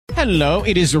Hello,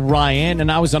 it is Ryan,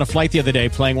 and I was on a flight the other day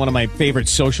playing one of my favorite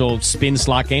social spin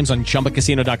slot games on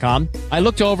ChumbaCasino.com. I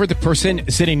looked over at the person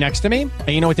sitting next to me, and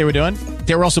you know what they were doing?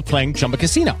 They were also playing Chumba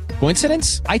Casino.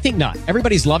 Coincidence? I think not.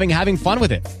 Everybody's loving having fun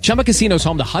with it. Chumba Casino is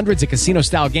home to hundreds of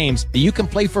casino-style games that you can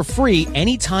play for free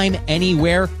anytime,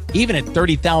 anywhere, even at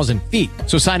 30,000 feet.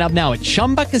 So sign up now at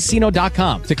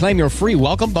ChumbaCasino.com to claim your free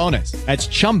welcome bonus. That's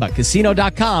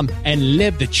ChumbaCasino.com and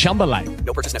live the Chumba life.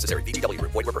 No purchase necessary. VGW.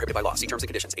 Void where prohibited by law. See terms and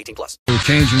conditions. 18+.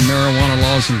 Changing marijuana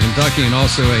laws in Kentucky, and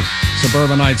also a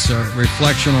suburbanites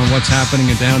reflection on what's happening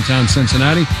in downtown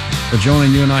Cincinnati. But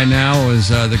joining you and I now is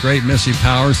the great Missy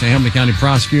Powers, the Hamilton County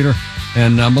prosecutor.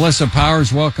 And Melissa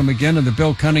Powers, welcome again to the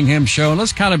Bill Cunningham Show. And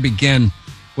let's kind of begin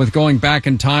with going back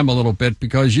in time a little bit,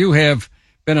 because you have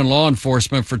been in law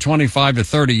enforcement for 25 to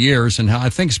 30 years, and I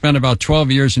think spent about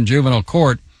 12 years in juvenile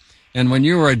court. And when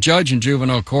you were a judge in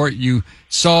juvenile court, you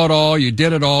saw it all, you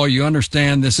did it all, you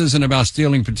understand this isn't about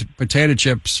stealing potato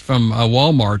chips from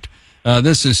Walmart.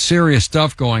 This is serious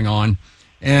stuff going on.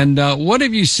 And what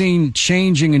have you seen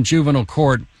changing in juvenile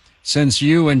court since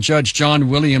you and Judge John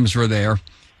Williams were there?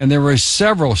 And there were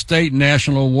several state and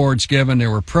national awards given. There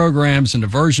were programs and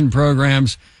diversion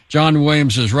programs. John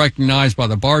Williams was recognized by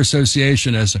the Bar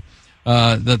Association as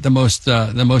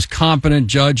the most competent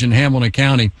judge in Hamilton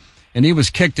County. And he was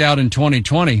kicked out in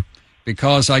 2020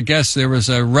 because I guess there was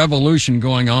a revolution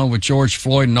going on with George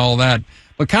Floyd and all that.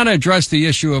 But kind of address the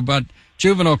issue about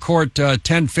juvenile court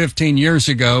 10, 15 years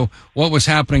ago, what was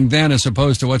happening then as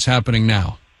opposed to what's happening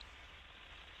now.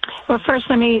 Well, first,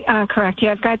 let me correct you.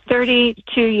 I've got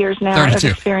 32 years now of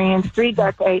experience, 3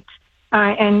 decades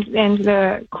in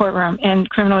the courtroom in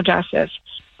criminal justice.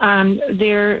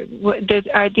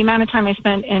 The amount of time I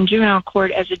spent in juvenile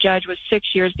court as a judge was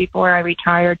 6 years before I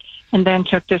retired and then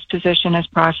took this position as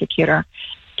prosecutor.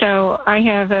 So I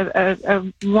have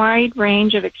a wide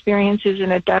range of experiences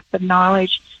and a depth of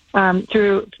knowledge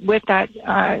with that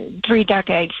 3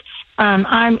 decades.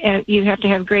 You have to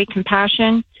have great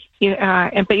compassion,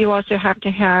 but you also have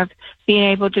to have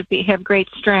great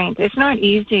strength. It's not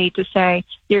easy to say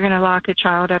you're going to lock a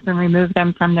child up and remove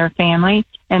them from their family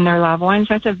and their loved ones.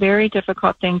 That's a very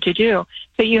difficult thing to do.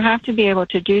 But you have to be able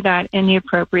to do that in the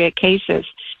appropriate cases.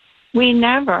 We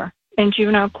never, in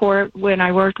juvenile court, when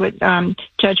I worked with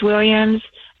Judge Williams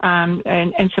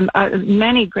and some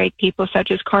many great people such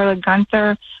as Carla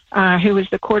Gunther, who was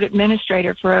the court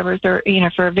administrator for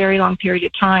for a very long period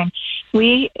of time,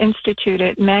 we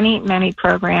instituted many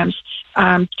programs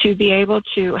to be able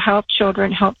to help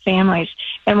children, help families.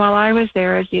 And while I was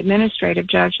there as the administrative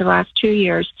judge the last 2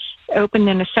 years, opened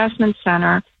an assessment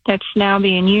center that's now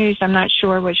being used. I'm not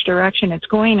sure which direction it's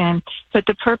going in, but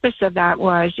the purpose of that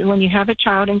was when you have a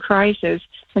child in crisis,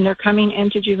 when they're coming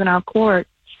into juvenile court,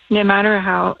 no matter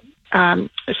how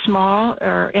small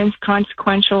or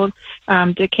inconsequential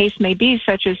the case may be,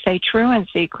 such as, say,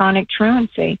 truancy, chronic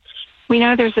truancy, we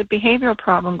know there's a behavioral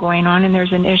problem going on and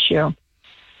there's an issue.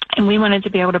 And we wanted to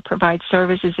be able to provide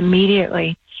services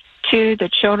immediately to the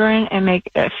children and make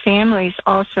families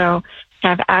also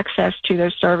have access to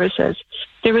those services.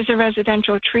 There was a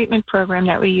residential treatment program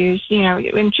that we used. You know,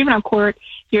 in juvenile court,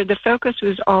 the focus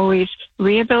was always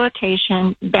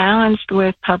rehabilitation balanced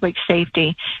with public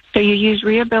safety. So you use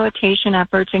rehabilitation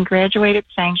efforts and graduated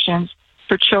sanctions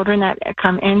for children that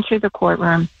come into the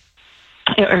courtroom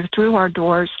or through our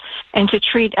doors, and to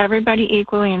treat everybody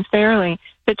equally and fairly,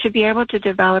 but to be able to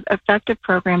develop effective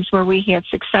programs where we had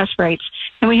success rates.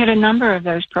 And we had a number of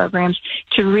those programs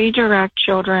to redirect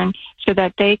children so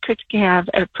that they could have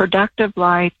a productive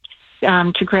life,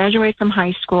 to graduate from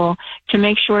high school, to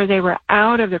make sure they were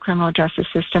out of the criminal justice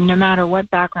system, no matter what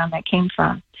background that came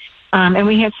from. And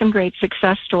we had some great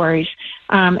success stories.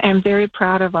 I'm very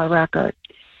proud of our record.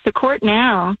 The court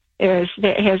now has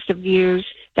the views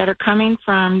that are coming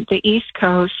from the East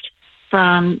Coast,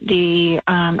 from the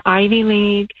Ivy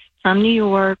League, from New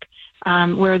York,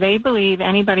 where they believe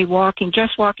anybody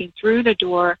just walking through the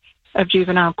door of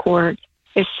juvenile court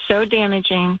is so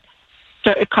damaging,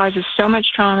 so it causes so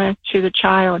much trauma to the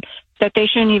child that they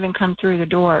shouldn't even come through the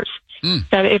doors.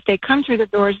 That if they come through the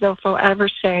doors, they'll forever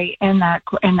stay in that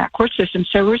court system.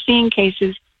 So we're seeing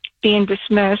cases being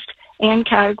dismissed and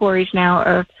categories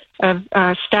now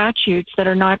of statutes that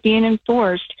are not being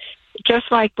enforced,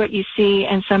 just like what you see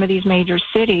in some of these major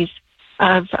cities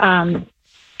of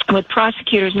with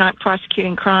prosecutors not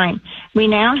prosecuting crime. We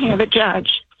now have a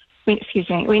judge.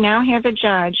 We now have a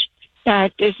judge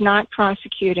that is not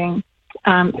prosecuting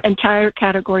entire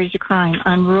categories of crime,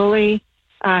 unruly,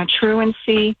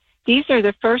 truancy. These are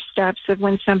the first steps of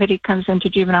when somebody comes into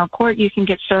juvenile court. You can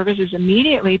get services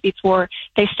immediately before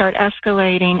they start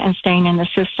escalating and staying in the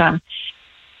system.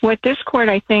 what this court,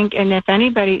 I think, and if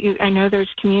anybody, I know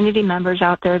there's community members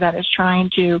out there that is trying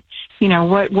to,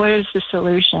 what is the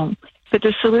solution? But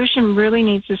the solution really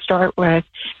needs to start with,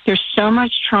 there's so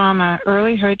much trauma,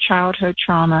 earlyhood childhood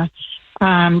trauma,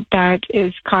 that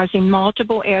is causing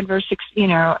multiple adverse,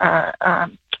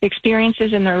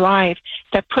 experiences in their life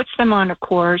that puts them on a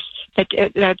course that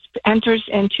enters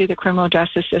into the criminal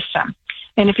justice system.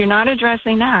 And if you're not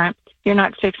addressing that, you're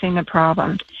not fixing the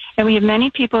problem. And we have many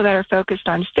people that are focused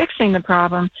on fixing the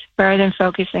problem rather than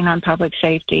focusing on public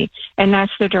safety. And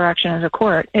that's the direction of the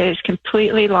court. It has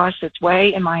completely lost its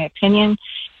way, in my opinion.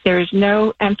 There is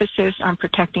no emphasis on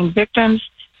protecting victims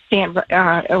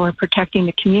or protecting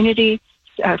the community,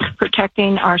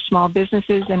 protecting our small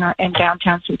businesses in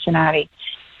downtown Cincinnati.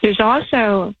 There's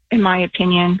also, in my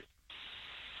opinion,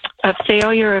 a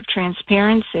failure of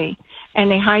transparency,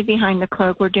 and they hide behind the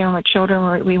cloak. We're dealing with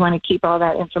children. We want to keep all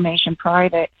that information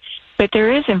private. But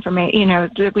there is information,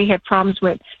 we have problems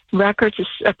with records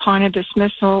upon a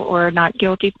dismissal or not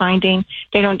guilty finding.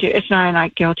 It's not a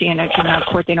not guilty in a juvenile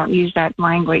court. They don't use that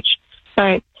language.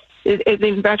 But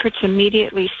the record's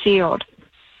immediately sealed.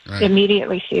 Right.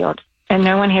 Immediately sealed. And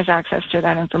no one has access to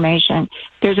that information.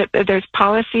 There's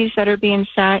policies that are being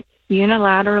set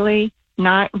unilaterally,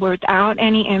 not without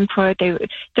any input.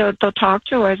 They'll talk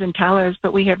to us and tell us,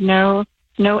 but we have no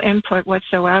input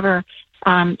whatsoever.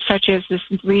 Such as this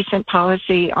recent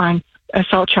policy on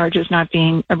assault charges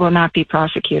will not be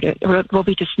prosecuted, or will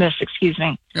be dismissed. Excuse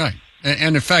me. Right.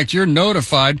 And in fact, you're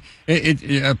notified.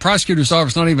 A prosecutor's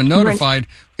office not even notified.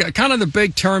 Right. Kind of the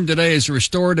big term today is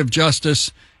restorative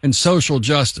justice and social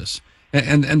justice.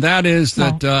 And that is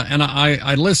that, and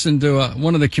I listened to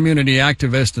one of the community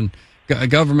activists in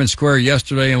Government Square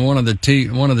yesterday in one of the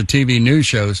TV news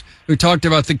shows who talked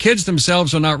about the kids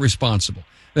themselves are not responsible.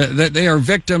 That they are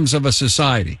victims of a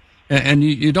society. And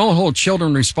you don't hold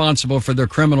children responsible for their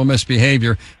criminal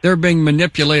misbehavior. They're being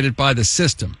manipulated by the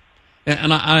system.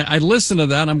 And I listen to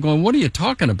that and I'm going, what are you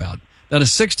talking about? That a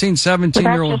 16,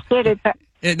 17-year-old,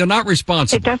 they're not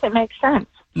responsible. It doesn't make sense.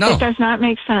 No. It does not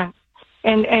make sense.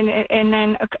 And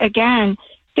then again,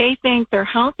 they think they're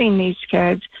helping these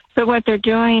kids, but what they're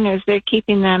doing is they're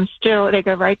keeping them still. They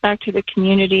go right back to the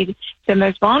community, the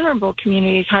most vulnerable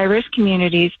communities, high-risk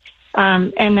communities,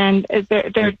 and then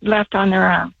they're left on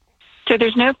their own. So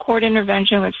there's no court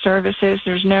intervention with services.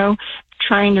 There's no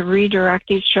trying to redirect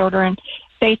these children.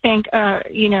 They think,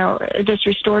 this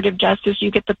restorative justice,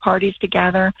 you get the parties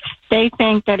together. They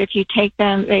think that if you take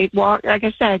them, they walk, like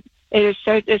I said,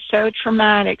 it's so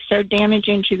traumatic, so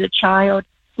damaging to the child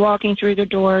walking through the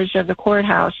doors of the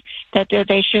courthouse that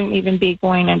they shouldn't even be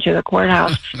going into the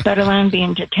courthouse, let alone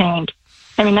being detained.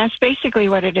 I mean, that's basically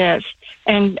what it is.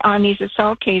 And on these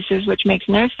assault cases, which makes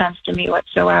no sense to me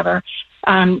whatsoever,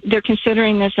 they're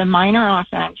considering this a minor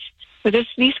offense. But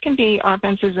these can be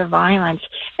offenses of violence.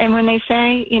 And when they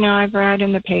say, I've read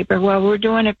in the paper, well, we're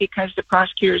doing it because the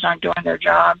prosecutors aren't doing their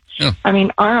job. Yeah. I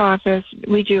mean, our office,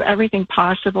 we do everything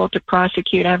possible to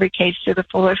prosecute every case to the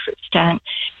fullest extent.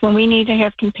 When we need to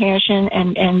have compassion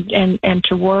and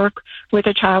to work with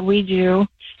a child, we do.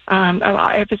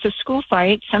 If it's a school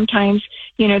fight, sometimes,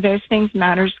 those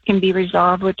matters can be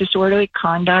resolved with disorderly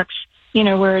conducts,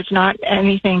 where it's not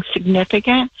anything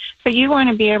significant. But you want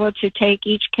to be able to take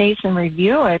each case and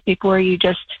review it before you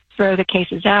just throw the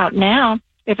cases out. Now,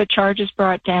 if a charge is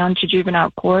brought down to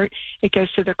juvenile court, it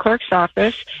goes to the clerk's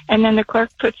office, and then the clerk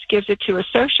gives it to a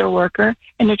social worker,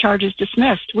 and the charge is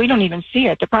dismissed. We don't even see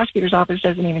it. The prosecutor's office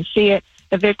doesn't even see it.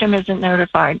 The victim isn't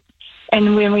notified.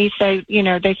 And when we say,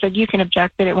 they said you can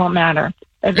object, that it won't matter.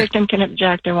 A victim can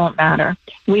object, it won't matter.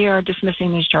 We are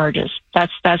dismissing these charges.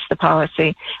 That's the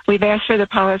policy. We've asked for the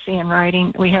policy in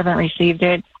writing. We haven't received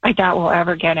it. I doubt we'll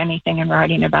ever get anything in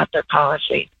writing about their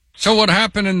policy. So what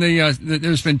happened in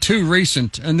there's been two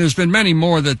recent, and there's been many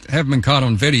more that have been caught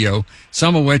on video,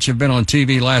 some of which have been on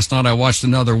TV. Last night I watched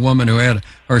another woman who had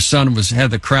her son had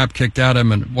the crap kicked out of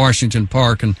him in Washington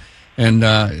Park, and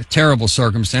terrible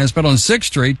circumstance. But on 6th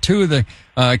Street, two of the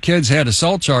kids had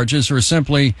assault charges were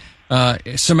simply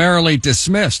summarily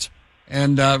dismissed.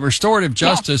 And restorative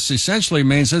justice essentially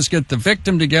means let's get the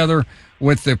victim together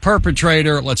with the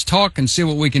perpetrator. Let's talk and see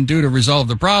what we can do to resolve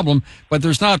the problem. But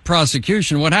there's not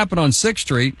prosecution. What happened on 6th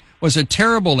Street was a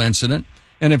terrible incident.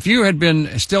 And if you had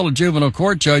been still a juvenile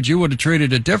court judge, you would have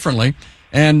treated it differently.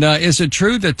 And is it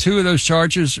true that two of those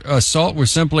charges, assault,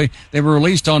 they were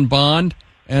released on bond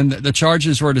and the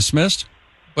charges were dismissed?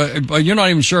 But you're not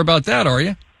even sure about that, are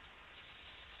you?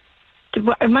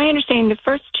 My understanding, the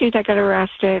first two that got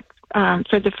arrested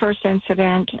for the first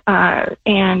incident,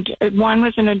 and one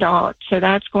was an adult, so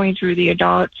that's going through the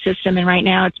adult system, and right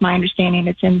now it's my understanding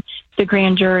it's in the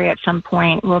grand jury at some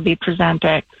point will be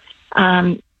presented.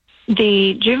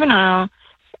 The juvenile,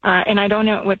 and I don't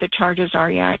know what the charges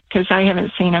are yet because I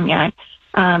haven't seen him yet,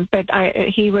 but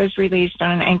he was released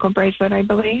on an ankle bracelet, I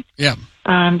believe. Yeah.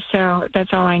 So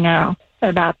that's all I know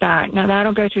about that. Now,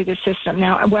 that'll go through the system.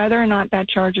 Now, whether or not that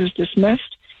charge is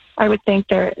dismissed, I would think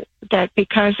that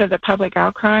because of the public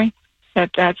outcry,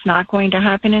 that's not going to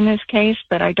happen in this case,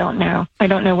 but I don't know. I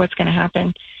don't know what's going to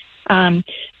happen.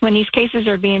 When these cases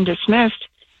are being dismissed,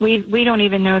 we don't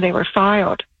even know they were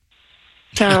filed.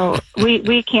 So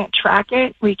we can't track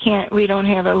it. We don't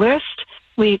have a list.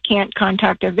 We can't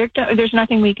contact a victim. There's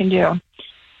nothing we can do.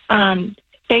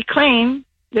 They claim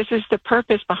this is the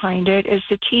purpose behind it, is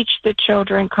to teach the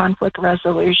children conflict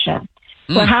resolution.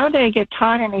 Well, how do they get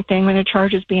taught anything when a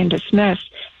charge is being dismissed?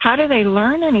 How do they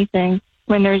learn anything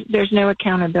when there's no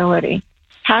accountability?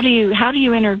 How do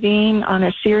you intervene on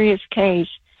a serious case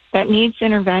that needs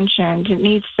intervention? It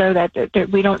needs so that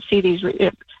we don't see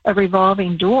a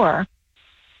revolving door.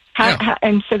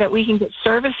 And so that we can get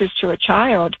services to a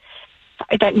child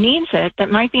that needs it, that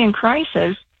might be in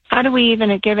crisis. How do we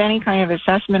even give any kind of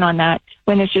assessment on that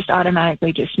when it's just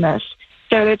automatically dismissed?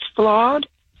 So it's flawed.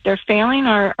 They're failing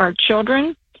our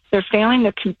children. They're failing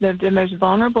the most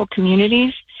vulnerable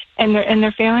communities, and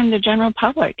they're failing the general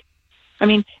public. I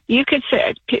mean, you could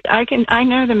say, I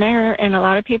know the mayor and a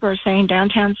lot of people are saying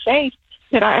downtown safe,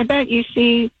 but I bet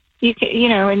and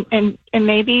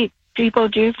maybe people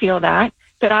do feel that.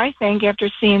 But I think after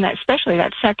seeing that, especially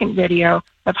that second video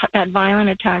of that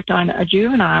violent attack on a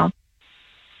juvenile,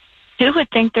 who would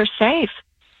think they're safe?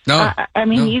 No.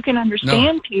 You can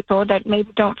understand people that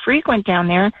maybe don't frequent down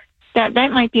there. That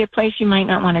might be a place you might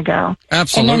not want to go.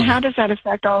 Absolutely. And then how does that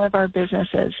affect all of our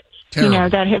businesses? Terrible.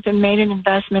 That have been made an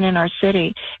investment in our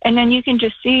city. And then you can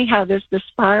just see how the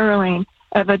spiraling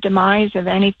of a demise of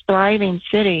any thriving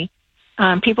city,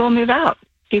 people will move out.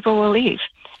 People will leave.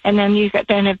 And then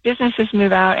if businesses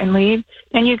move out and leave,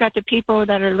 then you got the people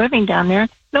that are living down there,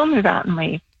 they'll move out and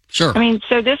leave. Sure. I mean,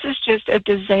 so this is just a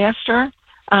disaster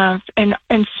in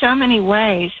so many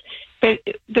ways. But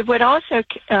what also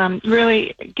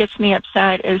really gets me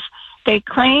upset is they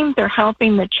claim they're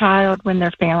helping the child when they're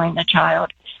failing the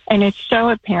child. And it's so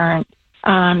apparent.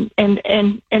 And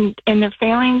they're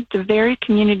failing the very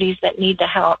communities that need the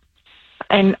help.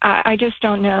 And I just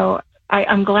don't know.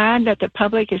 I'm glad that the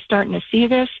public is starting to see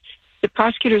this. The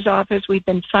prosecutor's office, we've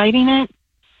been fighting it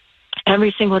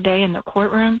every single day in the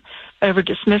courtroom over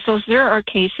dismissals. There are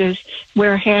cases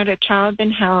where had a child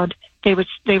been held, there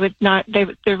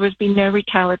would be no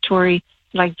retaliatory,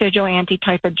 like vigilante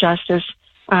type of justice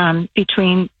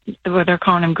between what they're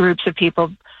calling them groups of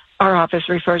people. Our office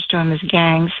refers to them as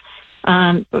gangs.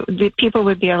 The people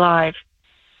would be alive.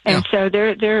 And so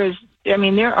there is,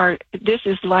 this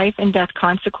is life and death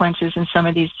consequences in some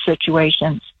of these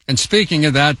situations. And speaking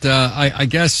of that, I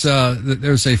guess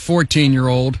there's a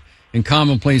 14-year-old in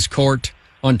common pleas court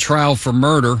on trial for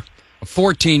murder. A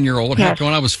 14-year-old. Yes. Heck,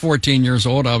 when I was 14 years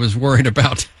old, I was worried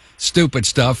about stupid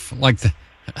stuff like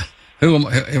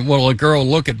will a girl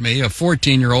look at me? A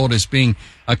 14-year-old is being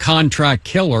a contract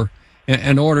killer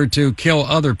in order to kill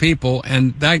other people,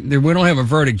 and we don't have a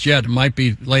verdict yet. It might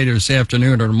be later this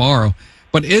afternoon or tomorrow.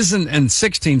 But 16,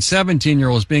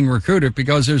 17-year-olds being recruited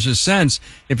because there's a sense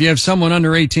if you have someone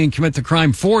under 18 commit the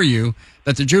crime for you,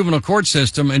 that the juvenile court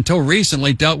system until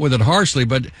recently dealt with it harshly,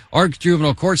 but our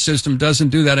juvenile court system doesn't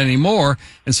do that anymore.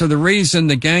 And so the reason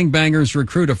the gangbangers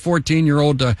recruit a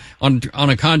 14-year-old on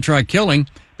a contract killing,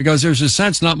 because there's a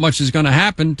sense not much is going to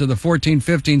happen to the 14,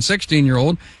 15,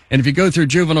 16-year-old. And if you go through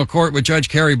juvenile court with Judge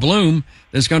Carrie Bloom,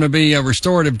 there's going to be a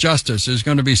restorative justice. There's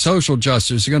going to be social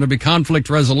justice. There's going to be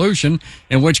conflict resolution,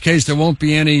 in which case there won't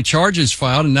be any charges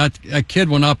filed, and that kid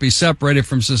will not be separated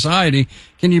from society.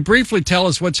 Can you briefly tell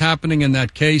us what's happening in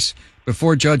that case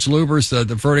before Judge Luber's? The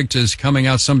verdict is coming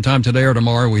out sometime today or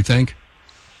tomorrow, we think.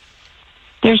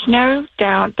 There's no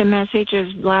doubt the message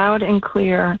is loud and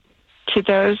clear to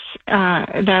those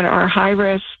that are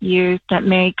high-risk youth that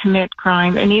may commit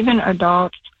crime, and even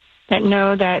adults that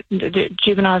know that the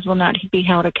juveniles will not be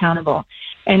held accountable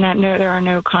and that there are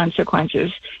no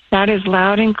consequences. That is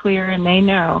loud and clear, and they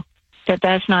know that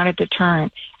that's not a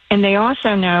deterrent. And they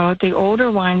also know the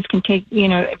older ones can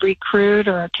recruit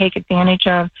or take advantage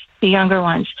of the younger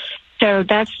ones. So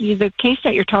that's the case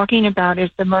that you're talking about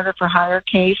is the murder for hire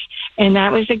case. And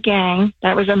that was a gang.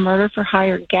 That was a murder for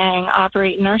hire gang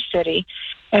operating in our city.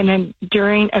 And then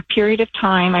during a period of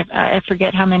time, I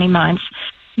forget how many months,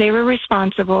 they were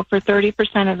responsible for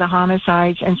 30% of the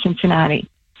homicides in Cincinnati.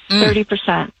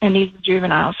 30%. And these are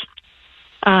juveniles.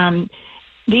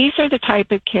 These are the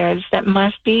type of kids that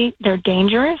they're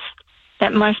dangerous,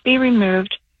 that must be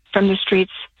removed from the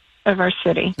streets of our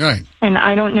city. Right. And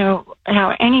I don't know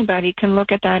how anybody can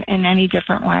look at that in any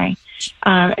different way.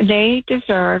 They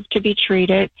deserve to be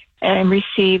treated and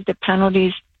receive the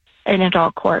penalties in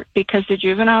adult court, because the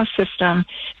juvenile system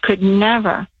could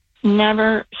never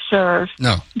serve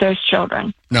those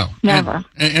children. No. Never.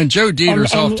 And Joe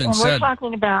Dieter's often said... We're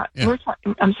talking about... Yeah.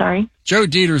 I'm sorry? Joe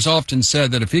Dieter's often said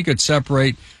that if he could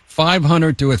separate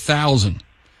 500 to 1,000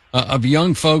 of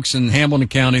young folks in Hamilton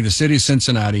County, the city of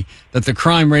Cincinnati, that the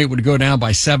crime rate would go down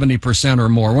by 70% or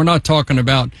more. We're not talking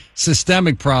about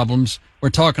systemic problems.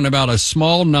 We're talking about a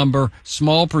small number,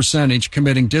 small percentage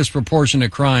committing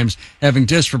disproportionate crimes, having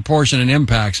disproportionate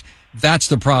impacts. That's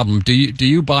the problem. Do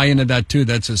you buy into that too?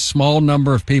 That's a small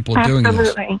number of people doing this.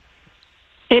 Absolutely.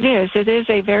 It is. It is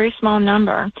a very small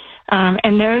number.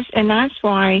 And that's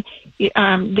why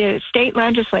the state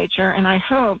legislature, and I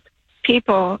hope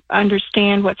people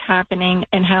understand what's happening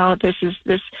and how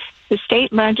the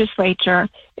state legislature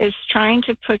is trying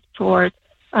to put forth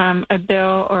a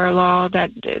bill or a law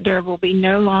that there will be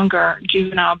no longer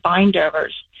juvenile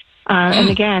bindovers. And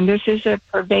again, this is a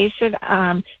pervasive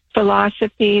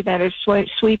philosophy that is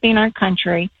sweeping our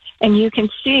country, and you can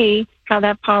see how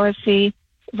that policy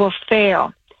will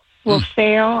fail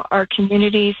our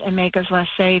communities and make us less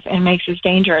safe and makes us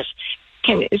dangerous.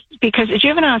 Because the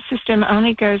juvenile system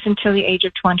only goes until the age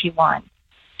of 21.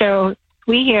 So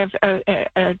we have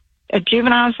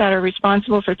juveniles that are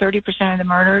responsible for 30% of the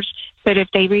murders, but if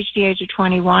they reach the age of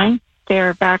 21,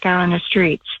 they're back out on the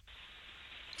streets.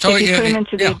 So if you put them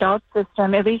into the adult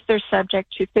system, at least they're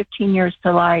subject to 15 years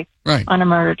to life on a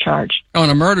murder charge. On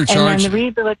a murder charge. And then the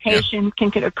rehabilitation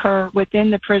can occur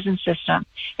within the prison system.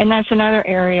 And that's another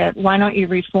area. Why don't you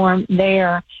reform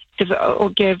there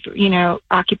to give,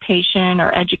 occupation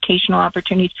or educational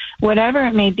opportunities, whatever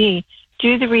it may be,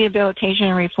 do the rehabilitation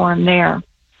and reform there.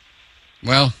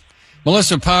 Well,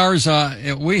 Melissa Powers,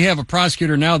 we have a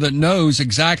prosecutor now that knows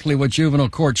exactly what juvenile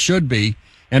court should be,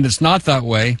 and it's not that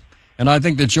way. And I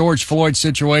think the George Floyd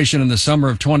situation in the summer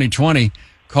of 2020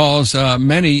 caused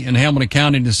many in Hamilton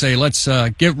County to say, let's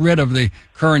get rid of the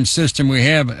current system we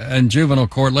have in juvenile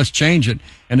court. Let's change it.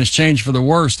 And it's changed for the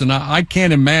worst. And I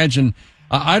can't imagine...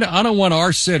 I don't want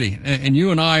our city, and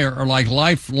you and I are like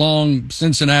lifelong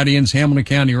Cincinnatians, Hamilton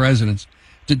County residents,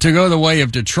 to go the way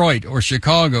of Detroit or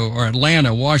Chicago or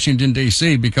Atlanta, Washington,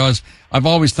 D.C., because I've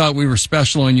always thought we were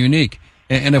special and unique.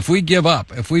 And if we give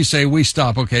up, if we say we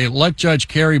stop, okay, let Judge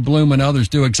Carrie Bloom and others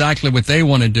do exactly what they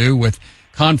want to do with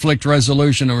conflict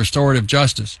resolution and restorative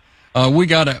justice. We're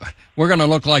going to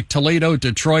look like Toledo,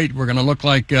 Detroit. We're going to look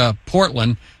like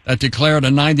Portland that declared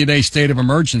a 90-day state of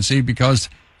emergency because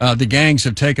the gangs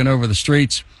have taken over the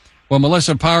streets. Well,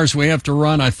 Melissa Powers, we have to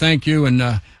run. I thank you,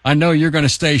 and I know you're going to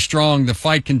stay strong. The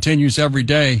fight continues every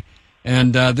day,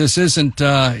 and this isn't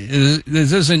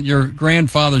your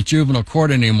grandfather's juvenile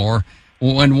court anymore.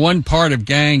 When one part of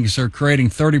gangs are creating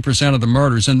 30% of the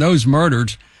murders, and those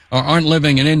murders aren't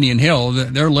living in Indian Hill,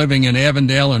 they're living in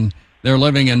Avondale and they're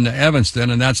living in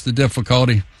Evanston, and that's the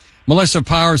difficulty. Melissa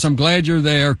Powers, I'm glad you're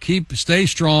there. Stay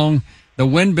strong. The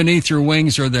wind beneath your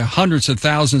wings are the hundreds of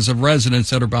thousands of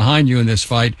residents that are behind you in this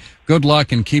fight. Good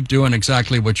luck, and keep doing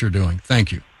exactly what you're doing.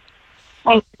 Thank you.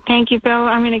 Thank you, Bill.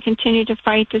 I'm going to continue to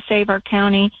fight to save our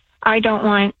county. I don't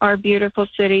want our beautiful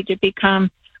city to become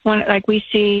one like we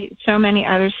see so many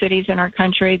other cities in our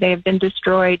country. They have been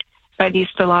destroyed by these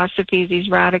philosophies, these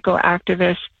radical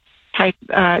activist type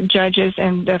judges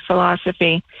and the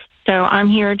philosophy. So I'm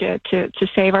here to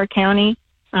save our county.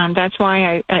 That's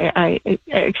why I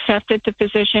accepted the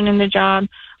position and the job,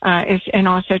 and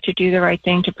also to do the right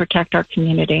thing to protect our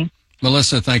community.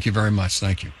 Melissa, thank you very much.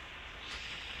 Thank you.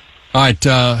 All right,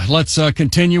 let's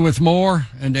continue with more,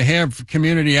 and to have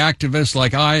community activists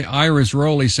like Iris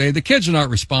Rowley say the kids are not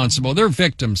responsible. They're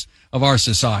victims of our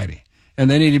society, and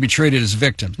they need to be treated as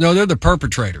victims. No, they're the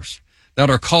perpetrators that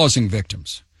are causing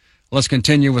victims. Let's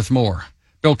continue with more.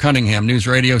 Bill Cunningham, News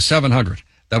Radio 700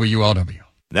 WLW.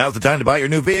 Now's the time to buy your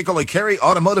new vehicle at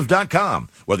CarryAutomotive.com.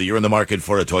 Whether you're in the market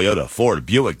for a Toyota, Ford,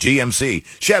 Buick, GMC,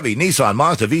 Chevy, Nissan,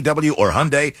 Mazda, VW, or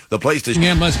Hyundai, the place to...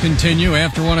 Again, let's continue.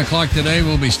 After 1 o'clock today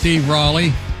will be Steve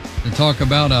Raleigh to talk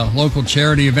about a local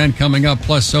charity event coming up,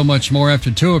 plus so much more.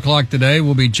 After 2 o'clock today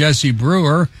will be Jesse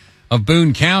Brewer of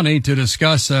Boone County to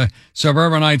discuss a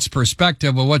suburbanite's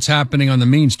perspective of what's happening on the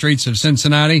mean streets of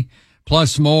Cincinnati,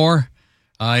 plus more.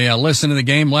 I listened to the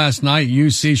game last night.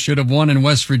 UC should have won in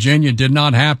West Virginia. Did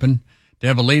not happen. To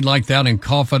have a lead like that and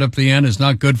cough it up the end is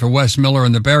not good for Wes Miller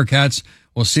and the Bearcats.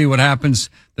 We'll see what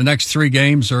happens. The next 3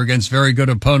 games are against very good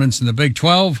opponents in the Big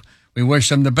 12. We wish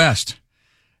them the best.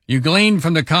 You glean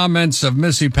from the comments of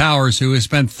Missy Powers, who has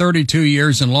spent 32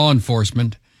 years in law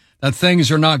enforcement, that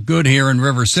things are not good here in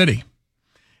River City.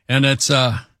 And it's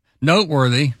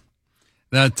noteworthy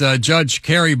that Judge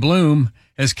Carrie Bloom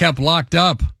has kept locked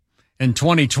up in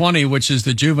 2020, which is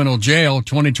the juvenile jail,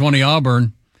 2020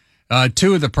 Auburn.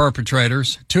 2 of the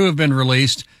perpetrators, 2 have been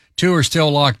released, 2 are still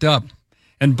locked up.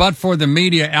 And but for the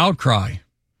media outcry,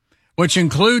 which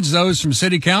includes those from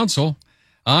city council,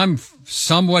 I'm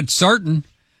somewhat certain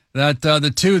that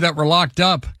the 2 that were locked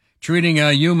up, treating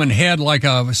a human head like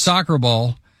a soccer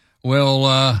ball,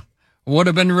 would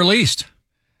have been released.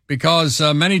 Because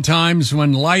many times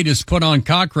when light is put on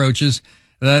cockroaches,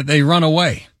 they run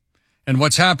away. And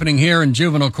what's happening here in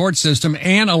juvenile court system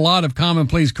and a lot of common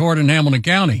pleas court in Hamilton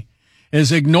County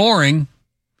is ignoring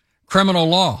criminal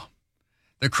law.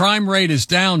 The crime rate is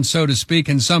down, so to speak,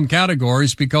 in some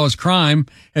categories because crime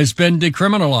has been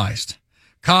decriminalized.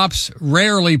 Cops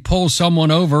rarely pull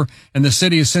someone over in the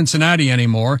city of Cincinnati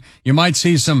anymore. You might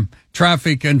see some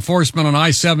traffic enforcement on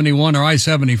I-71 or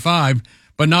I-75,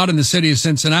 but not in the city of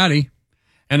Cincinnati.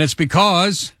 And it's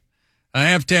because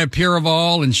Aftab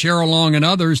Piraval and Cheryl Long and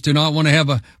others do not want to have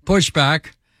a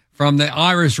pushback from the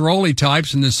Iris Raleigh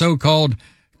types and the so-called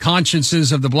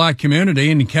consciences of the black community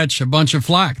and catch a bunch of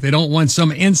flack. They don't want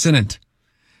some incident.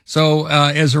 So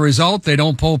as a result, they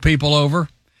don't pull people over.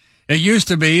 It used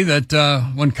to be that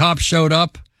when cops showed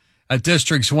up at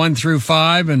districts 1 through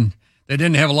 5 and they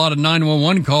didn't have a lot of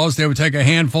 911 calls, they would take a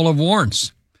handful of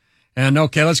warrants. And,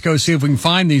 okay, let's go see if we can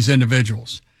find these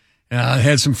individuals.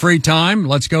 Had some free time.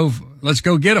 Let's go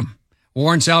get them.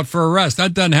 Warrants out for arrest.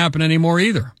 That doesn't happen anymore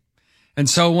either. And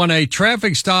so when a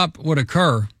traffic stop would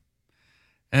occur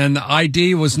and the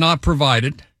ID was not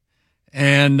provided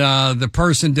and the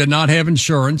person did not have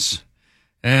insurance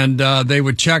and they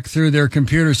would check through their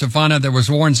computers to find out there was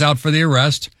warrants out for the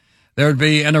arrest, there would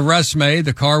be an arrest made.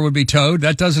 The car would be towed.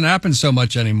 That doesn't happen so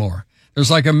much anymore.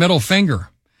 There's like a middle finger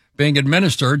being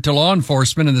administered to law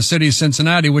enforcement in the city of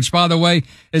Cincinnati, which, by the way,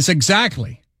 is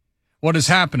exactly what is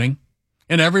happening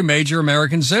in every major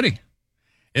American city.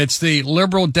 It's the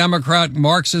liberal Democrat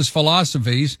Marxist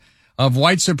philosophies of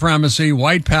white supremacy,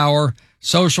 white power,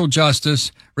 social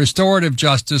justice, restorative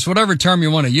justice, whatever term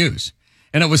you want to use.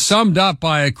 And it was summed up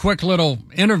by a quick little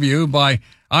interview by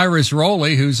Iris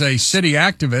Raleigh, who's a city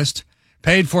activist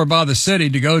paid for by the city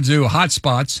to go do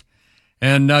hotspots.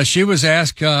 And she was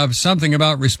asked something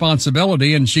about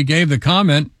responsibility, and she gave the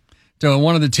comment to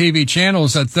one of the TV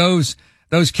channels that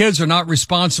those kids are not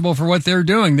responsible for what they're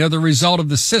doing. They're the result of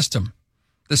the system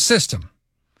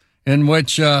in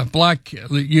which black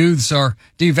youths are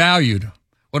devalued,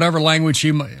 whatever language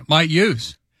you might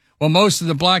use. Well, most of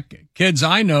the black kids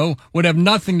I know would have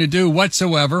nothing to do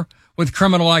whatsoever with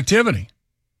criminal activity.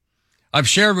 I've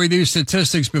shared with you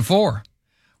statistics before.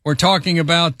 We're talking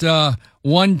about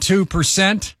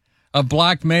 1-2% of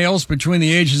black males between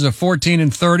the ages of 14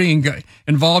 and 30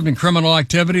 involved in criminal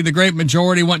activity. The great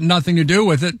majority want nothing to do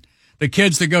with it. The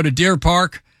kids that go to Deer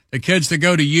Park, the kids that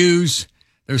go to Hughes,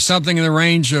 there's something in the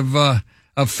range of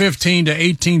 15 to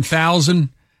 18,000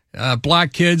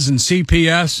 black kids in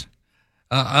CPS.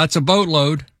 That's a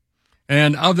boatload.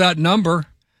 And of that number,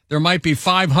 there might be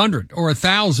 500 or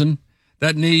 1,000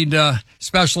 that need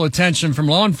special attention from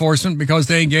law enforcement because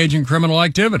they engage in criminal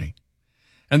activity.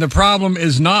 And the problem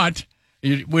is not,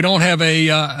 we don't have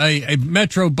a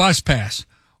metro bus pass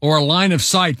or a line of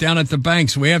sight down at the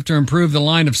banks. We have to improve the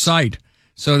line of sight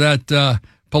so that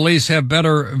police have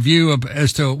better view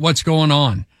as to what's going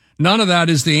on. None of that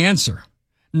is the answer.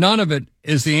 None of it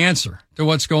is the answer to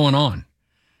what's going on.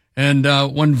 And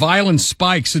when violence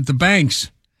spikes at the banks,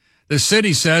 the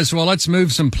city says, well, let's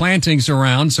move some plantings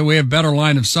around so we have better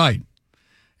line of sight.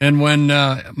 And when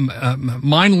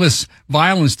mindless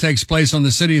violence takes place on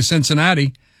the city of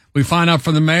Cincinnati, we find out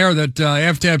from the mayor that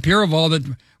Aftab Piraval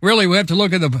that really we have to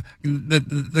look at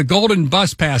the golden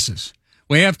bus passes.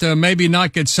 We have to maybe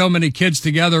not get so many kids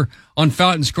together on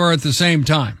Fountain Square at the same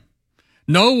time.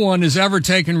 No one has ever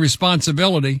taken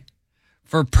responsibility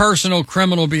for personal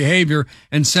criminal behavior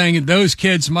and saying that those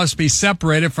kids must be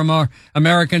separated from our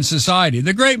American society.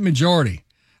 The great majority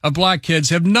of black kids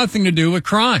have nothing to do with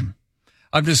crime.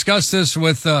 I've discussed this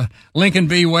with Lincoln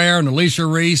B. Ware and Alicia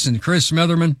Reese and Chris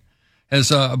Smitherman,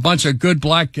 as a bunch of good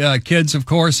black kids, of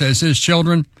course, as his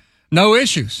children. No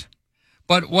issues.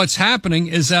 But what's happening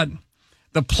is that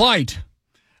the plight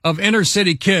of inner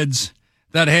city kids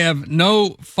that have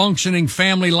no functioning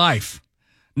family life,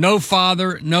 no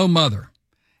father, no mother,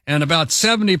 and about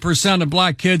 70% of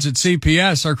black kids at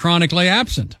CPS are chronically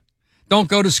absent, don't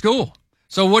go to school.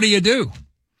 So what do?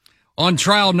 On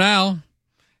trial now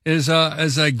is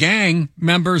a gang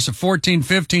members of 14,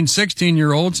 15,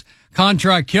 16-year-olds,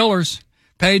 contract killers,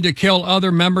 paid to kill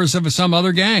other members of some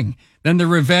other gang. then the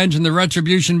revenge and the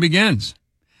retribution begins.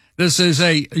 This is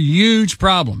a huge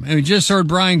problem. And we just heard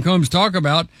Brian Combs talk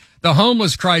about the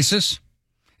homeless crisis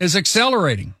is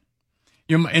accelerating.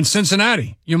 In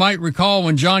Cincinnati, you might recall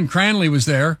when John Cranley was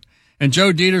there and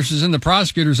Joe Dieters was in the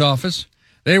prosecutor's office,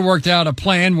 they worked out a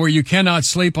plan where you cannot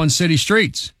sleep on city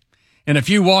streets. And if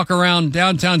you walk around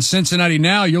downtown Cincinnati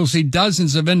now, you'll see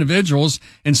dozens of individuals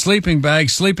in sleeping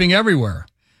bags sleeping everywhere.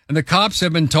 And the cops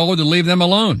have been told to leave them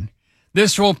alone.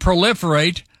 This will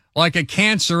proliferate like a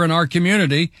cancer in our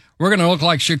community. We're going to look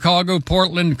like Chicago,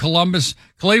 Portland, Columbus,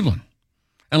 Cleveland,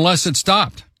 unless it's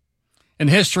stopped. And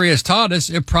history has taught us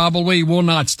it probably will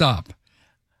not stop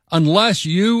unless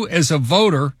you as a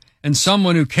voter and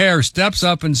someone who cares steps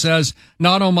up and says,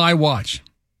 not on my watch.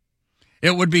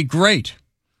 It would be great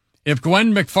if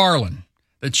Gwen McFarland,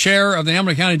 the chair of the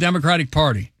Hamilton County Democratic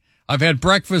Party, I've had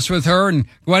breakfast with her, and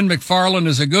Gwen McFarland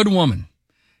is a good woman,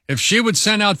 if she would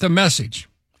send out the message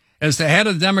as the head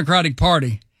of the Democratic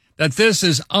Party that this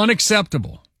is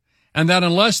unacceptable and that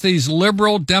unless these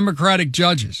liberal Democratic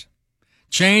judges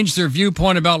change their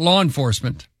viewpoint about law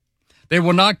enforcement, they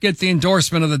will not get the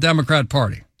endorsement of the Democrat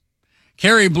Party.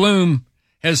 Carrie Bloom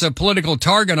has a political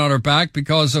target on her back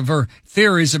because of her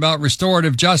theories about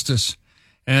restorative justice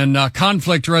and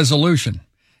conflict resolution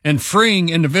and freeing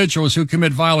individuals who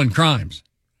commit violent crimes.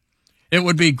 It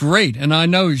would be great, and I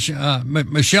know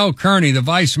Michelle Kearney, the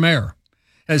vice mayor,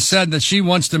 has said that she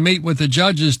wants to meet with the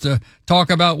judges to talk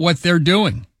about what they're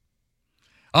doing.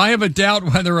 I have a doubt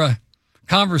whether a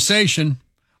conversation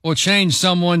will change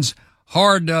someone's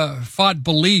hard-fought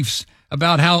beliefs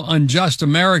about how unjust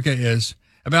America is,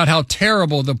 about how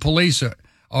terrible the police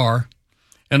are,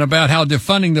 and about how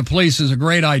defunding the police is a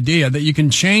great idea, that you can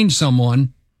change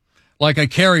someone like a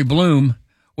Carrie Bloom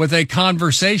with a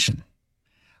conversation.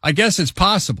 I guess it's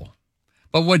possible.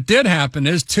 But what did happen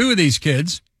is two of these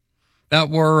kids that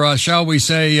were, shall we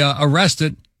say,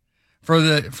 arrested for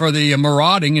the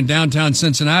marauding in downtown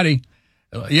Cincinnati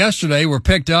yesterday were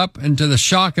picked up, and to the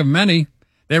shock of many,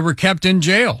 they were kept in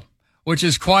jail, which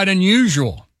is quite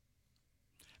unusual.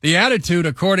 The attitude,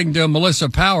 according to Melissa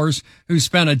Powers, who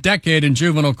spent a decade in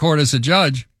juvenile court as a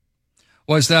judge,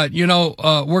 was that,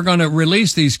 we're going to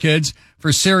release these kids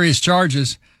for serious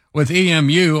charges with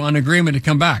EMU on agreement to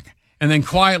come back, and then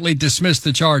quietly dismiss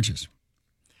the charges.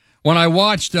 When I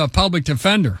watched a public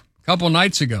defender a couple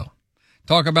nights ago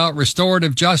talk about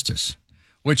restorative justice,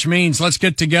 which means let's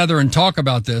get together and talk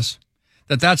about this,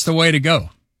 that's the way to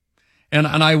go. And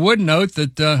I would note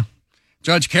that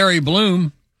Judge Carrie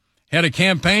Bloom had a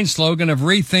campaign slogan of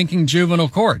rethinking juvenile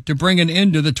court to bring an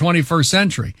end to the 21st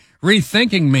century.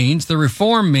 Rethinking means, the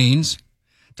reform means,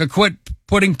 to quit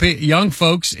putting young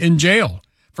folks in jail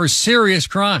for serious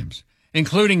crimes,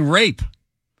 including rape.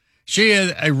 She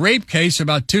had a rape case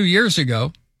about 2 years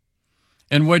ago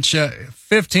in which a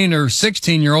 15 or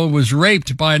 16-year-old was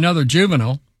raped by another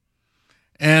juvenile.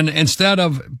 And instead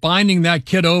of binding that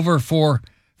kid over for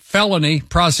felony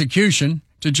prosecution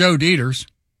to Joe Dieters,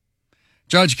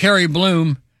 Judge Carrie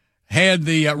Bloom had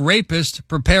the rapist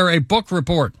prepare a book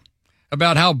report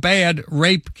about how bad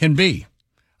rape can be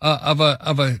of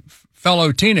a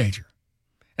fellow teenager.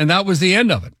 And that was the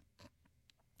end of it.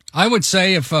 I would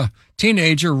say if a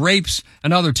teenager rapes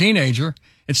another teenager,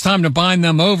 it's time to bind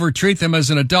them over, treat them as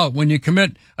an adult. When you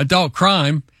commit adult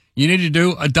crime, you need to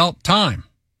do adult time.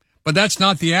 But that's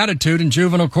not the attitude in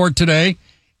juvenile court today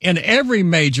in every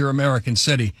major American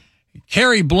city.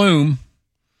 Carrie Bloom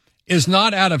is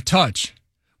not out of touch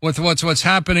with what's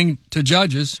happening to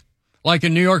judges, like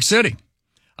in New York City.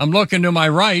 I'm looking to my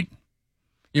right.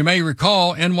 You may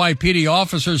recall NYPD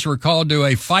officers were called to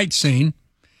a fight scene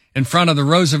in front of the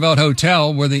Roosevelt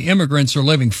Hotel where the immigrants are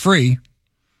living free.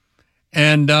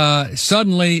 And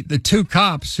suddenly the two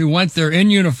cops who went there in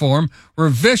uniform were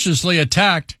viciously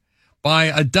attacked by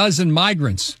a dozen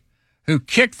migrants who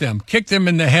kicked them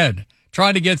in the head,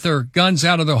 tried to get their guns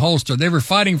out of their holster. They were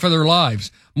fighting for their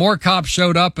lives. More cops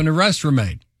showed up and arrests were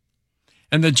made.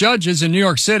 And the judges in New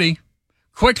York City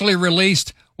quickly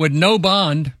released with no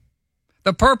bond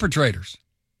the perpetrators.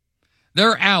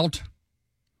 They're out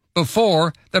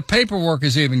before the paperwork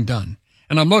is even done.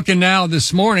 And I'm looking now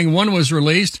this morning, one was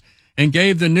released and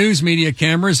gave the news media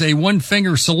cameras a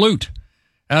one-finger salute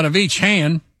out of each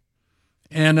hand.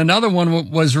 And another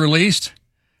one was released,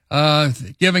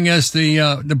 giving us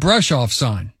the brush-off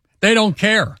sign. They don't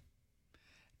care.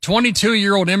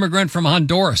 22-year-old immigrant from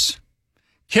Honduras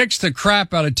kicks the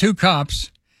crap out of two cops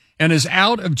and is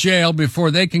out of jail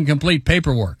before they can complete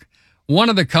paperwork. One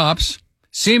of the cops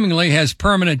seemingly has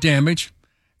permanent damage,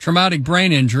 traumatic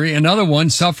brain injury. Another one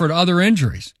suffered other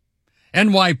injuries.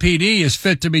 NYPD is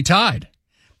fit to be tied.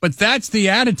 But that's the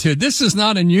attitude. This is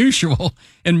not unusual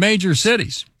in major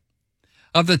cities.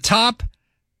 Of the top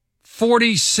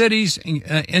 40 cities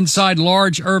inside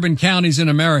large urban counties in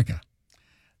America,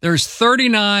 there's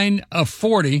 39 of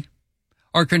 40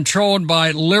 are controlled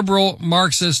by liberal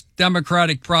Marxist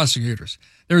Democratic prosecutors.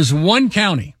 There's one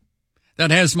county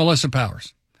that has Melissa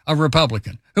Powers, a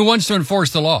Republican, who wants to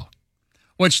enforce the law,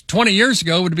 which 20 years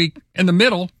ago would be in the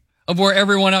middle of where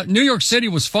everyone else. New York City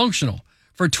was functional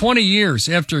for 20 years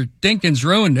after Dinkins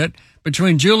ruined it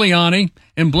between Giuliani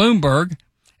and Bloomberg,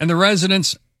 and the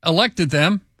residents elected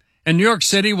them. And New York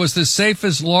City was the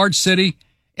safest large city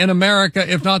in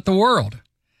America, if not the world.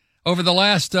 Over the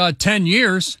last 10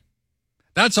 years,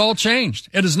 that's all changed.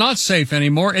 It is not safe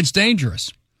anymore. It's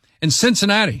dangerous. And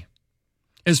Cincinnati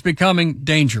is becoming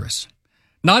dangerous.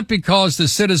 Not because the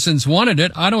citizens wanted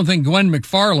it. I don't think Gwen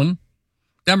McFarland,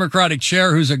 Democratic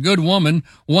chair, who's a good woman,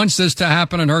 wants this to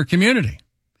happen in her community.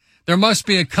 There must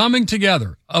be a coming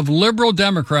together of liberal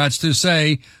Democrats to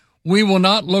say, we will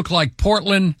not look like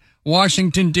Portland,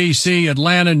 Washington, D.C.,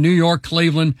 Atlanta, New York,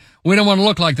 Cleveland. We don't want to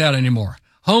look like that anymore.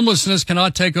 Homelessness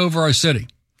cannot take over our city.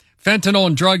 Fentanyl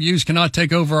and drug use cannot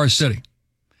take over our city.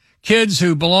 Kids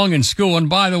who belong in school, and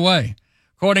by the way,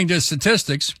 according to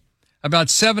statistics, about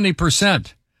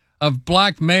 70% of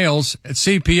black males at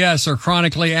CPS are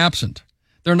chronically absent.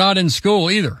 They're not in school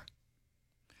either.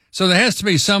 So there has to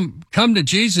be some come to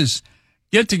Jesus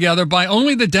get together by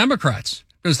only the Democrats,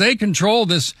 because they control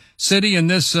this city and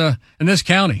this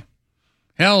county.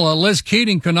 Hell, Liz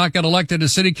Keating could not get elected to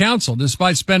city council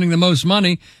despite spending the most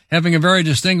money, having a very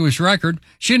distinguished record.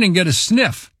 She didn't get a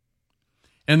sniff.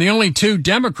 And the only two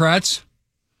Democrats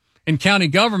in county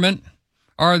government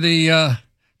are the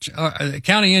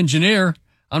county engineer.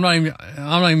 I'm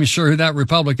not even sure who that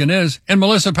Republican is, and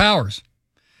Melissa Powers.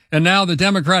 And now the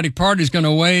Democratic Party is going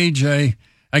to wage a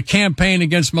campaign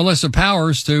against Melissa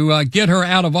Powers to get her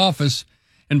out of office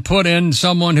and put in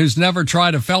someone who's never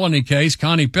tried a felony case,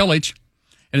 Connie Pillich,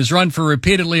 and has run for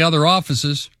repeatedly other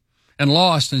offices and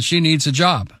lost, and she needs a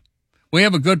job. We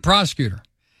have a good prosecutor.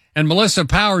 And Melissa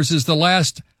Powers is the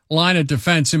last line of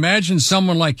defense. Imagine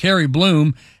someone like Carrie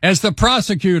Bloom as the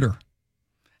prosecutor.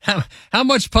 How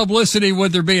much publicity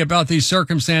would there be about these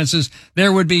circumstances?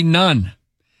 There would be none.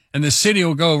 And the city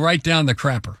will go right down the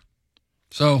crapper.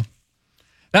 So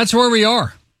that's where we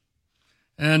are.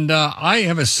 And I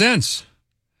have a sense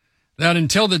that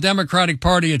until the Democratic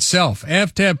Party itself,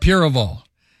 Aftab Purival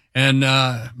and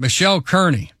Michelle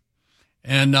Kearney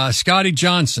and Scotty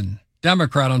Johnson,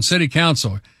 Democrat on city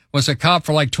council, was a cop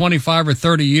for like 25 or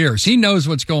 30 years. He knows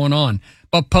what's going on.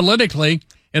 But politically,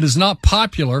 it is not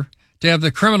popular to have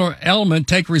the criminal element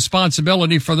take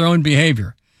responsibility for their own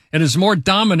behavior. It is more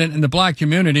dominant in the black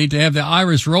community to have the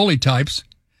Iris Rowley types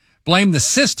blame the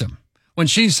system when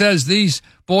she says these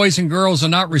boys and girls are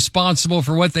not responsible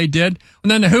for what they did.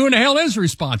 And then who in the hell is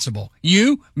responsible?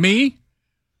 You? Me?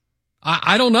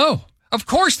 I don't know. Of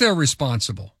course they're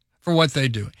responsible for what they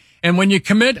do. And when you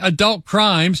commit adult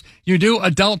crimes, you do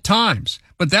adult times.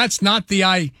 But that's not the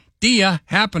idea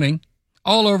happening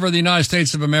all over the United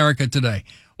States of America today.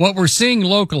 What we're seeing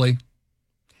locally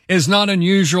is not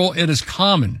unusual. It is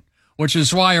common, which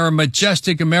is why our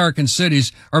majestic American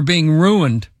cities are being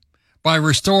ruined by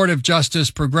restorative justice,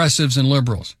 progressives, and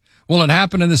liberals. Will it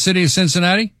happen in the city of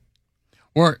Cincinnati?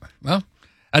 Well,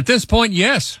 at this point,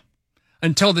 yes,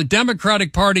 until the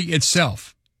Democratic Party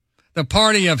itself, the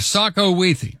party of Sacco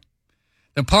Wheatley,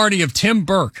 the party of Tim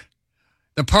Burke,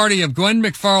 the party of Gwen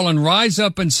McFarland rise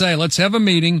up and say, let's have a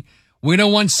meeting. We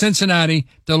don't want Cincinnati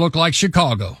to look like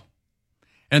Chicago.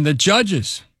 And the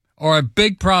judges are a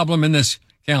big problem in this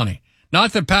county.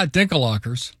 Not the Pat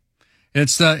Dinkellockers.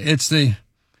 It's the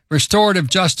restorative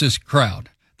justice crowd,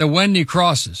 the Wendy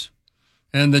Crosses,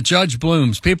 and the Judge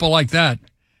Blooms, people like that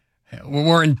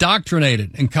were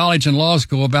indoctrinated in college and law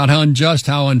school about how unjust,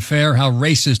 how unfair, how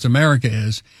racist America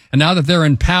is. And now that they're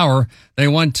in power, they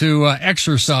want to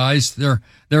exercise their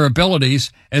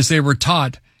abilities as they were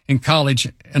taught in college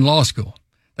and law school,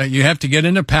 that you have to get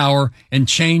into power and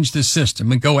change the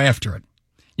system and go after it.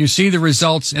 You see the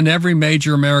results in every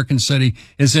major American city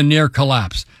is in near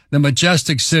collapse. The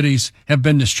majestic cities have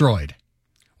been destroyed.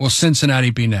 Will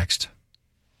Cincinnati be next?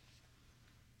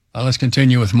 Let's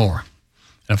continue with more.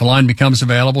 And if a line becomes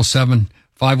available,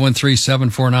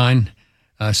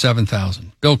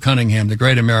 513-749-7000. Bill Cunningham, the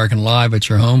Great American, live at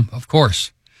your home, of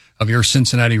course, of your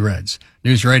Cincinnati Reds.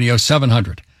 News Radio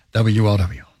 700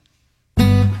 WLW.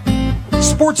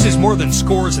 Sports is more than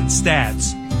scores and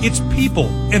stats. It's people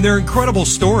and their incredible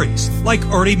stories, like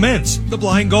Artie Mintz, the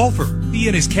blind golfer. He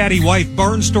and his caddy wife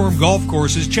Barnstorm Golf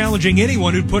Course is challenging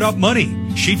anyone who'd put up money.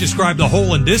 She'd describe the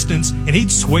hole and distance, and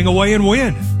he'd swing away and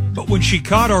win. But when she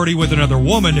caught Artie with another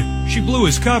woman, she blew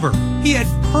his cover. He had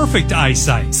perfect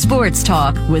eyesight. Sports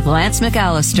Talk with Lance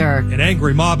McAllister. An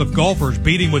angry mob of golfers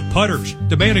beat him with putters,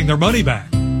 demanding their money back.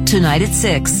 Tonight at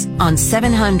 6 on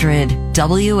 700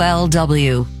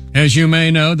 WLW. As you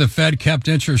may know, the Fed kept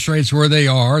interest rates where they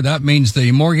are. That means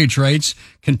the mortgage rates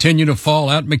continue to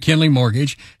fall at McKinley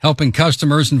Mortgage, helping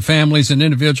customers and families and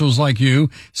individuals like you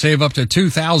save up to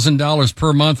 $2,000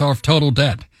 per month off total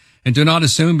debt. And do not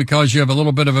assume because you have a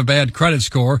little bit of a bad credit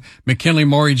score, McKinley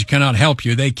Mortgage cannot help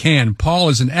you. They can. Paul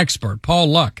is an expert. Paul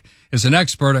Luck is an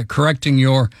expert at correcting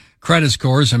your credit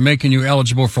scores and making you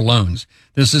eligible for loans.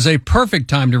 This is a perfect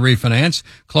time to refinance.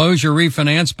 Close your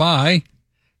refinance by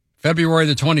February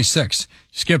the 26th.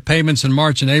 Skip payments in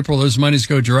March and April. Those monies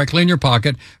go directly in your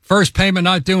pocket. First payment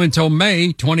not due until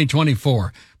May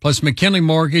 2024. Plus, McKinley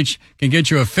Mortgage can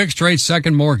get you a fixed rate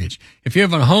second mortgage. If you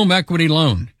have a home equity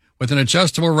loan with an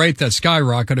adjustable rate that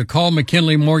skyrocketed, call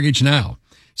McKinley Mortgage now.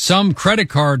 Some credit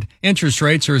card interest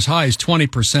rates are as high as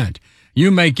 20%.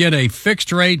 You may get a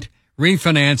fixed rate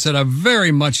refinance at a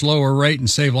very much lower rate and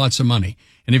save lots of money.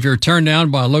 And if you're turned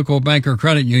down by a local bank or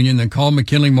credit union, then call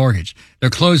McKinley Mortgage. They're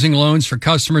closing loans for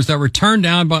customers that were turned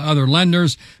down by other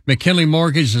lenders. McKinley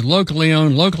Mortgage is locally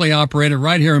owned, locally operated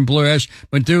right here in Blue Ash,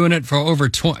 been doing it for over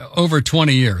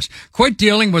 20 years. Quit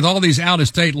dealing with all these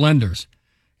out-of-state lenders.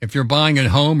 If you're buying a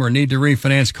home or need to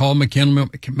refinance, call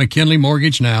McKinley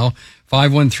Mortgage now,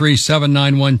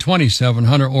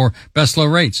 513-791-2700 or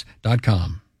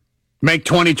bestlowrates.com. Make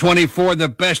 2024 the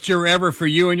best year ever for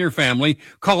you and your family.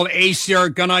 Call ACR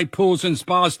Gunite Pools and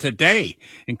Spas today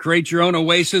and create your own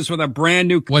oasis with a brand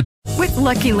new... With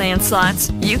Lucky Land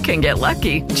Slots, you can get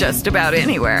lucky just about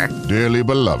anywhere. Dearly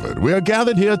beloved, we are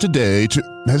gathered here today to...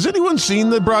 Has anyone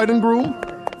seen the bride and groom?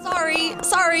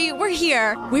 Sorry, we're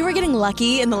here. We were getting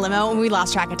lucky in the limo and we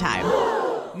lost track of time.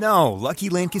 No, Lucky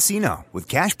Land Casino, with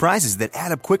cash prizes that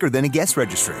add up quicker than a guest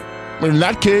registry. In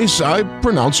that case, I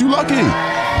pronounce you lucky.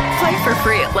 Play for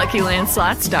free at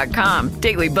LuckyLandSlots.com.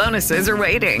 Daily bonuses are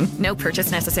waiting. No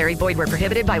purchase necessary. Void where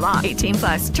prohibited by law.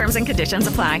 18+. Terms and conditions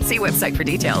apply. See website for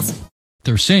details.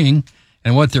 They're seeing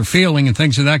and what they're feeling and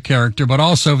things of that character. But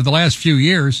also over the last few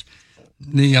years,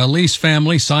 the Lease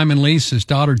family, Simon Lease, his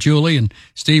daughter Julie and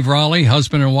Steve Raleigh,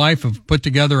 husband and wife, have put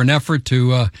together an effort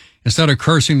to, instead of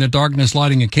cursing the darkness,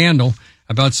 lighting a candle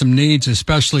about some needs,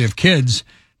 especially of kids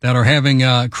that are having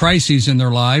crises in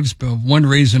their lives. But one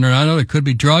reason or another, it could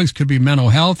be drugs, could be mental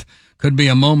health, could be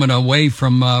a moment away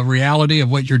from reality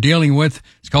of what you're dealing with.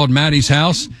 It's called Maddy's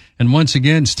House. And once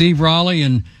again, Steve Raleigh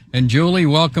and Julie,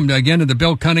 welcome again to the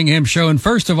Bill Cunningham Show. And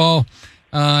first of all,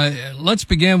 let's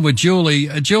begin with Julie.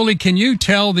 Julie, can you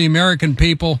tell the American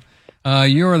people,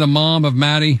 you're the mom of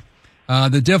Maddy,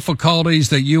 the difficulties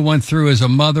that you went through as a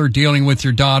mother dealing with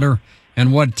your daughter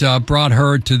and what brought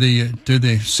her to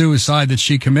the suicide that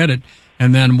she committed,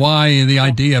 and then why the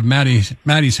idea of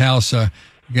Maddy's House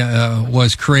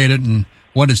was created and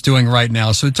what it's doing right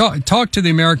now. So talk to the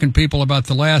American people about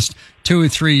the last 2 or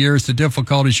 3 years, the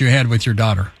difficulties you had with your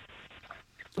daughter.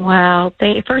 Wow.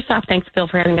 First off, thanks, Bill,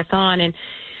 for having us on. And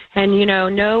you know,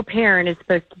 no parent is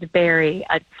supposed to bury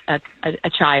a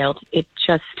child. It's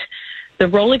just the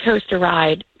roller coaster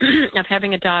ride of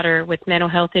having a daughter with mental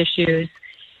health issues,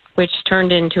 which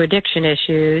turned into addiction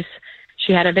issues.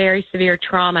 She had a very severe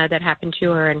trauma that happened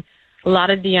to her, and a lot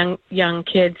of the young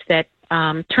kids that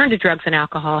turn to drugs and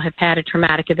alcohol have had a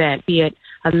traumatic event, be it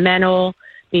a mental,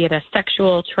 be it a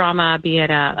sexual trauma, be it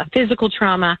a physical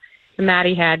trauma. And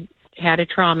Maddy had a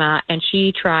trauma, and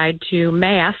she tried to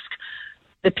mask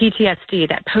the PTSD,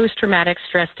 that post-traumatic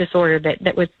stress disorder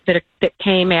that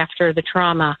came after the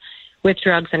trauma, with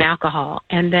drugs and alcohol.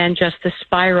 And then just the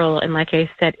spiral, and like I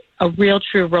said, a real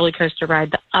true roller coaster ride,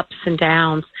 the ups and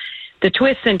downs, the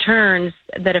twists and turns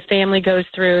that a family goes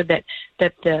through, that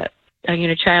the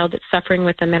child that's suffering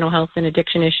with the mental health and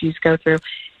addiction issues go through.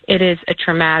 It is a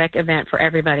traumatic event for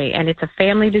everybody, and it's a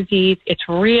family disease. It's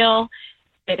real.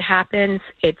 It happens.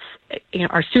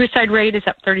 Our suicide rate is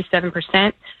up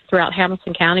 37% throughout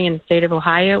Hamilton County in the state of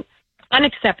Ohio.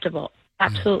 Unacceptable.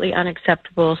 Absolutely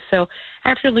unacceptable. So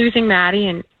after losing Maddy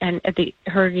and at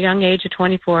her young age of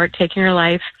 24, taking her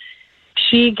life,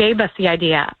 she gave us the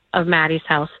idea of Maddy's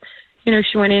House. You know,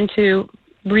 she went into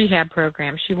rehab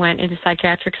programs. She went into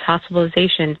psychiatric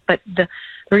hospitalizations. But the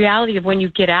reality of when you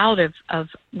get out of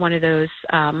one of those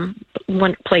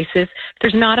places,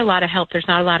 there's not a lot of help. There's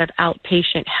not a lot of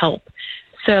outpatient help.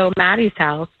 So Maddy's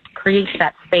House creates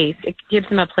that space. It gives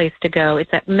them a place to go.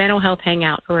 It's that mental health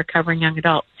hangout for recovering young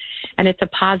adults. And it's a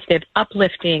positive,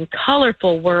 uplifting,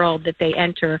 colorful world that they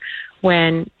enter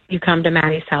when you come to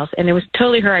Maddy's House. And it was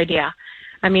totally her idea.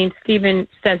 I mean, Stephen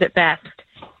says it best.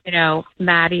 You know,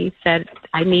 Maddy said,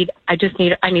 I need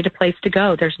a place to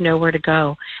go. There's nowhere to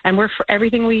go. And we're for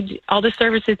everything all the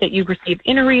services that you receive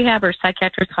in a rehab or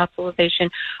psychiatric hospitalization,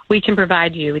 we can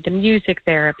provide you. The music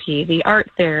therapy, the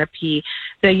art therapy,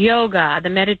 the yoga,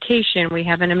 the meditation. We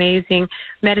have an amazing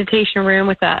meditation room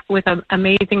with an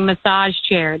amazing massage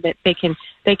chair that they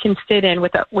can sit in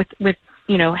with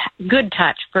you know, good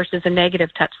touch versus a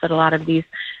negative touch that a lot of these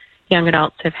young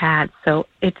adults have had. So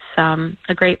it's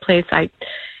a great place. I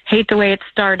hate the way it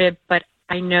started, but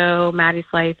I know Maddy's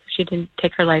life, she didn't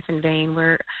take her life in vain.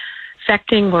 We're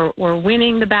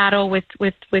winning the battle with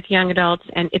young adults,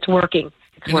 and it's working.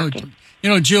 It's working. You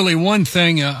know, Julie, one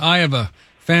thing, I have a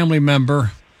family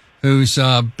member who's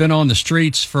been on the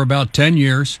streets for about 10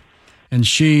 years, and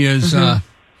she is,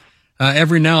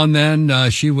 every now and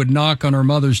then, she would knock on her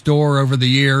mother's door over the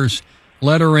years,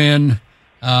 let her in.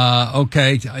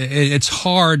 Okay, it's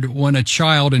hard when a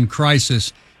child in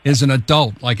crisis is an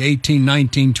adult, like 18,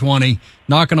 19, 20,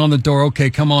 knocking on the door, okay,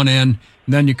 come on in.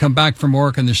 And then you come back from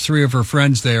work and there's 3 of her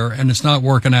friends there and it's not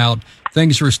working out.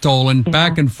 Things were stolen,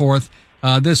 back and forth.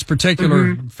 This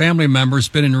particular family member's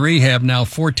been in rehab now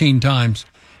 14 times.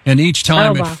 And each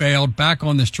time it failed, back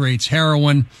on the streets,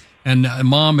 heroin. And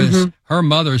her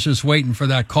mother's just waiting for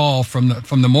that call from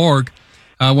the morgue.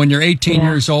 When you're 18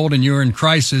 years old and you're in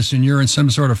crisis and you're in some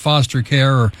sort of foster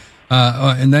care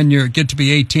and then you get to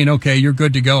be 18, okay, you're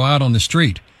good to go out on the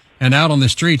street. And out on the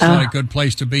street's not a good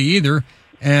place to be either.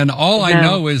 And all I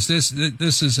know is this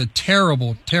is a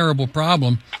terrible, terrible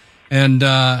problem.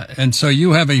 And so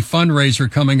you have a fundraiser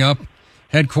coming up,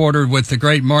 headquartered with the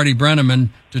great Marty Brenneman,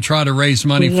 to try to raise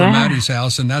money for Maddy's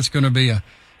house. And that's going to be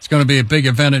a big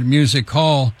event at Music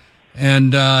Hall.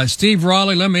 And Steve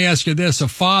Raleigh, let me ask you this. A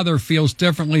father feels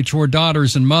differently toward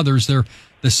daughters and mothers.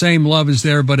 The same love is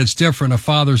there, but it's different. A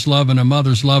father's love and a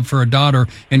mother's love for a daughter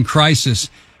in crisis.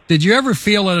 Did you ever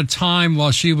feel at a time while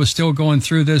she was still going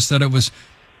through this that it was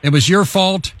your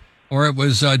fault, or it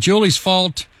was Julie's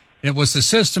fault, it was the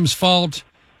system's fault,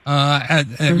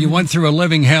 you went through a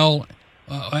living hell?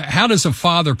 How does a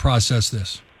father process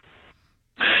this?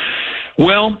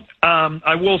 Well,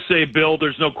 I will say, Bill,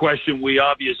 there's no question we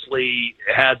obviously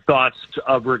had thoughts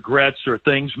of regrets or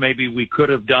things maybe we could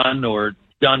have done or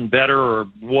done better or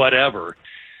whatever.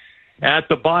 At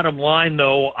the bottom line,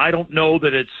 though, I don't know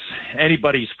that it's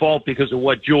anybody's fault because of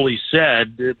what Julie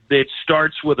said. It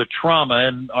starts with a trauma,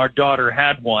 and our daughter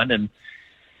had one,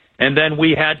 and then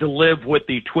we had to live with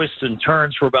the twists and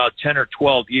turns for about 10 or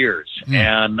 12 years.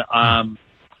 And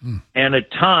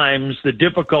at times, the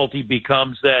difficulty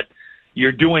becomes that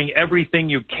you're doing everything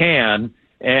you can,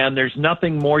 and there's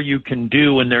nothing more you can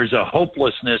do, and there's a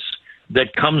hopelessness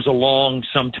that comes along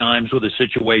sometimes with a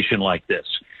situation like this.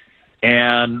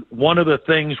 And one of the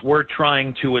things we're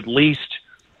trying to at least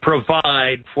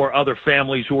provide for other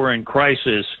families who are in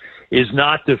crisis is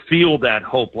not to feel that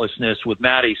hopelessness with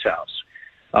Maddy's house,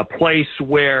 a place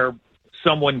where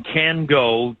someone can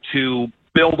go to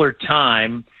build their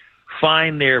time,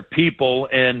 find their people,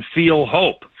 and feel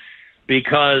hope.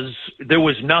 Because there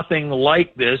was nothing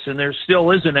like this, and there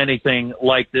still isn't anything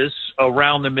like this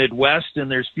around the Midwest, and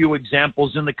there's few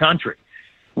examples in the country.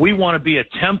 We want to be a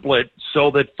template so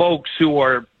that folks who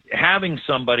are having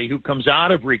somebody who comes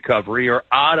out of recovery or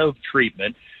out of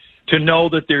treatment to know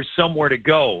that there's somewhere to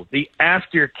go. The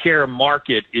aftercare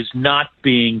market is not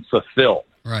being fulfilled.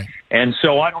 Right. And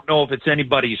so I don't know if it's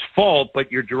anybody's fault, but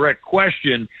your direct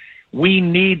question, we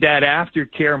need that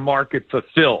aftercare market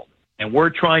fulfilled. And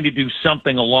we're trying to do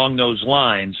something along those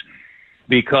lines,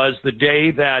 because the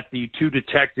day that the 2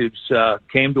 detectives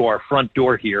came to our front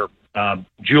door here,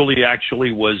 Julie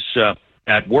actually was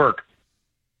at work,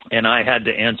 and I had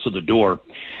to answer the door.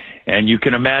 And you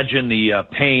can imagine the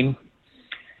pain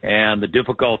and the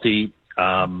difficulty,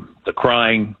 the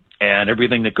crying, and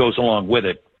everything that goes along with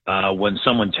it when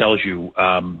someone tells you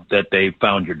that they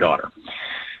found your daughter.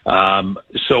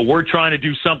 So we're trying to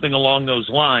do something along those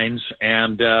lines,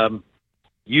 and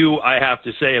you, I have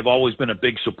to say, have always been a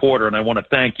big supporter, and I want to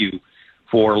thank you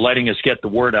for letting us get the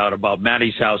word out about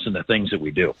Maddy's house and the things that we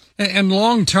do. And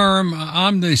long term,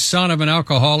 I'm the son of an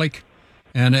alcoholic,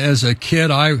 and as a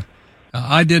kid,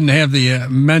 I didn't have the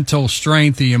mental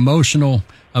strength, the emotional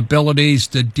abilities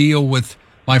to deal with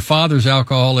my father's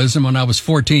alcoholism when I was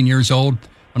 14 years old,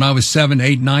 when I was 7,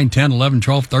 8, 9, 10, 11,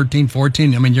 12, 13,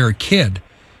 14. I mean, you're a kid.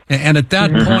 And at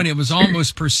that point, it was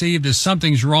almost perceived as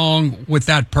something's wrong with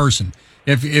that person.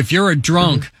 If you're a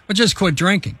drunk, well, just quit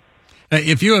drinking.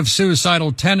 If you have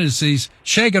suicidal tendencies,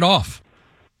 shake it off.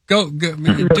 Go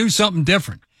do something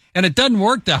different. And it doesn't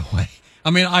work that way. I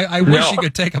mean, I wish you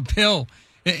could take a pill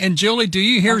And Julie, do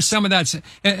you hear some of that?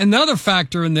 And another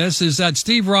factor in this is that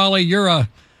Steve Raleigh, you're a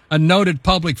noted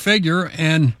public figure,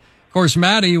 and of course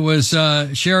Maddy was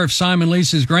Sheriff Simon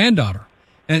Leese's granddaughter.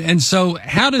 And so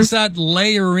how does that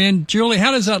layer in, Julie,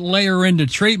 how does that layer into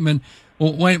treatment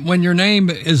when your name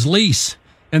is Lease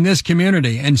in this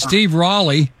community? And Steve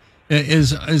Raleigh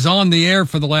is on the air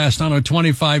for the last,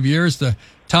 25 years, the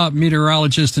top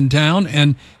meteorologist in town.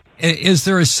 And is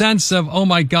there a sense of, oh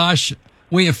my gosh,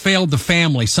 we have failed the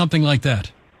family, something like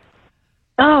that?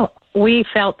 Oh, we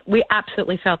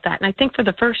absolutely felt that. And I think for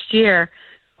the first year,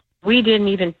 we didn't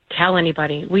even tell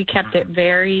anybody. We kept it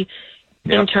very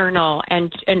internal,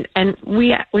 and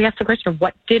we asked the question of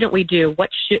what didn't we do?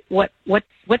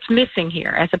 What's missing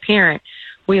here? As a parent,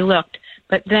 we looked,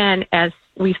 but then as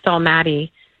we saw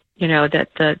Maddy, that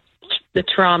the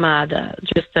trauma,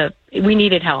 we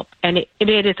needed help, and it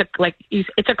is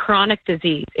it's a chronic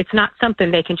disease. It's not something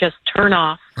they can just turn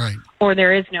off, right? Or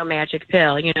there is no magic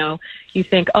pill. You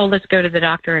think, oh, let's go to the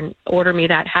doctor and order me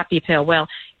that happy pill. Well,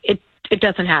 it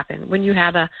doesn't happen when you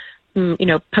have a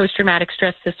post-traumatic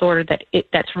stress disorder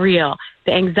that's real.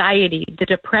 The anxiety, the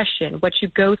depression, what you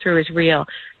go through is real.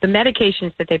 The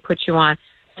medications that they put you on,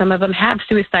 some of them have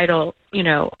suicidal,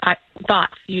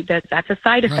 thoughts. That's a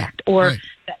side effect, or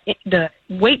the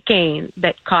weight gain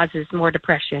that causes more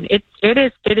depression. It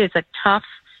is a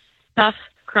tough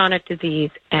chronic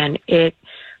disease, and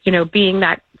being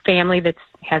that family that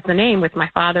has the name, with my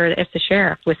father as the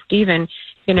sheriff, with Stephen,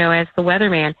 as the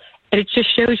weatherman. And it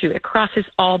just shows you it crosses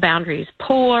all boundaries.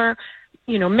 Poor,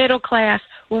 middle class,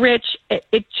 rich.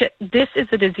 This is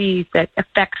a disease that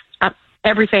affects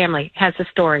every family. Has a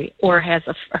story or has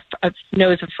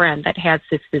knows a friend that has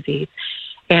this disease,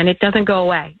 and it doesn't go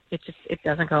away. It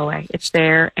doesn't go away. It's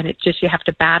there, and you have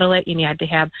to battle it. And you have to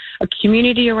have a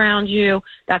community around you.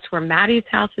 That's where Maddy's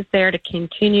house is there to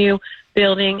continue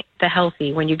building the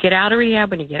healthy. When you get out of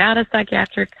rehab, when you get out of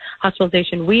psychiatric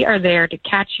hospitalization, we are there to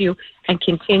catch you and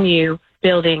continue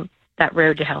building that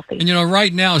road to healthy. And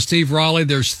right now, Steve Raleigh,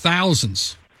 there's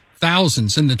thousands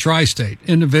in the tri-state,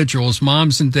 individuals,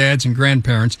 moms and dads and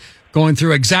grandparents going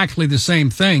through exactly the same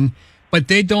thing, but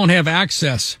they don't have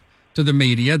access to the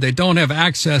media. They don't have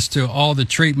access to all the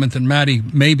treatment that Maddy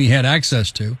maybe had access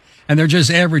to, and they're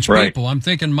just average people. I'm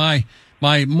thinking my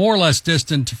more or less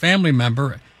distant family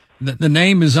member, the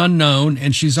name is unknown,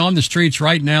 and she's on the streets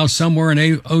right now somewhere in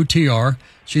OTR.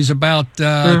 She's about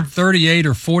 38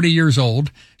 or 40 years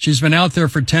old. She's been out there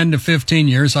for 10 to 15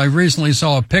 years. I recently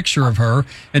saw a picture of her.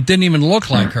 It didn't even look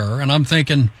like her, and I'm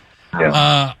thinking,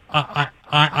 I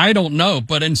don't know.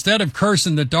 But instead of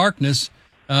cursing the darkness,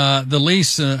 the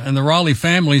Lease and the Raleigh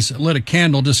families lit a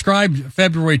candle. Describe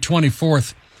February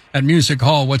 24th at Music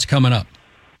Hall. What's coming up?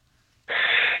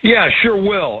 Yeah, sure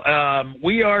will.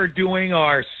 We are doing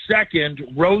our second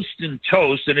Roast and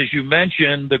Toast, and as you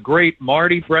mentioned, the great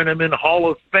Marty Brenneman, Hall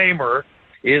of Famer,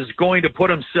 is going to put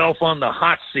himself on the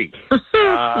hot seat.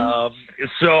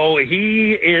 So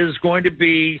he is going to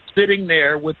be sitting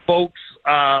there with folks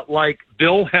like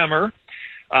Bill Hemmer,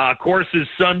 of course his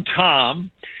son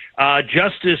Tom,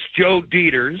 Justice Joe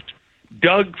Dieters,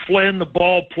 Doug Flynn, the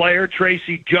ball player,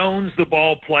 Tracy Jones, the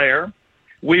ball player.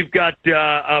 We've got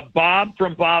Bob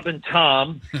from Bob and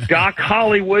Tom, Doc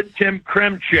Hollywood, Tim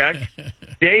Kremchek,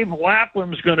 Dave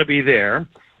Laplam's going to be there.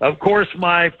 Of course,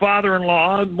 my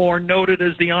father-in-law, more noted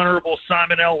as the Honorable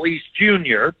Simon L. Lease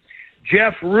Jr.,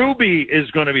 Jeff Ruby is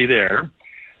going to be there.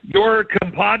 Your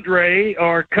compadre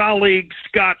or colleague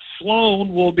Scott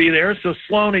Sloan will be there, so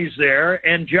Sloaney's there,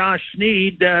 and Josh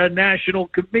Sneed, national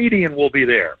comedian, will be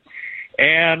there.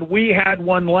 And we had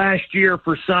one last year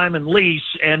for Simon Lease,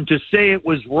 and to say it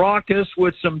was raucous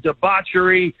with some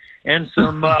debauchery and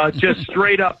some just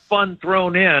straight-up fun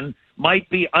thrown in might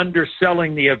be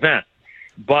underselling the event.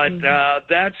 But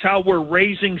that's how we're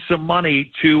raising some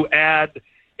money to add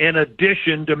an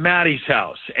addition to Maddy's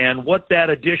house. And what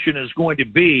that addition is going to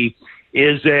be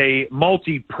is a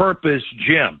multi-purpose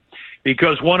gym.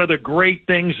 Because one of the great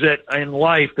things that in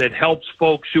life that helps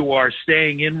folks who are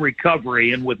staying in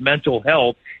recovery and with mental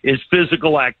health is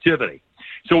physical activity.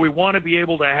 So we want to be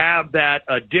able to have that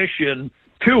addition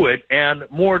to it. And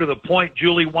more to the point,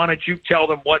 Julie, why don't you tell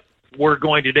them what we're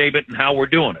going to name it and how we're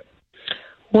doing it?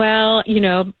 Well,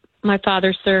 my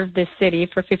father served this city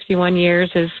for 51 years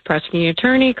as prosecuting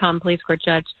attorney, common police court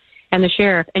judge, and the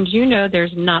sheriff. And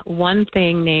there's not one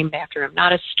thing named after him.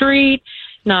 Not a street,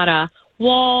 not a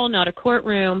wall, not a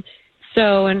courtroom.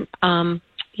 So, and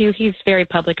he's very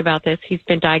public about this. He's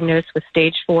been diagnosed with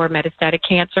stage 4 metastatic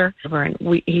cancer, and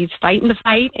he's fighting the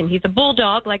fight, and he's a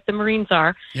bulldog like the Marines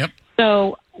are. Yep.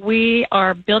 So we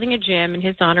are building a gym in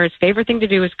his honor. His favorite thing to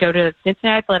do is go to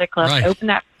Cincinnati Athletic Club, open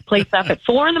that place up at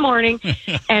 4 a.m.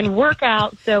 and work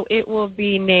out. So it will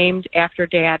be named after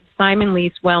Dad, Simon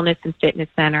Lee's Wellness and Fitness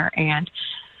Center. And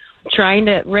trying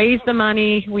to raise the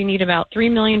money. We need about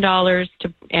 $3 million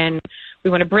and we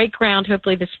want to break ground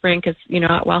hopefully this spring because,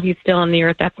 while he's still on the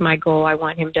earth, that's my goal. I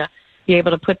want him to be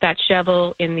able to put that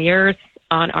shovel in the earth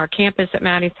on our campus at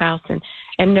Maddy's house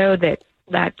and know that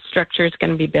structure is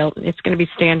going to be built. It's going to be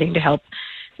standing to help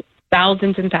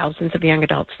thousands and thousands of young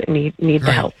adults that need the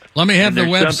help. Let me have the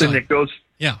website. Something that goes.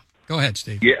 Yeah, go ahead,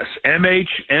 Steve. Yes,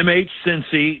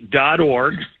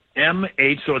 mhcincy.org.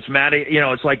 So it's Maddy,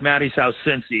 it's like Maddy's House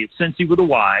Cincy. It's Cincy with a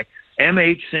Y,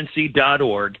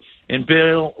 mhcincy.org. And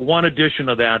Bill, one addition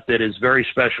of that is very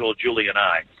special to Julie and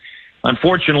I.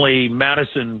 Unfortunately,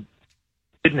 Madison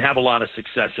didn't have a lot of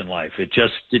success in life. It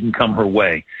just didn't come her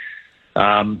way.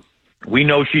 We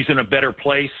know she's in a better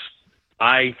place.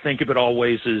 I think of it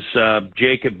always as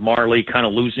Jacob Marley kind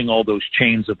of losing all those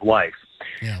chains of life.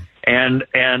 Yeah. And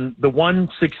the one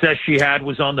success she had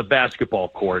was on the basketball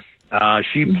court.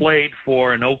 She played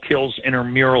for an Oak Hills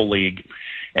Intramural League,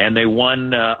 and they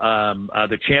won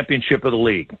the championship of the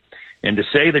league. And to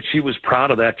say that she was proud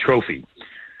of that trophy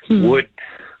would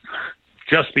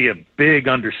just be a big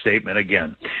understatement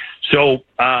again. So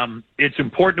it's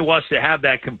important to us to have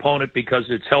that component because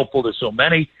it's helpful to so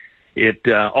many. It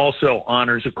also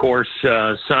honors, of course,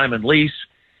 Simon Lease.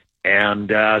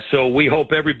 And so we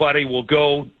hope everybody will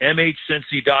go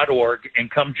mhcincy.org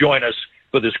and come join us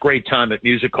for this great time at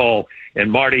Music Hall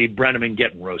and Marty Brenneman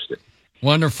getting roasted.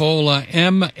 Wonderful.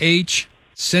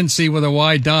 mhcincy with a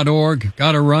Y.org.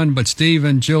 Got to run, but Steve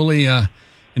and Julie,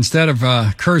 instead of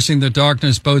cursing the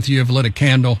darkness, both of you have lit a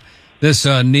candle. This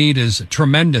need is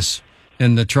tremendous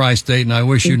in the tri-state, and I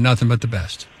wish you nothing but the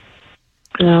best.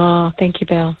 Oh, thank you,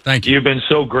 Bill. Thank you. You've been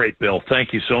so great, Bill.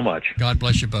 Thank you so much. God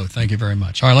bless you both. Thank you very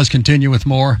much. All right, let's continue with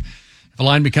more. If a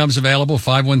line becomes available,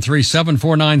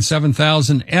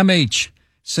 513-749-7000,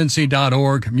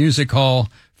 mhcincy.org, Music Hall,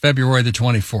 February the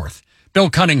 24th. Bill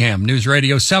Cunningham, News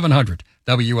Radio 700,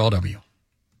 WLW.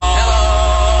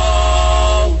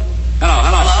 Hello.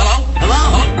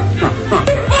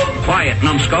 Quiet,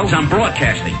 numbskulls. I'm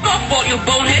broadcasting. Go for you,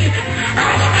 bonehead.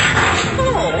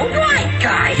 Oh, right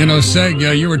guy.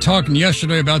 Seg, you were talking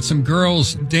yesterday about some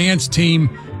girls' dance team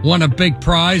won a big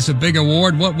prize, a big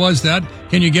award. What was that?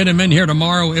 Can you get him in here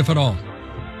tomorrow, if at all?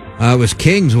 It was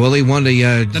Kings. Willie won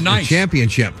the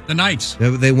championship. The Knights.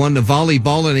 They won the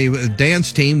volleyball and a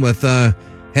dance team with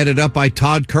headed up by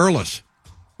Todd Curlis.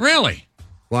 Really?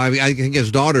 Well, I think his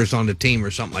daughter's on the team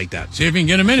or something like that. See if you can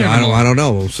get him in here. I don't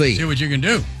know. We'll see. See what you can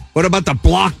do. What about the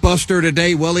blockbuster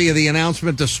today, Willie? The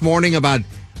announcement this morning about a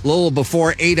little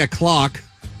before 8 o'clock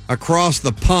across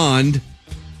the pond,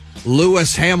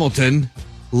 Lewis Hamilton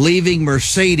leaving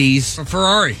Mercedes for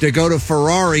Ferrari to go to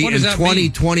Ferrari in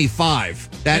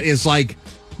 2025. That is like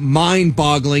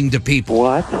mind-boggling to people.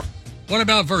 What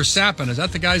about Verstappen? Is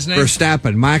that the guy's name?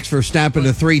 Verstappen. Max Verstappen,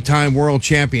 a 3-time world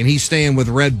champion. He's staying with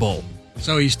Red Bull.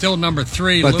 So he's still number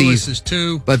 3. Lewis is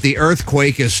 2. But the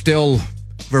earthquake is still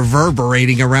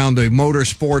reverberating around the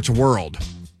motorsports world.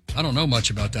 I don't know much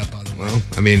about that, by the way. Well,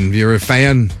 I mean, you're a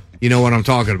fan. You know what I'm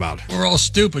talking about. We're all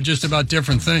stupid just about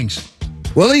different things.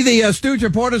 Willie, the Stooge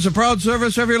Report is a proud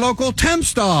service of your local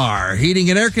Tempstar heating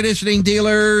and air conditioning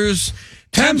dealers.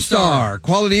 Tempstar,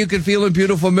 quality you can feel in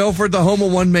beautiful Milford, the home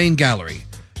of One Main Gallery.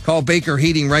 Call Baker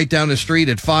Heating right down the street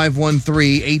at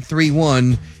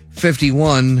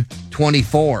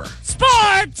 513-831-5124.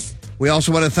 Sports! We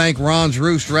also want to thank Ron's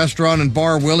Roost Restaurant and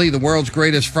Bar, Willie, the world's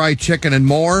greatest fried chicken and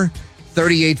more.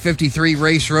 3853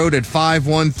 Race Road at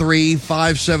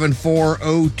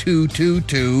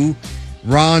 513-574-0222.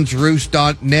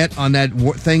 RonsRoost.net on that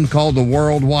thing called the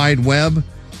World Wide Web.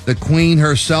 The Queen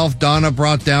herself, Donna,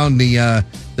 brought down the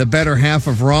better half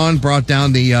of Ron, brought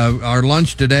down our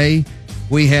lunch today.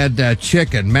 We had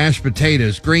chicken, mashed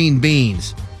potatoes, green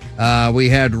beans. We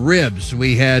had ribs.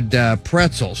 We had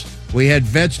pretzels. We had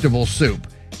vegetable soup.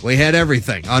 We had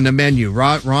everything on the menu.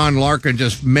 Ron Larkin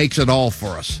just makes it all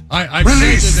for us. I've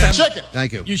said to them, chicken.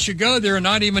 Thank you. You should go there and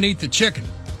not even eat the chicken.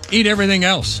 Eat everything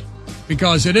else.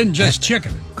 Because it isn't just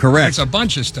chicken. Correct. It's a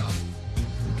bunch of stuff.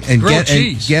 And grilled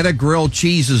cheese. Get a grilled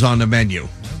cheese is on the menu.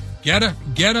 Get a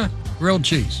grilled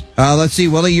cheese. Let's see,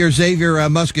 Willie, your Xavier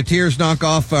Musketeers knock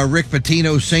off Rick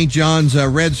Pitino's St. John's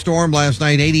Red Storm last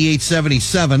night,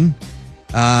 88-77.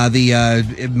 The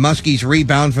Muskies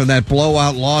rebound from that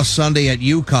blowout loss Sunday at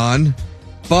UConn.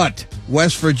 But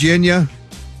West Virginia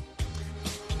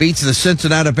beats the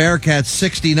Cincinnati Bearcats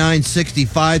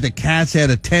 69-65. The Cats had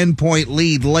a 10-point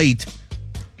lead late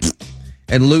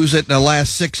and lose it in the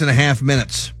last 6.5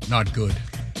 minutes. Not good.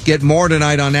 Get more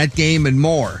tonight on that game and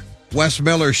more Wes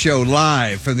Miller Show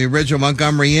live from the original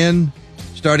Montgomery Inn,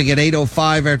 starting at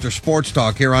 8:05 after Sports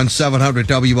Talk here on 700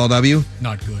 WLW.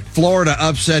 Not good. Florida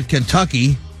upset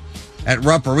Kentucky at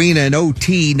Rupp Arena in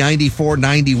OT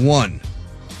 94-91.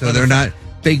 So they're not...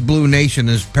 Big Blue Nation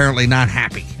is apparently not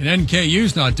happy. And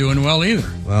NKU's not doing well either.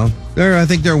 Well, I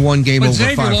think they're one game over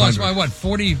Xavier 500. lost by,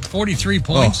 43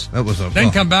 points? Oh, that was Then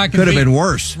come back and could have beat been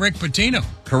worse. Rick Pitino.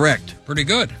 Correct. Pretty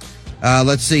good.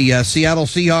 Let's see. Seattle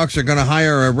Seahawks are going to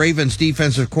hire a Ravens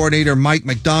defensive coordinator, Mike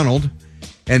McDonald.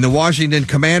 And the Washington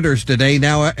Commanders today,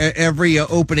 now every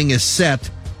opening is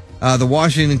set. The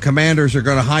Washington Commanders are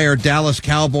going to hire Dallas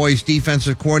Cowboys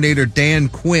defensive coordinator Dan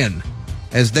Quinn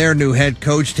as their new head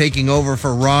coach, taking over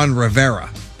for Ron Rivera.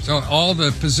 So all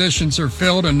the positions are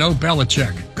filled and no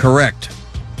Belichick. Correct.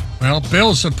 Well,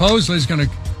 Bill supposedly is going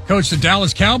to coach the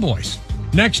Dallas Cowboys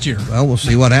next year. Well, we'll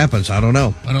see what happens. I don't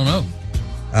know.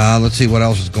 Let's see what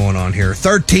else is going on here.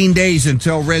 13 days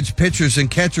until Reds pitchers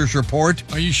and catchers report.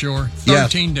 Are you sure?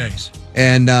 13 days.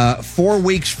 And 4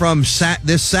 weeks from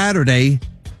this Saturday,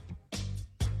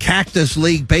 Cactus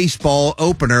League baseball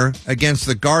opener against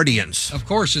the Guardians. Of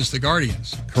course, it's the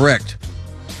Guardians. Correct.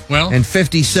 Well, and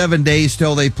 57 days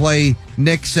till they play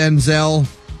Nick Senzel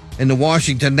and the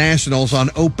Washington Nationals on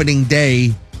opening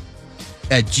day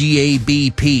at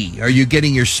GABP. Are you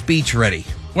getting your speech ready?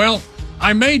 Well,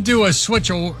 I may do a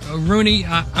switch, Rooney.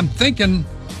 I'm thinking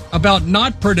about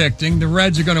not predicting the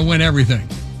Reds are going to win everything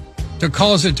to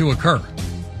cause it to occur.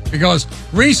 Because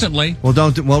recently... Well,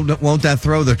 won't that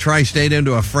throw the Tri-State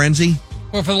into a frenzy?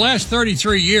 Well, for the last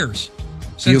 33 years,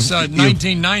 since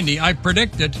 1990, I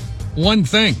predicted one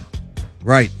thing.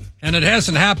 Right. And it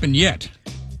hasn't happened yet.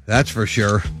 That's for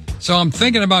sure. So I'm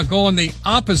thinking about going the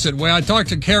opposite way. I talked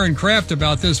to Karen Kraft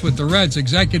about this with the Reds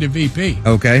executive VP.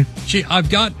 Okay. I've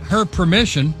got her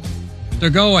permission to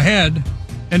go ahead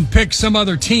and pick some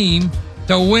other team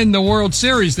to win the World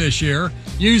Series this year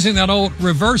using that old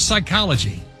reverse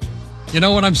psychology. You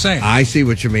know what I'm saying? I see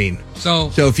what you mean. So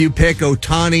if you pick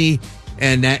Ohtani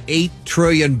and that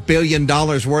 $8 billion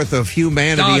worth of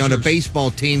humanity Dodgers on a baseball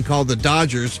team called the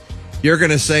Dodgers, you're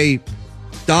going to say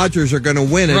Dodgers are going to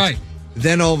win it. Right.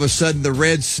 Then all of a sudden the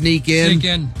Reds sneak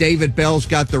in. David Bell's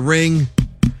got the ring.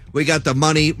 We got the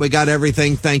money. We got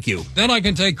everything. Thank you. Then I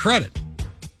can take credit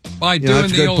by doing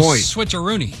the old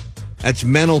switcheroony. That's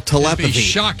mental telepathy. It'd be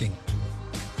shocking.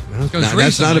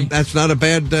 That's not a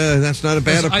bad approach.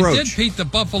 I did beat the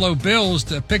Buffalo Bills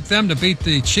to pick them to beat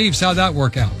the Chiefs. How'd that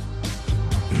work out?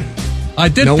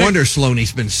 No wonder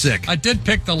Sloaney's been sick. I did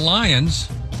pick the Lions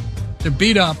to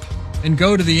beat up and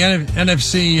go to the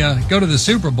NFC, go to the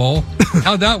Super Bowl.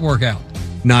 How'd that work out?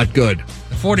 Not good.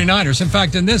 The 49ers. In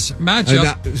fact, in this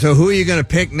matchup... So who are you going to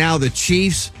pick now, the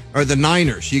Chiefs or the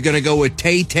Niners? You going to go with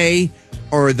Tay-Tay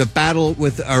or the battle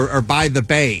with or by the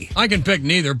Bay? I can pick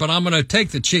neither, but I'm going to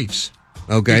take the Chiefs.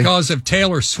 Okay. Because of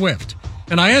Taylor Swift.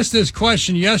 And I asked this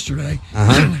question yesterday.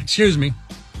 Excuse me.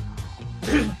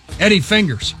 Eddie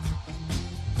Fingers.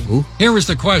 Ooh. Here was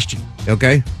the question.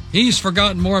 Okay. He's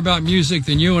forgotten more about music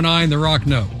than you and I and The Rock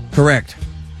know. Correct.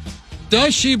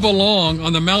 Does she belong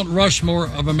on the Mount Rushmore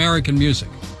of American music?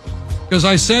 Because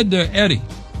I said to Eddie,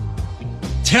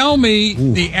 tell me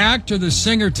the act or the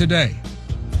singer today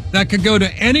that could go to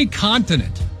any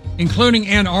continent, including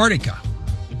Antarctica,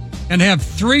 and have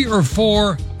 3 or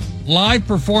 4 live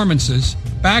performances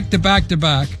back to back to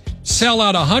back, sell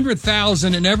out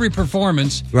 100,000 in every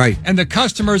performance, right? And the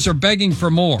customers are begging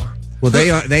for more. Well,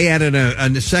 they added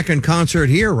a second concert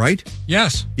here, right?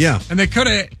 Yes. Yeah. And they could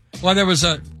have. Well, there was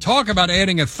a talk about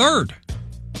adding a third,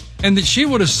 and that she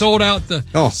would have sold out the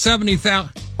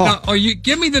 70,000. Now,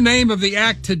 give me the name of the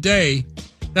act today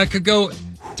that could go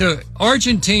to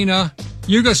Argentina,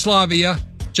 Yugoslavia,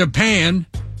 Japan,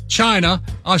 China,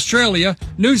 Australia,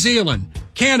 New Zealand,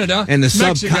 Canada, and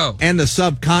Mexico, and the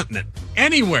subcontinent,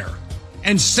 anywhere,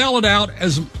 and sell it out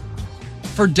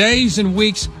for days and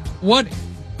weeks. What?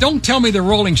 Don't tell me the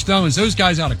Rolling Stones; those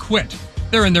guys ought to quit.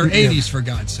 They're in their 80s, for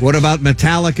God's sake. What about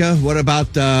Metallica? What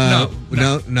about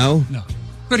no?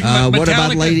 What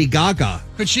about Lady Gaga?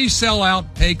 Could she sell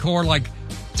out Paycor like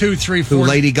 2, 3, 4? Who,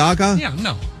 Lady Gaga? Yeah,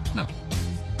 no.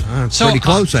 It's pretty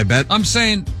close, I bet. I'm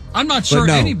saying I'm not sure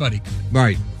anybody could.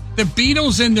 Right. The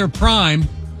Beatles in their prime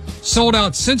sold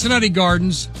out Cincinnati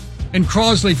Gardens and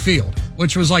Crosley Field,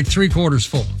 which was like 3/4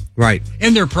 full. Right.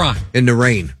 In their prime. In the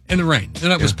rain. And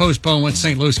that was postponed when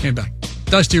St. Louis came back.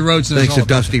 Dusty Rhodes. Thanks to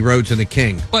Dusty Rhodes and the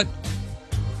King. But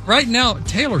right now,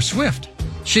 Taylor Swift,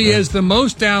 she has the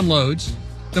most downloads,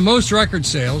 the most record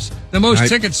sales, the most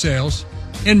ticket sales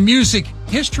in music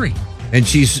history. And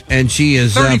she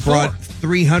has brought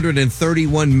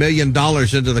 $331 million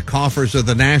into the coffers of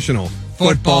the National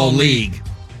Football League.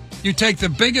 You take the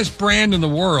biggest brand in the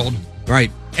world,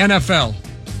 Right. NFL,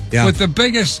 Yeah. with the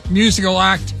biggest musical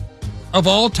act of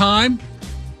all time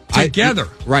together.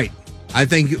 Right. I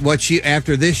think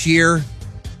after this year,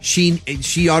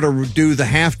 she ought to do the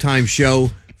halftime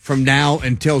show from now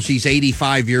until she's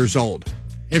 85 years old.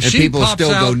 If and she people pops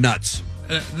still out, go nuts.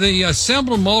 The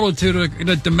assembled multitude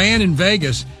that demand in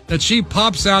Vegas that she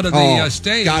pops out of the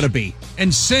stage, gotta be,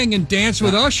 and sing and dance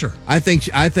with Usher. I think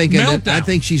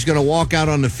she's going to walk out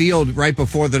on the field right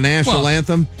before the national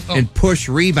anthem and push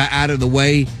Reba out of the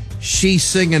way. She's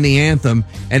singing the anthem,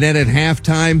 and then at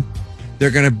halftime,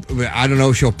 they're going to. I don't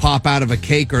know if she'll pop out of a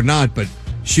cake or not, but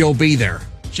she'll be there.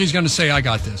 She's going to say, "I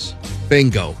got this."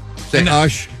 Bingo. Say,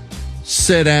 Ush,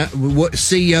 sit down.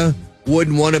 See ya.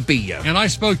 Wouldn't want to be you. And I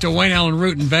spoke to Wayne Allen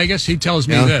Root in Vegas. He tells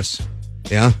me this.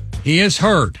 Yeah? He has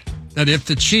heard that if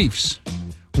the Chiefs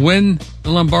win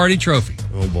the Lombardi Trophy.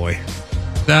 Oh, boy.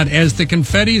 That as the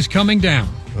confetti is coming down.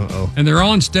 Uh-oh. And they're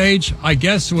on stage, I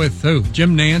guess, with who?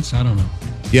 Jim Nance? I don't know.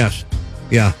 Yes.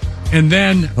 Yeah. And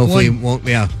then hopefully it won't,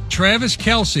 yeah. Travis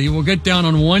Kelce will get down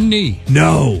on one knee.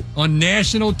 No. On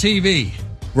national TV.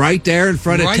 Right there in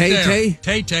front of Tay-Tay?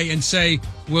 Tay-Tay, and say,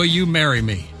 "Will you marry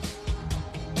me?"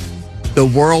 The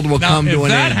world will come to an end. If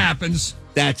that happens,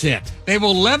 that's it. They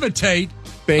will levitate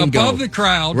above the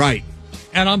crowd. Right.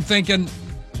 And I'm thinking,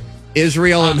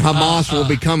 Israel and Hamas will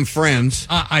become friends.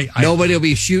 Nobody will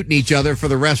be shooting each other for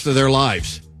the rest of their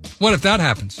lives. What if that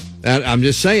happens? I'm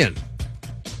just saying.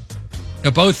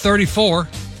 They're both 34.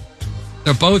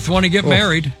 They both want to get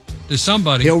married to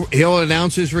somebody. He'll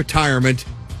announce his retirement,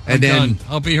 and then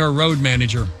I'll be her road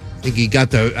manager. I think he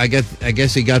got I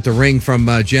guess he got the ring from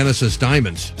Genesis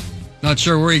Diamonds. Not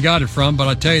sure where he got it from, but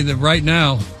I tell you that right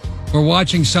now we're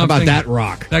watching something. How about that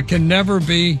rock? That can never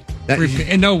be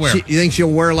nowhere. You think she'll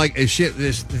wear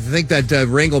think that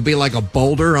ring will be like a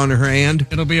boulder on her hand?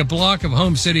 It'll be a block of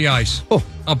Home City ice. Oh.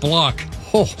 A block.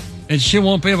 Oh. And she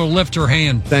won't be able to lift her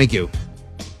hand. Thank you.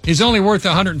 He's only worth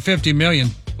 $150 million,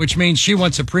 which means she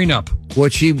wants a prenup.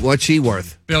 What's she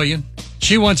worth? Billion.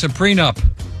 She wants a prenup.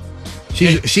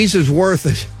 She's as worth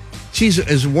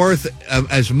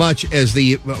as much as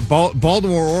the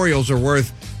Baltimore Orioles are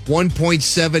worth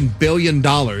 $1.7 billion.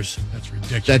 That's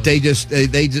ridiculous.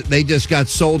 That they just got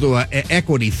sold to an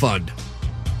equity fund.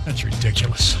 That's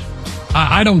ridiculous.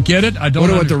 I don't get it. I don't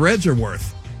wonder what the Reds are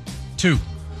worth. 2.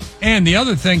 And the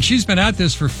other thing, she's been at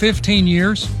this for 15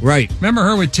 years. Right. Remember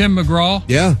her with Tim McGraw?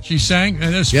 Yeah. She sang,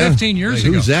 and this 15 years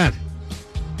ago. Who's that?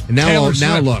 And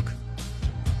now look.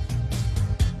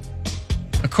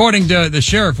 According to the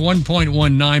sheriff,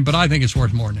 1.19, but I think it's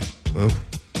worth more than that. Well.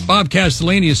 Bob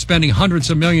Castellini is spending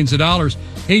hundreds of millions of dollars.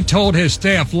 He told his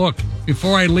staff, look,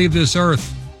 before I leave this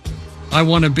earth, I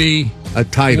want to be a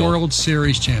title World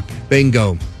Series champion.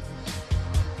 Bingo.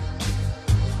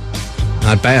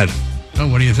 Not bad. Oh,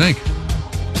 what do you think?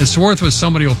 It's worth what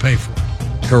somebody will pay for.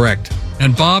 Correct.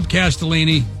 And Bob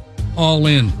Castellini, all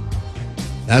in.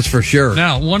 That's for sure.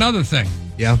 Now, one other thing.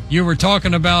 Yeah. You were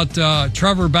talking about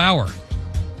Trevor Bauer.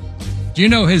 Do you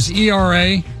know his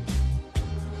ERA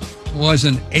was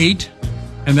an 8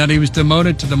 and that he was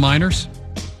demoted to the minors?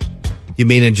 You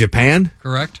mean in Japan?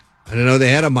 Correct. I didn't know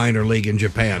they had a minor league in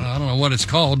Japan. I don't know what it's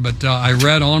called, but I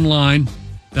read online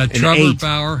that Trevor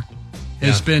Bauer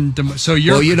has been so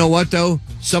you're well, you know what though?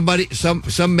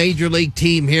 Some major league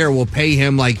team here will pay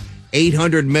him like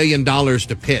 $800 million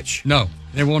to pitch. No,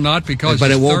 they will not because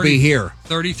but it won't be here.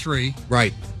 33.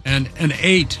 Right. And an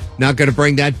 8. Not going to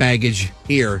bring that baggage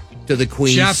here to the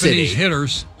Queen Japanese City.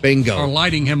 hitters Bingo. are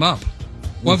lighting him up.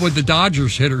 What would the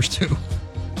Dodgers hitters do?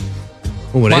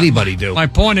 What would anybody do? My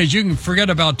point is, you can forget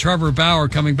about Trevor Bauer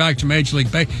coming back to Major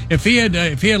League Baseball. If he had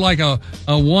like a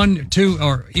 1-2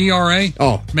 or ERA,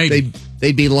 maybe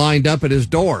they'd be lined up at his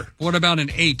door. What about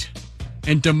an 8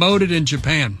 and demoted in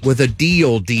Japan with a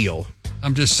deal?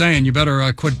 I'm just saying, you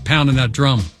better quit pounding that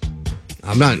drum.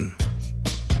 I'm not.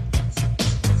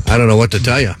 I don't know what to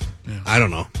tell you. Yeah. I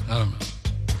don't know.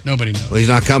 Nobody knows. Well, he's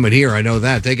not coming here. I know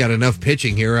that. They got enough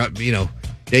pitching here.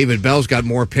 David Bell's got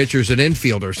more pitchers than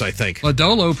infielders, I think.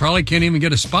 Lodolo probably can't even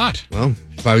get a spot. Well,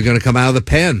 he's probably going to come out of the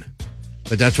pen.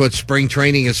 But that's what spring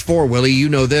training is for, Willie. You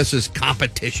know this is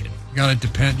competition. You got to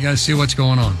depend. You got to see what's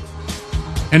going on.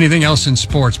 Anything else in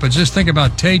sports. But just think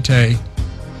about Tay-Tay,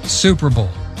 Super Bowl.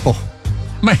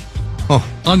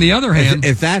 On the other hand...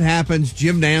 If that happens,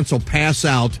 Jim Nance will pass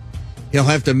out. He'll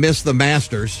have to miss the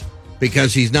Masters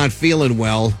because he's not feeling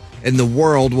well, and the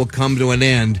world will come to an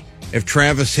end if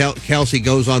Travis Kelce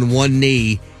goes on one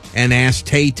knee and asks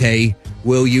Tay-Tay,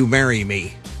 will you marry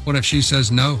me? What if she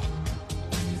says no?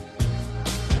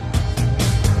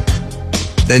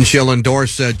 Then she'll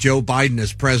endorse Joe Biden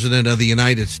as president of the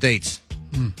United States.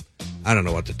 I don't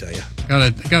know what to tell you.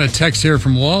 Got a text here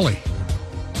from Wally.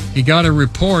 He got a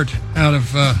report out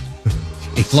of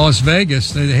Las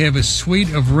Vegas. They have a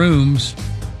suite of rooms,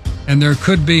 and there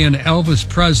could be an Elvis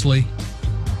Presley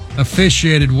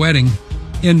officiated wedding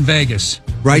in Vegas.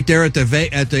 Right there at the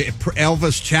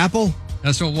Elvis Chapel?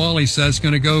 That's what Wally says.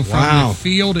 Going to go from the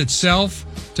field itself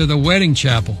to the wedding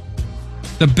chapel.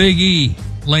 The Big E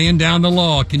laying down the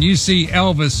law. Can you see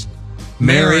Elvis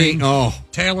marrying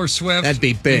Taylor Swift? That'd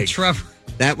be big. And Trevor?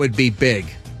 That would be big.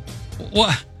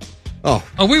 What? Oh.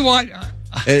 Are we what?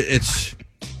 It's...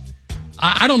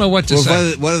 I don't know what to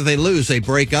say. Whether they lose, they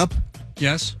break up?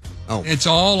 Yes. Oh. It's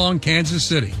all on Kansas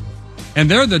City. And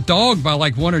they're the dog by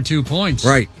like 1 or 2 points.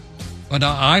 Right. But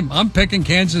I'm picking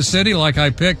Kansas City like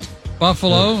I picked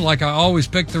Buffalo, like I always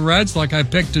pick the Reds, like I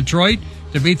picked Detroit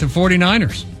to beat the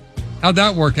 49ers. How'd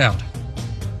that work out?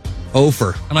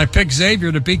 Over. And I picked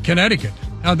Xavier to beat Connecticut.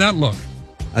 How'd that look?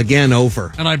 Again,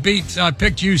 over. And I picked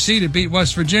UC to beat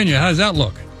West Virginia. How does that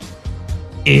look?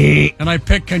 And I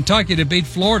picked Kentucky to beat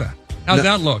Florida. How'd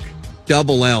that look?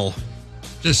 Double L.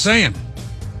 Just saying.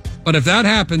 But if that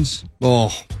happens,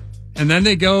 and then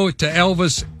they go to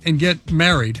Elvis and get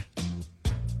married.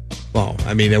 Well,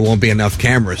 I mean, there won't be enough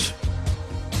cameras.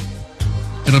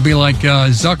 It'll be like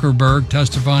Zuckerberg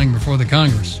testifying before the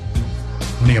Congress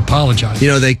when he apologized. You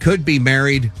know, they could be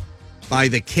married by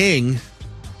the king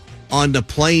on the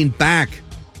plane back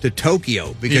to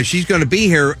Tokyo because she's going to be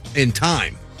here in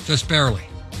time. Just barely.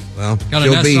 Well, got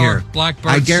she'll an be SR here.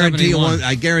 Blackbird I guarantee 71. you.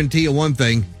 I guarantee you one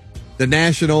thing: the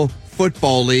National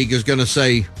Football League is going to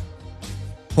say,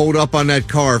 "Hold up on that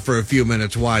car for a few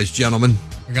minutes, wise gentlemen."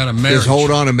 We got a marriage. Just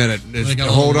hold on a minute.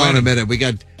 Hold on a wedding. minute. We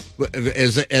got,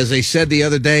 as they said the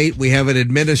other day, we have an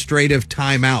administrative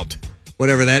timeout.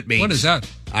 Whatever that means. What is that?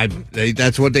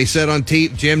 That's what they said on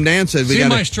Jim Nance said. See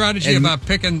my strategy about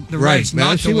picking the Reds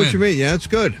not to win. What what you mean. Yeah, it's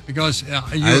good. Because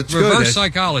reverse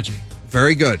psychology.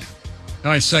 Very good. All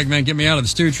right, segment, get me out of the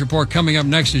Stooge Report. Coming up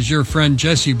next is your friend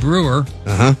Jesse Brewer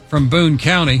from Boone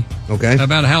County. Okay.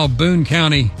 About how Boone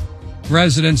County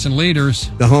residents and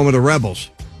leaders, the home of the rebels,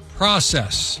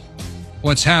 process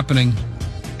what's happening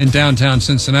in downtown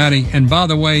Cincinnati. And by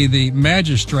the way, the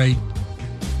magistrate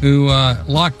who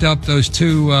locked up those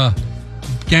 2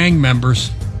 gang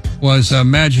members was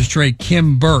Magistrate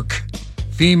Kim Burke,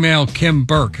 female Kim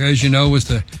Burke, as you know, was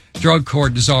the drug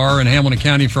court czar in Hamilton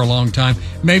County for a long time.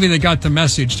 Maybe they got the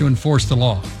message to enforce the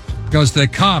law because the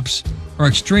cops are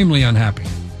extremely unhappy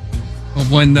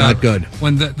when not good.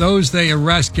 When those they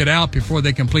arrest get out before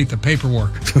they complete the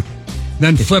paperwork,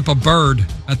 then flip a bird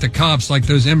at the cops like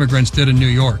those immigrants did in New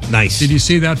York. Nice. Did you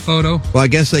see that photo? Well, I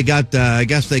guess they got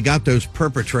those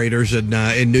perpetrators in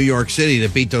New York City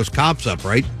that beat those cops up,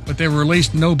 right? But they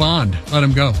released no bond. Let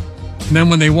them go. And then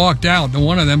when they walked out,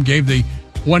 one of them gave the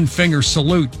 1-finger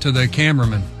salute to the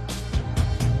cameraman.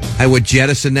 I would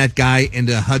jettison that guy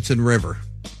into the Hudson River.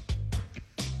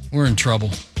 We're in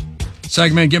trouble.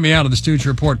 Segment, get me out of the Stooge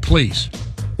Report, please.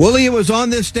 Willie, it was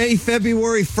on this day,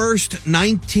 February 1st,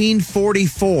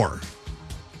 1944.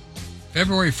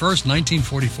 February 1st,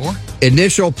 1944?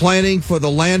 Initial planning for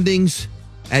the landings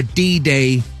at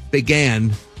D-Day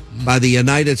began by the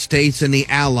United States and the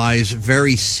Allies,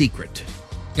 very secret.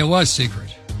 It was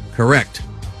secret. Correct.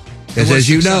 Because as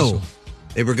you know,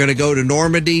 they were going to go to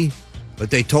Normandy, but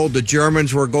they told the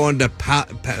Germans we're going to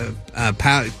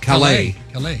Calais.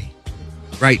 Calais.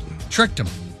 Right. Tricked them.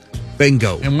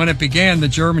 Bingo. And when it began, the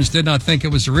Germans did not think it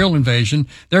was a real invasion.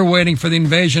 They're waiting for the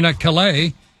invasion at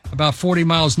Calais, about 40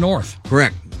 miles north.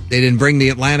 Correct. They didn't bring the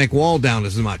Atlantic Wall down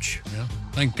as much. Yeah.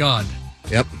 Thank God.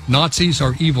 Yep. Nazis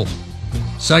are evil.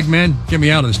 Segment, get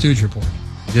me out of the Stooge Report.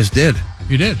 Just did.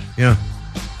 You did? Yeah.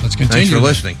 Let's continue. Thanks for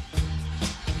listening.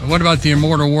 But what about the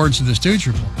immortal words of the Stooge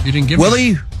Report? You didn't give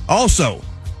Willie, me. also,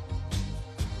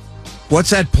 what's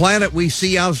that planet we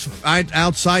see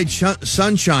outside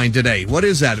sunshine today? What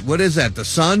is that? The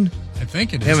sun? I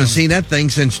think it is. Haven't seen that thing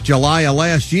since July of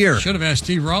last year. Should have asked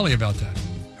Steve Raleigh about that.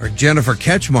 Or Jennifer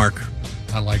Ketchmark.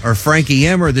 I like Or Frankie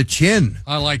M. or the Chin.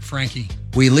 I like Frankie.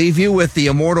 We leave you with the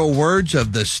immortal words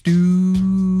of the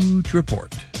Stooge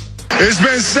Report. It's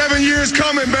been 7 years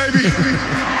coming, baby.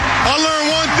 I learned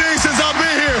one thing since I've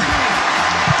been here.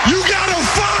 You gotta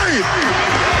fight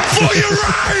for your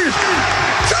right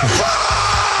to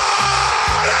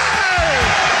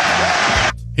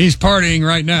party! He's partying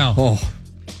right now. Oh.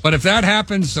 But if that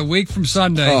happens a week from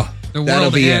Sunday, the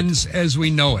world ends as we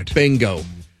know it. Bingo.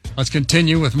 Let's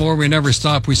continue with more. We never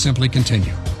stop. We simply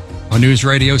continue. On News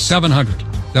Radio 700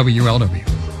 WLW.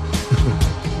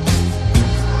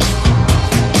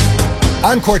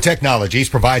 Encore Technologies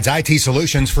provides IT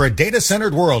solutions for a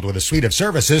data-centered world with a suite of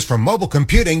services from mobile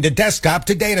computing to desktop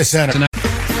to data center.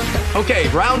 Okay,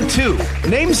 round 2.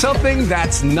 Name something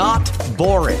that's not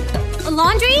boring. A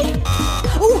laundry?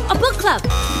 Ooh, a book club.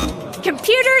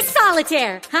 Computer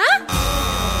solitaire, huh?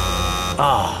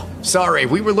 Ah, sorry,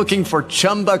 we were looking for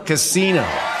Chumba Casino.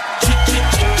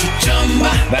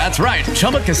 That's right,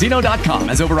 ChumbaCasino.com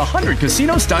has over 100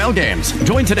 casino-style games.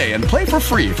 Join today and play for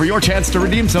free for your chance to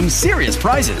redeem some serious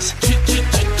prizes.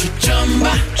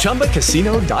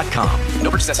 ChumbaCasino.com.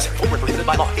 No purchase necessary. Void where prohibited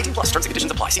by law. 18+ terms and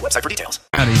conditions apply. See website for details.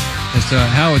 As to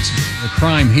how the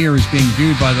crime here is being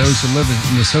viewed by those who live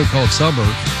in the so-called suburbs.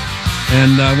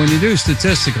 And when you do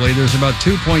statistically, there's about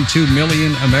 2.2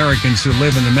 million Americans who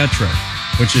live in the metro,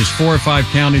 which is 4 or 5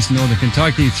 counties in northern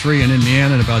Kentucky, 3 in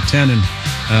Indiana, and about 10 in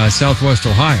southwest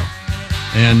Ohio.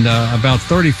 And about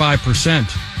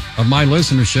 35% of my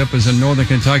listenership is in northern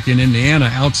Kentucky and Indiana,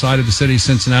 outside of the city of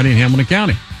Cincinnati and Hamilton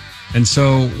County. And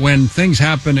so when things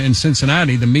happen in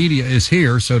Cincinnati, the media is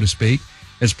here, so to speak.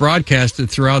 It's broadcasted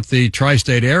throughout the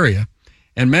tri-state area.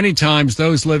 And many times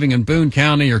those living in Boone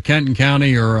County or Kenton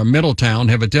County or Middletown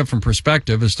have a different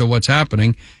perspective as to what's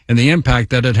happening and the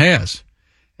impact that it has.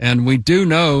 And we do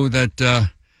know that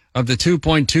of the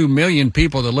 2.2 million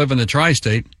people that live in the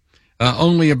tri-state,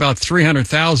 only about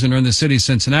 300,000 are in the city of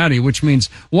Cincinnati, which means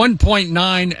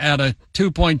 1.9 out of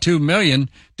 2.2 million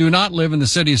do not live in the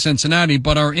city of Cincinnati,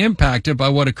 but are impacted by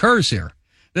what occurs here.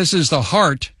 This is the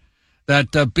heart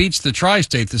that beats the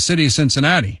tri-state, the city of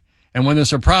Cincinnati. And when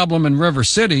there's a problem in River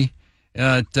City,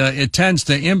 it tends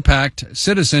to impact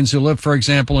citizens who live, for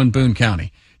example, in Boone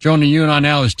County. Joining you and I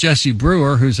now is Jesse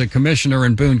Brewer, who's a commissioner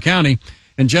in Boone County.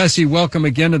 And Jesse, welcome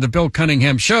again to the Bill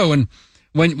Cunningham Show. And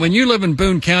when you live in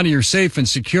Boone County, you're safe and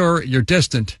secure, you're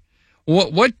distant.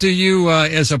 What do you,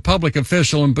 as a public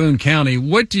official in Boone County,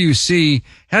 what do you see?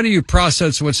 How do you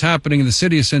process what's happening in the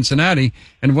city of Cincinnati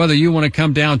and whether you want to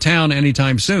come downtown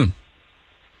anytime soon?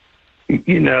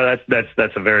 You know,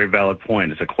 that's a very valid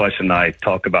point. It's a question I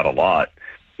talk about a lot.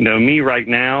 You know, me right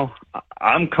now,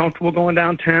 I'm comfortable going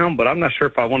downtown, but I'm not sure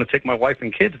if I want to take my wife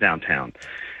and kids downtown.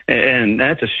 And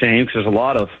that's a shame because there's a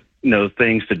lot of,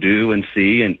 things to do and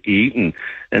see and eat and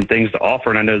things to offer.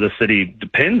 And I know the city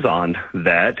depends on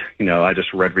that. I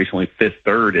just read recently Fifth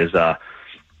Third is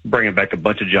bringing back a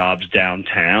bunch of jobs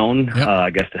downtown, yep.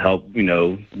 I guess to help,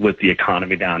 with the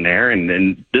economy down there.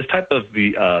 And this type of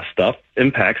stuff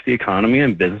impacts the economy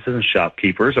and businesses and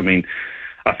shopkeepers. I mean,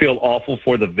 I feel awful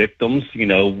for the victims,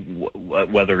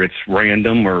 whether it's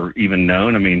random or even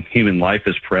known. I mean, human life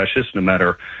is precious no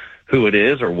matter who it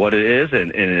is or what it is.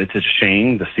 And it's a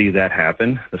shame to see that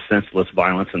happen, the senseless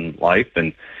violence in life.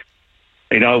 And,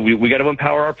 we got to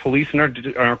empower our police and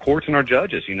our courts and our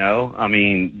judges, I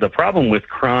mean, the problem with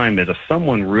crime is if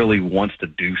someone really wants to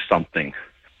do something,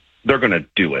 they're going to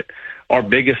do it. Our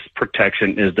biggest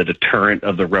protection is the deterrent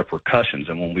of the repercussions.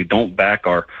 And when we don't back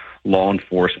our law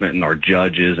enforcement and our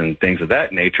judges and things of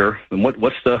that nature, then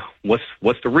what's the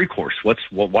recourse?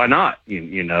 Why not,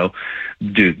 do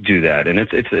that? And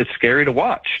it's scary to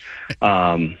watch.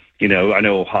 I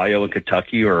know Ohio and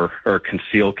Kentucky are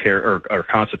concealed carry or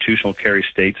constitutional carry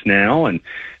states now, and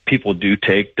people do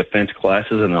take defense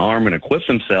classes and arm and equip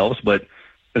themselves, but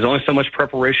there's only so much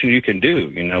preparation you can do.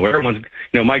 Everyone's,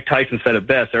 Mike Tyson said it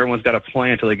best, everyone's got a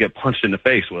plan until they get punched in the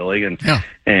face, Willie. And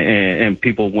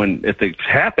people, if it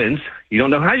happens, you don't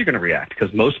know how you're going to react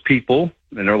because most people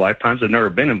in their lifetimes have never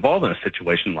been involved in a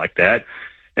situation like that.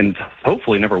 And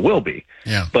hopefully never will be.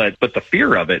 Yeah. But the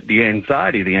fear of it, the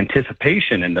anxiety, the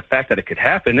anticipation, and the fact that it could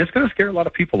happen, it's going to scare a lot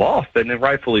of people off, and it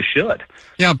rightfully should.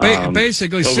 Yeah,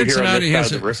 basically, Cincinnati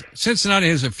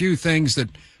has a few things that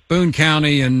Boone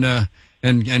County and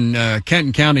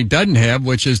Kenton County doesn't have,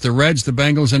 which is the Reds, the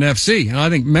Bengals, and FC. And I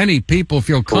think many people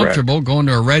feel comfortable going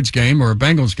to a Reds game or a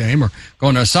Bengals game or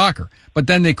going to a soccer, but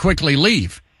then they quickly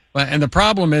leave. And the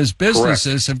problem is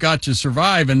businesses have got to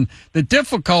survive. And the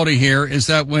difficulty here is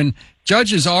that when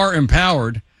judges are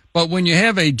empowered, but when you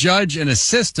have a judge and a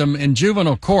system in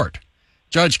juvenile court,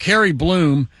 Judge Carrie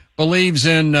Bloom believes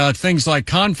in things like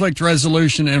conflict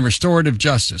resolution and restorative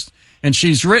justice. And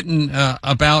she's written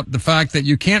about the fact that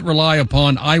you can't rely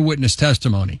upon eyewitness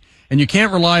testimony. And you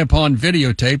can't rely upon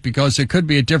videotape because it could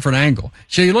be a different angle.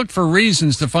 So you look for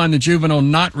reasons to find the juvenile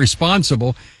not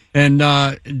responsible. And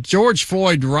George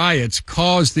Floyd riots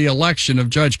caused the election of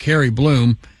Judge Carrie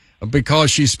Bloom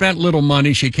because she spent little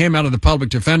money. She came out of the public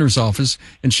defender's office,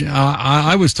 and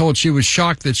I was told she was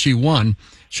shocked that she won.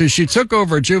 She took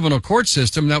over a juvenile court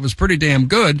system that was pretty damn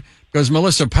good because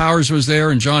Melissa Powers was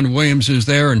there and John Williams was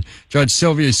there and Judge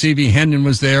Sylvia C.V. Hendon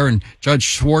was there and Judge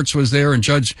Schwartz was there and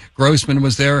Judge Grossman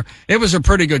was there. It was a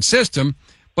pretty good system.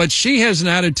 But she has an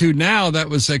attitude now that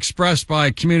was expressed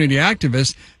by community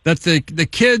activists that the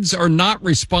kids are not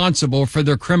responsible for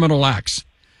their criminal acts.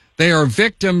 They are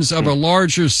victims of a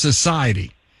larger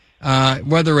society,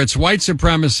 whether it's white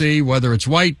supremacy, whether it's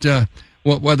white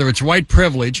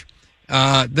privilege.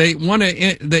 They want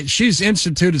to. That she's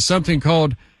instituted something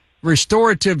called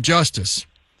restorative justice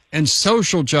and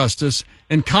social justice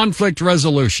and conflict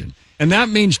resolution, and that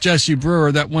means, Jesse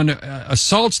Brewer, that when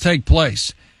assaults take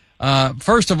place.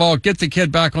 First of all, get the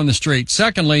kid back on the street.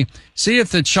 Secondly, see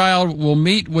if the child will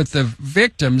meet with the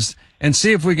victims and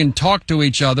see if we can talk to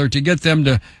each other to get them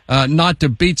to not to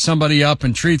beat somebody up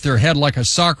and treat their head like a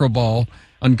soccer ball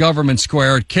on Government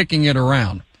Square, kicking it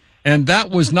around. And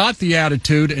that was not the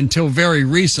attitude until very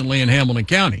recently in Hamilton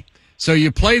County. So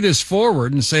you play this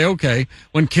forward and say, okay,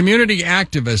 when community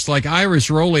activists like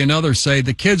Iris Rowley and others say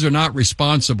the kids are not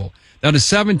responsible, that a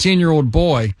 17-year-old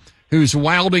boy who's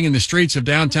wilding in the streets of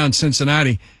downtown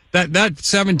Cincinnati, that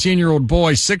 17-year-old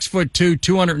boy, 6'2",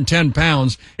 210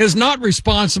 pounds, is not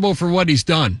responsible for what he's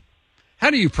done. How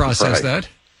do you process that?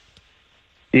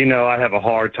 You know, I have a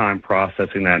hard time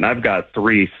processing that. And I've got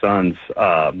 3 sons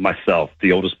myself,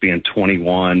 the oldest being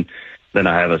 21. Then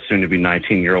I have a soon-to-be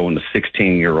 19-year-old and a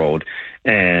 16-year-old.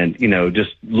 And, you know,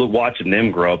 just watching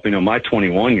them grow up, you know, my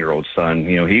 21-year-old son,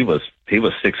 you know, he was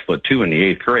 6'2" in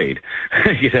the 8th grade.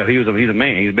 You know, he's a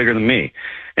man. He's bigger than me.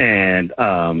 And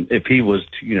if he was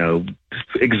to, you know,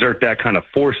 exert that kind of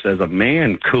force as a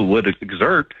man would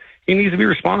exert, he needs to be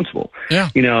responsible. Yeah.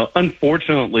 You know,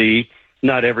 unfortunately,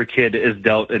 not every kid is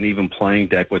dealt an even playing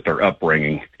deck with their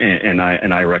upbringing. And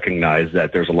I recognize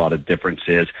that there's a lot of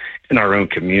differences in our own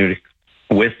community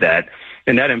with that.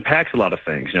 And that impacts a lot of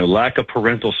things. You know, lack of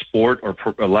parental support or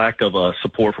a lack of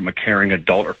support from a caring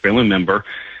adult or family member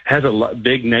has a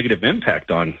big negative impact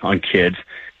on kids.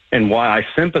 And why I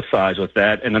sympathize with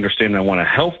that and understand I want to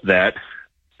help that,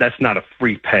 that's not a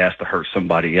free pass to hurt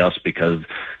somebody else because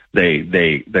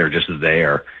they're just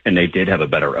there and they did have a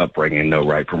better upbringing, know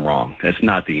right from wrong. That's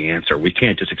not the answer. We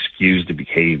can't just excuse the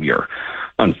behavior.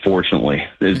 Unfortunately,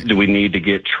 do we need to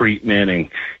get treatment and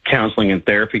counseling and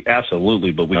therapy?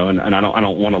 Absolutely, but I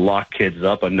don't want to lock kids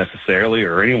up unnecessarily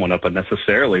or anyone up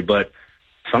unnecessarily. But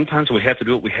sometimes we have to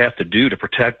do what we have to do to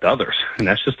protect others, and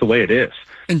that's just the way it is.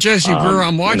 And Jesse Brewer,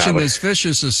 I'm watching this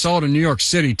vicious assault in New York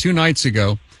City 2 nights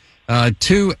ago.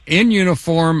 2 in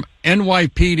uniform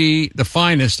NYPD, the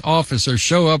finest officers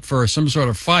show up for some sort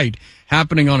of fight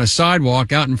happening on a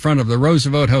sidewalk out in front of the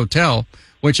Roosevelt Hotel,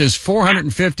 which is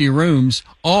 450 rooms,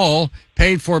 all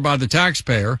paid for by the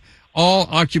taxpayer, all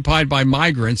occupied by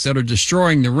migrants that are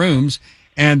destroying the rooms.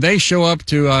 And they show up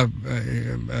to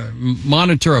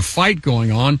monitor a fight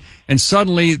going on. And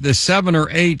suddenly the 7 or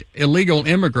 8 illegal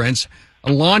immigrants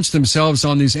launched themselves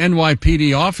on these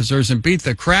NYPD officers and beat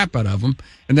the crap out of them.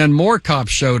 And then more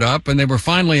cops showed up and they were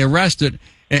finally arrested.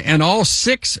 And all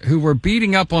 6 who were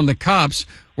beating up on the cops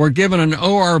were given an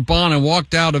OR bond and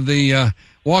walked out of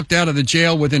the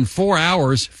jail within 4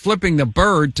 hours, flipping the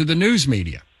bird to the news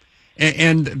media.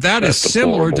 And that is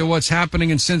similar to what's happening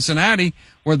in Cincinnati,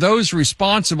 where those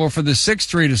responsible for the 6th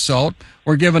Street assault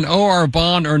were given OR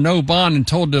bond or no bond and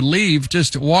told to leave,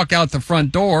 just to walk out the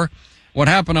front door. What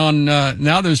happened on,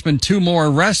 now there's been 2 more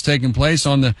arrests taking place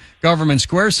on the Government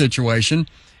Square situation,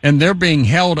 and they're being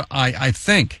held, I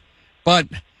think. But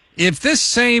if this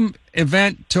same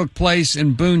event took place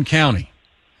in Boone County,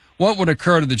 what would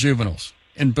occur to the juveniles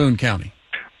in Boone County?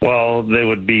 Well, they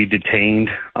would be detained.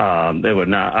 They would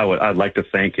not. I'd like to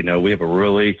think, you know, we have a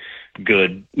really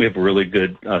good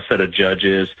set of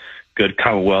judges, good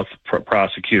Commonwealth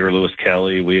prosecutor Lewis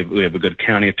Kelly. We have a good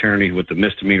county attorney with the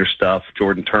misdemeanor stuff,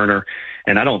 Jordan Turner,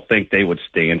 and I don't think they would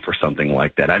stand for something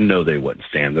like that. I know they wouldn't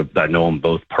stand. I know them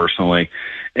both personally,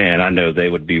 and I know they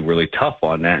would be really tough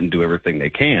on that and do everything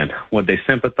they can. Would they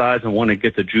sympathize and want to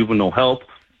get the juvenile help?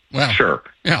 Well, sure,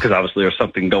 because obviously there's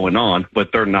something going on,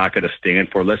 but they're not going to stand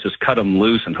for it. Let's just cut them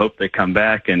loose and hope they come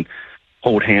back and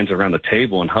hold hands around the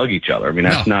table and hug each other. I mean,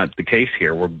 that's not the case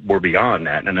here. We're beyond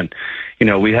that. And then, you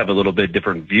know, we have a little bit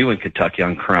different view in Kentucky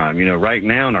on crime. You know, right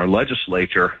now in our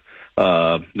legislature,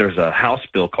 there's a House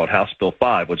bill called House Bill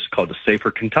 5, which is called the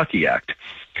Safer Kentucky Act.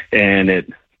 And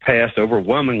it passed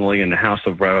overwhelmingly in the House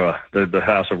of the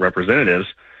House of Representatives,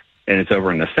 and it's over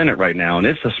in the Senate right now. And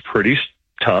it's a pretty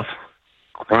tough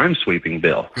crime sweeping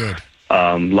bill. Good.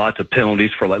 Lots of penalties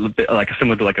for like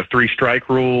similar to like a 3-strike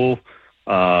rule.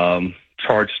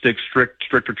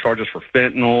 Stricter charges for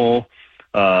fentanyl.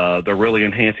 They're really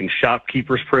enhancing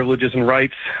shopkeepers' privileges and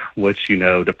rights, which,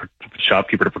 the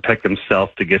shopkeeper to protect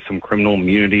themselves to get some criminal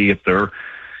immunity. If they're,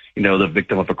 the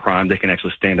victim of a crime, they can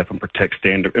actually stand up and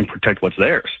protect what's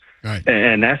theirs. Right.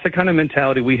 And that's the kind of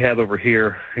mentality we have over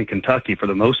here in Kentucky for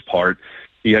the most part.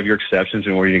 You have your exceptions,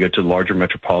 and where you go to larger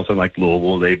metropolitan like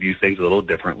Louisville, they view things a little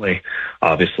differently,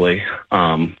 obviously.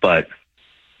 But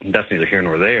that's neither here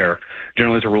nor there.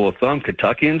 Generally, as a rule of thumb,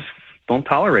 Kentuckians don't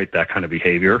tolerate that kind of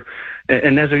behavior,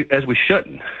 and as we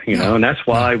shouldn't, and that's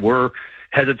why we're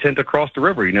hesitant to cross the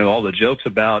river. All the jokes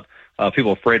about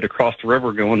people afraid to cross the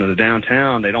river going to the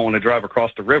downtown. They don't want to drive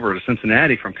across the river to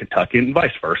Cincinnati from Kentucky, and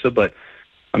vice versa. But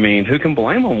I mean, who can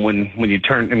blame them when you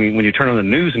turn on the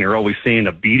news and you're always seeing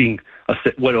a beating,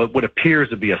 what appears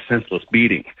to be a senseless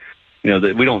beating.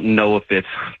 That we don't know if it's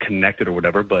connected or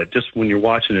whatever, but just when you're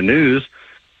watching the news,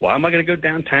 why am I going to go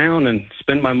downtown and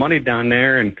spend my money down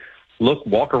there and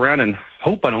walk around and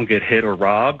hope I don't get hit or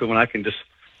robbed when I can just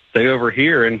stay over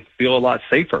here and feel a lot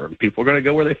safer? People are going to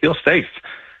go where they feel safe.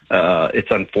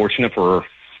 It's unfortunate for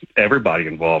everybody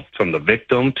involved, from the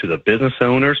victim to the business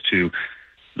owners to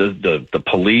the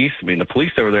police. I mean, the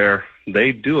police over there,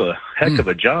 they do a heck of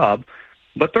a job,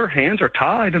 but their hands are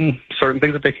tied in certain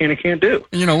things that they can and can't do.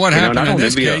 What happened in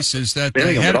this case is that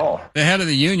the head of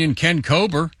the union, Ken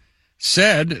Kober,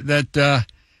 said that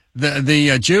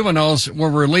the juveniles were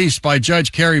released by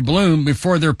Judge Carrie Bloom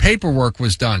before their paperwork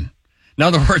was done. In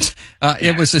other words,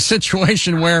 it was a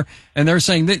situation where, and they're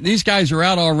saying these guys are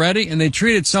out already, and they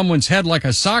treated someone's head like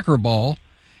a soccer ball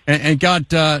and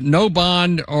got no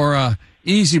bond or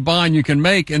easy bond you can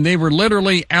make, and they were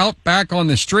literally out back on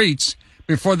the streets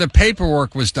before the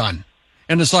paperwork was done.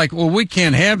 And it's like, well, we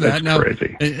can't have that. That's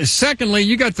crazy. Secondly,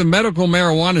 you got the medical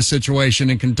marijuana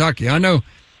situation in Kentucky. I know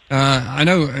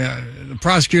the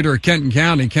prosecutor of Kenton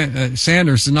County,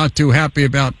 Sanders, is not too happy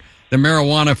about the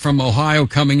marijuana from Ohio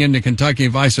coming into Kentucky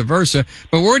and vice versa.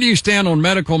 But where do you stand on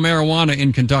medical marijuana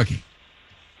in Kentucky?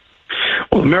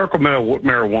 Well, the medical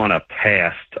marijuana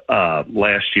passed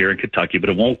last year in Kentucky, but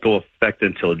it won't go effect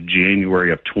until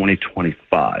January of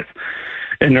 2025.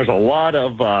 And there's a lot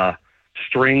of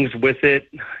strings with it.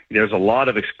 There's a lot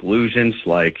of exclusions,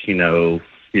 like,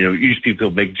 used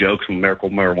people make jokes when medical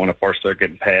marijuana first started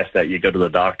getting passed that you go to the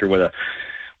doctor with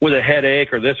a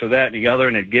headache or this or that and the other,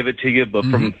 and they give it to you. But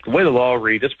from the way the law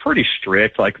reads, it's pretty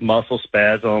strict, like muscle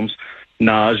spasms,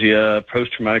 nausea,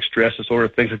 post-traumatic stress disorder,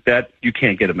 things like that. You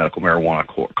can't get a medical marijuana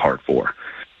card for.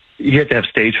 You have to have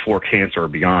stage 4 cancer or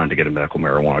beyond to get a medical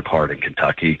marijuana card in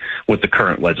Kentucky with the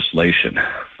current legislation.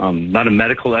 I'm not a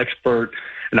medical expert,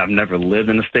 and I've never lived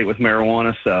in a state with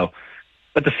marijuana,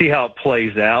 but to see how it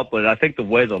plays out. But I think the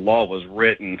way the law was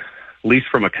written, at least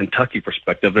from a Kentucky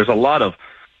perspective, there's a lot of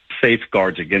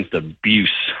safeguards against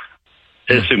abuse,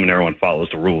 assuming everyone follows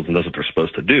the rules and does what they're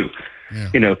supposed to do.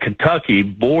 Yeah. Kentucky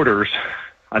borders,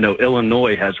 I know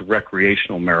Illinois has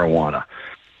recreational marijuana,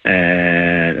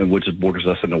 and which borders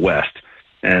us in the west.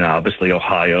 And obviously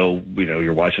Ohio,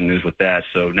 you're watching news with that.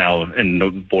 So now,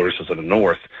 and borders us in the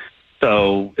north.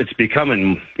 So it's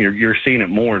becoming, you're seeing it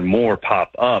more and more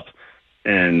pop up,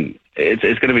 and it's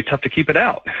going to be tough to keep it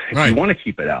out if you want to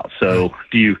keep it out. So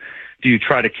do you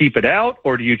try to keep it out,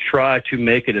 or do you try to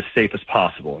make it as safe as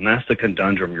possible? And that's the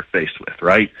conundrum you're faced with,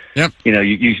 right? Yep.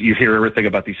 You hear everything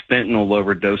about these fentanyl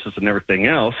overdoses and everything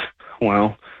else.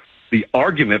 Well, the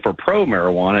argument for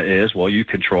pro-marijuana is, well, you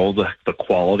control the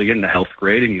quality and the health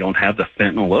grade, and you don't have the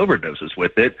fentanyl overdoses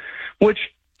with it,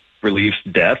 which relieves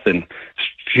death and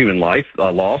human life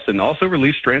loss, and also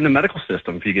relieves strain in the medical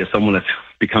system if you get someone that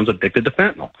becomes addicted to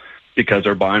fentanyl because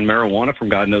they're buying marijuana from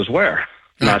God knows where.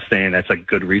 I'm not saying that's a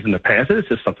good reason to pass it. It's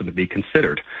just something to be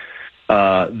considered.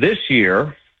 This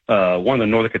year, one of the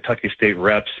Northern Kentucky state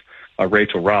reps,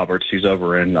 Rachel Roberts, she's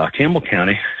over in Campbell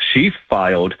County, she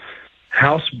filed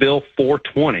House Bill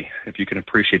 420, if you can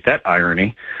appreciate that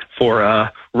irony,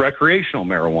 for recreational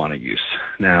marijuana use.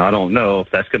 Now, I don't know if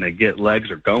that's going to get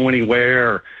legs or go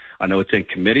anywhere. I know it's in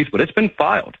committees, but it's been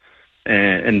filed.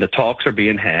 And the talks are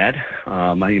being had.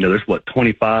 There's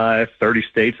 25, 30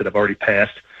 states that have already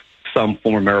passed some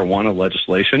form of marijuana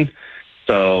legislation.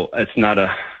 So I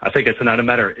think it's not a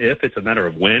matter of if, it's a matter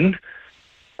of when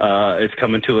it's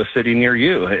coming to a city near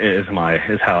you is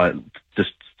how it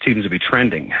just seems to be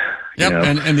trending. Yep.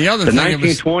 And the other thing,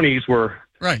 1920s were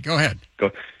right. Go ahead.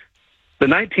 The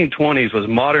 1920s was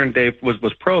modern day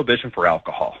was prohibition for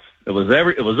alcohol. It was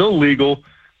illegal,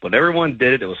 but everyone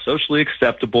did it. It was socially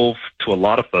acceptable to a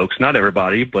lot of folks, not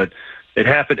everybody, but it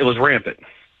happened. It was rampant.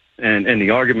 And the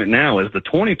argument now is the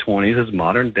 2020s is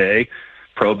modern day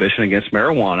prohibition against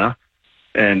marijuana,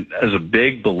 And there's a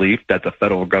big belief that the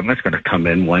federal government's going to come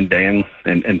in one day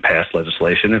and pass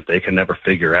legislation if they can never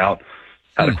figure out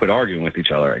how to quit arguing with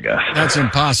each other, I guess. That's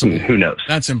impossible. Who knows?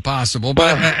 That's impossible.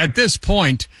 But at this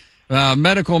point,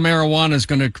 medical marijuana is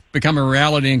going to become a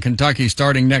reality in Kentucky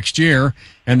starting next year,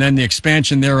 and then the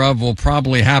expansion thereof will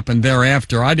probably happen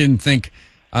thereafter. I didn't think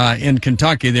in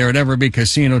Kentucky there would ever be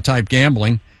casino-type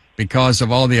gambling because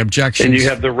of all the objections. And you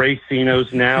have the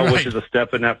racinos now, Right. which is a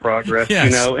step in that progress, Yes.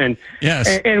 you know. And Yes.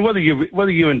 and whether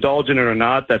you indulge in it or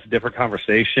not, that's a different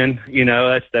conversation. You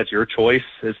know, that's your choice.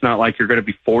 It's not like you're going to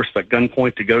be forced at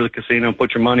gunpoint to go to the casino and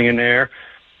put your money in there.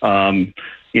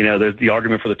 You know, there's the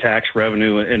argument for the tax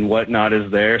revenue and whatnot is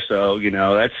there. So, you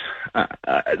know, that's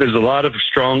there's a lot of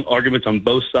strong arguments on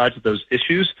both sides of those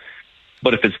issues.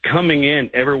 But if it's coming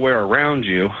in everywhere around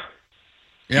you,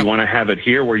 you want to have it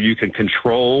here where you can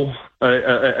control,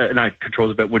 not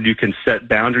control, but where you can set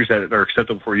boundaries that are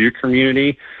acceptable for your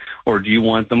community, or do you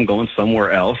want them going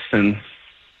somewhere else and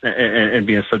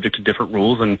being subject to different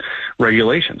rules and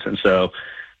regulations? And so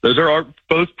those are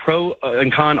both pro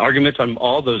and con arguments on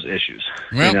all those issues,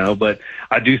 you know. But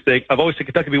I do think I've always said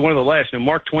Kentucky will be one of the last. And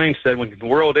Mark Twain said, "When the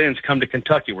world ends, come to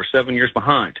Kentucky. We're 7 years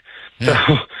behind."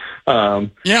 Yeah. So,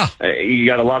 you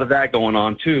got a lot of that going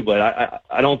on too. But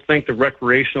I don't think the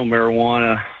recreational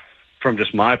marijuana, from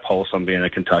just my pulse on being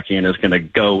a Kentuckian, is going to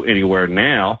go anywhere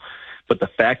now. But the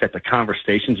fact that the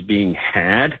conversation's being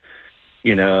had,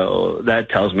 you know, that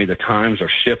tells me the times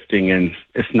are shifting, and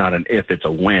it's not an if, it's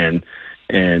a when.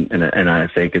 And I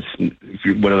think it's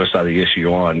whatever side of the issue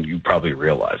you're on, you probably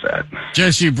realize that.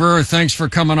 Jesse Brewer, thanks for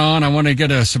coming on. I want to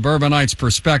get a suburbanite's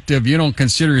perspective. You don't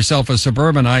consider yourself a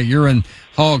suburbanite. You're in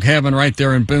hog heaven right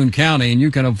there in Boone County, and you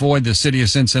can avoid the city of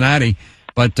Cincinnati.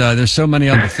 But there's so many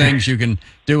other things you can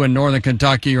do in northern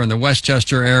Kentucky or in the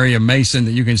Westchester area, Mason,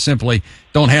 that you can simply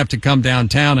don't have to come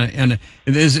downtown. And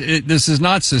this is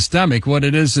not systemic. What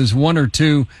it is one or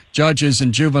two judges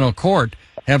in juvenile court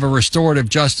have a restorative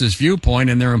justice viewpoint,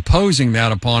 and they're imposing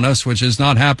that upon us, which has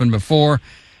not happened before.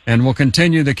 And we'll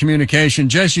continue the communication.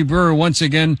 Jesse Brewer, once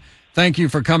again, thank you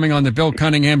for coming on the Bill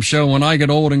Cunningham Show. When I get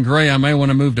old and gray, I may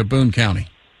want to move to Boone County.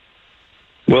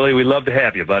 Willie, we'd love to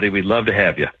have you, buddy. We'd love to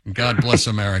have you. God bless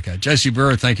America. Jesse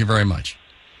Brewer, thank you very much.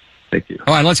 Thank you.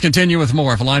 All right, let's continue with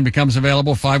more. If a line becomes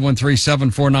available,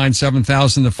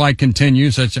 513-749-7000. The fight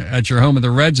continues at your home of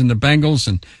the Reds and the Bengals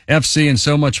and FC and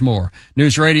so much more.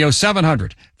 News Radio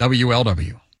 700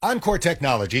 WLW. Encore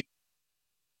Technology.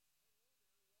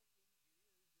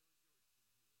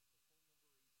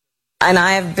 And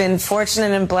I have been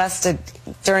fortunate and blessed to,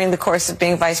 during the course of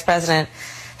being vice president,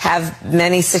 have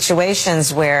many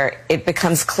situations where it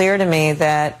becomes clear to me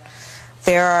that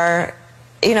there are,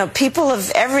 you know, people of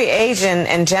every age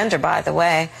and gender, by the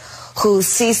way, who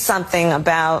see something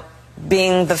about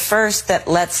being the first that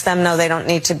lets them know they don't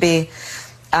need to be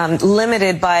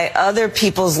limited by other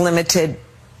people's limited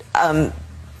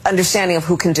understanding of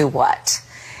who can do what.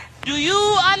 Do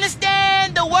you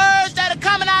understand the words that are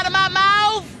coming out of my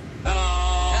mouth?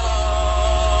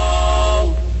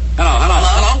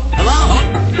 Hello?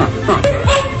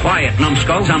 Quiet,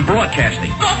 numbskulls. I'm broadcasting.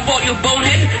 Oh, you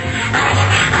bonehead.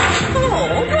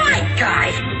 Oh, right,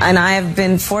 guys. And I have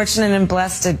been fortunate and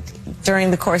blessed to,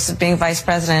 during the course of being vice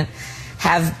president,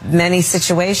 have many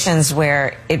situations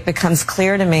where it becomes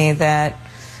clear to me that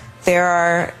there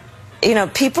are, you know,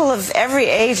 people of every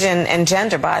age and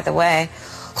gender, by the way,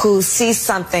 who see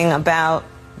something about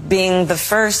being the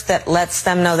first that lets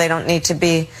them know they don't need to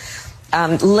be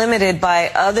limited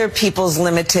by other people's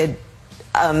limited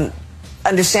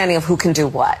understanding of who can do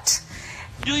what.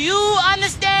 Do you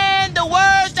understand the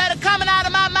words that are coming out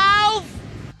of my mouth?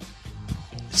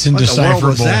 It's indecipherable. What the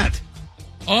world was that?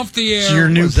 Off the air. It's your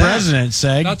new president,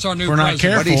 Seg. That's our new We're not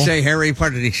president. What did careful. he say, Harry?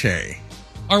 What did he say?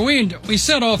 Are we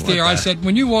said off the air, I said,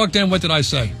 when you walked in, what did I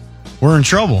say? We're in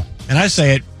trouble. And I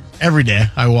say it every day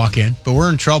I walk in, but we're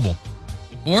in trouble.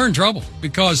 We're in trouble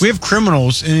because We have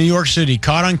criminals in New York City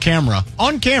caught on camera.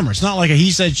 On camera. It's not like a he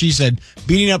said, she said,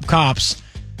 beating up cops.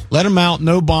 Let them out,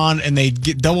 no bond, and they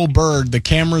get double bird the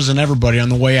cameras and everybody on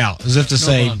the way out. As if to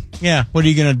say, bond. yeah, what are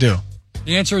you going to do?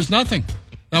 The answer is nothing.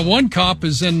 Now, one cop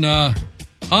is in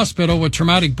hospital with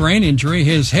traumatic brain injury.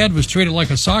 His head was treated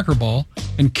like a soccer ball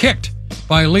and kicked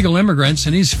by illegal immigrants,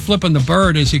 and he's flipping the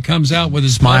bird as he comes out with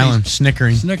his Smiling, buddies,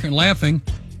 snickering, laughing.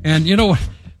 And you know what?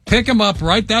 Pick him up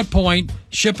right that point,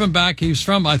 ship him back. He's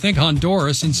from, I think,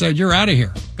 Honduras, and said, "You're out of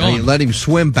here. Go on." You let him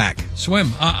swim back.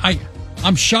 Swim.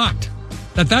 I'm shocked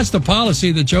that that's the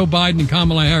policy that Joe Biden and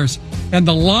Kamala Harris, and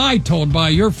the lie told by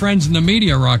your friends in the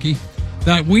media, Rocky,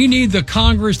 that we need the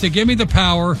Congress to give me the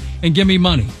power and give me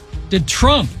money. Did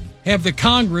Trump have the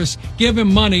Congress give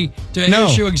him money to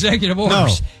issue executive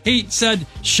orders. He said,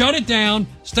 shut it down,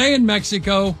 stay in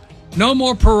Mexico, no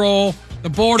more parole, the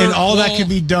border. And all that could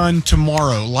be done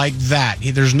tomorrow, like that.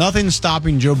 There's nothing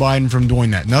stopping Joe Biden from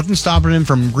doing that. Nothing stopping him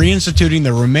from reinstituting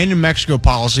the Remain in Mexico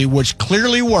policy, which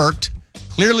clearly worked.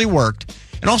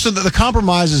 And also the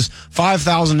compromise is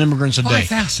 5,000 immigrants a day.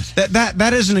 5,000.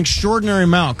 That is an extraordinary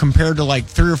amount compared to like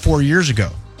 3 or 4 years ago.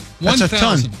 That's 1,000. a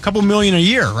ton. A couple million a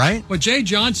year, right? What Jay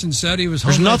Johnson said, he was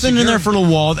There's Homeland nothing in there for Security.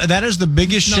 the wall. That is the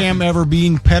biggest sham ever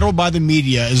being peddled by the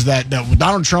media, is that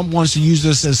Donald Trump wants to use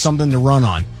this as something to run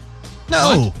on.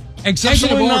 No.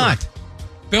 Executive absolutely order. not.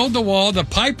 Build the wall, the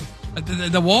pipe,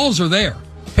 the walls are there.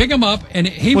 Pick them up, and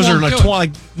he Was there won't like, do it.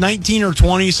 like 19 or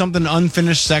 20 something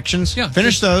unfinished sections? Yeah,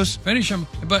 Finish those. Finish them.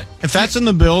 But If that's in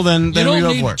the bill, then you we don't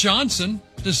go need for it. Johnson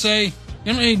to say.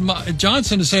 You don't need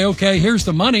Johnson to say, "Okay, here's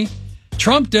the money."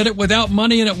 Trump did it without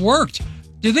money, and it worked.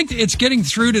 Do you think it's getting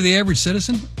through to the average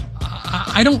citizen?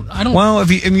 I don't. Well,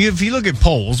 if you look at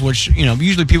polls, which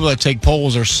usually people that take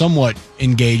polls are somewhat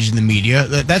engaged in the media,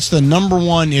 that's the number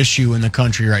one issue in the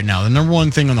country right now. The number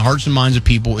one thing on the hearts and minds of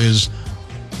people is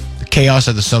the chaos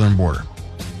at the southern border.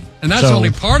 And that's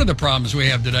only part of the problems we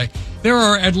have today. There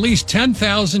are at least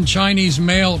 10,000 Chinese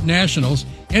male nationals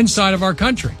inside of our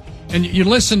country. And you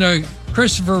listen to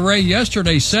Christopher Wray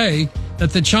yesterday say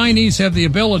that the Chinese have the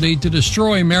ability to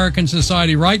destroy American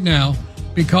society right now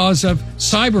because of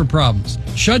cyber problems.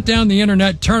 Shut down the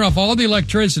internet, turn off all the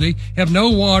electricity, have no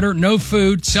water, no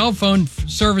food, cell phone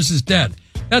service is dead.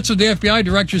 That's what the FBI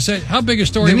director said. How big a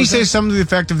story Didn't he was say that? something to the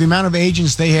effect of the amount of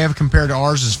agents they have compared to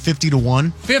ours is 50 to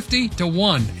 1? 50 to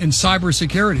 1 in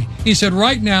cybersecurity. He said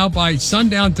right now, by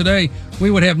sundown today,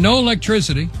 we would have no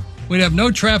electricity, we'd have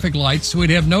no traffic lights, we'd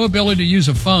have no ability to use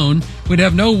a phone, we'd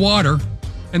have no water,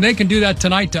 and they can do that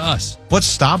tonight to us. What's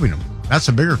stopping them? That's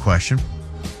a bigger question.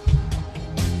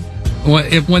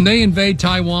 When they invade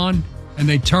Taiwan and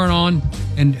they turn on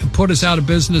and put us out of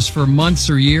business for months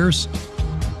or years...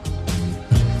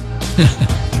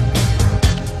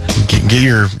 Get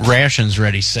your rations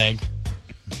ready, Seg.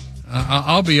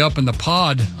 I'll be up in the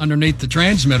pod underneath the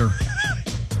transmitter.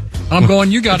 I'm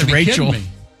going, you got to be Rachel. kidding me.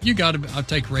 You got to. I'll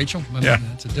take Rachel. Yeah.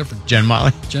 That's a different. Jen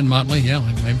Motley. Jen Motley, yeah,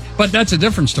 maybe. But that's a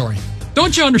different story.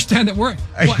 Don't you understand that what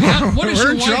is We're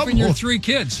your in wife and your trouble. 3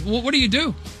 kids? What do?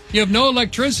 You have no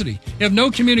electricity. You have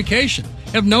no communication.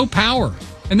 You have no power.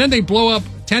 And then they blow up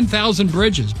 10,000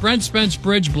 bridges. Brent Spence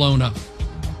Bridge blown up.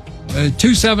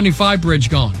 275 bridge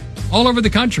gone. All over the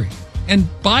country. And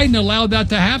Biden allowed that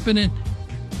to happen. And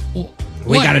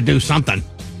We got to do something.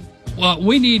 Well,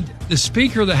 we need the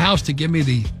Speaker of the House to give me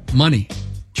the money.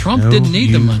 Trump didn't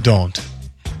need the money. Don't.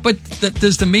 But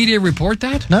does the media report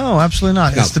that? No, absolutely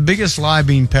not. No. It's the biggest lie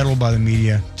being peddled by the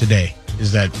media today.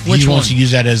 Is that Which he wants one? to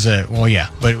use that as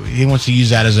but he wants to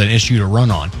use that as an issue to run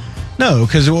on. No,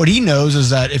 because what he knows is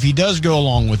that if he does go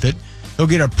along with it, he'll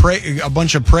get a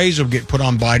bunch of praise will get put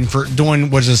on Biden for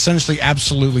doing what is essentially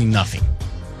absolutely nothing.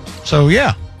 So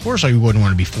yeah, of course I wouldn't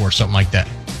want to be for something like that.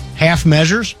 Half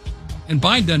measures. And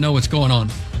Biden doesn't know what's going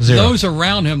on. Zero. Those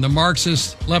around him, the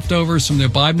Marxist leftovers from the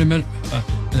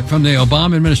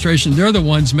Obama administration, they're the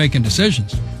ones making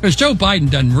decisions. Because Joe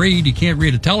Biden doesn't read. He can't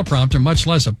read a teleprompter, much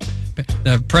less a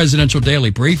presidential daily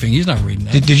briefing. He's not reading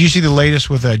that. Did you see the latest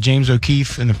with James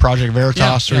O'Keefe in the Project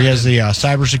Veritas? Yeah, where he has the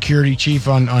cybersecurity chief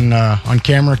on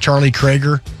camera, Charlie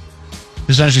Krager, who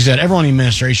essentially said everyone in the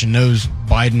administration knows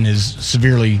Biden is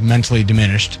severely mentally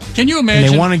diminished. Can you imagine?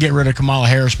 And they want to get rid of Kamala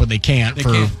Harris, but they can't.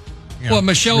 Well,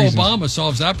 Michelle reasons. Obama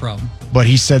solves that problem. But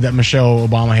he said that Michelle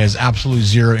Obama has absolute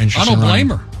zero interest I don't in running.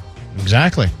 blame her.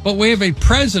 Exactly. But we have a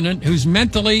president who's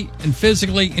mentally and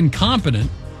physically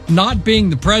incompetent, not being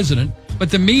the president,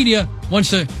 but the media wants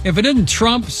to, if it isn't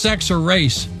Trump, sex, or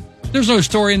race, there's no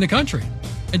story in the country.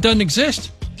 It doesn't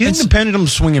exist. Do you think the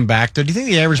pendulum's swinging back, though? Do you think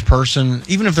the average person,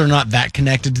 even if they're not that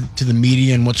connected to the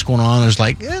media and what's going on, is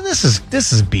like, this is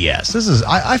BS.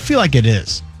 I feel like it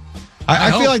is.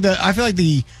 I feel like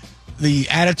the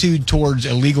attitude towards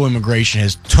illegal immigration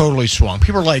has totally swung.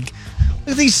 People are like, look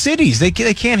at these cities. They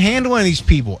can't handle any of these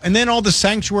people. And then all the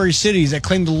sanctuary cities that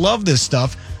claim to love this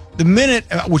stuff, the minute,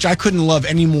 which I couldn't love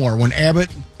anymore, when Abbott,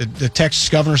 the Texas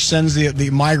governor, sends the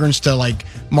migrants to like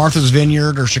Martha's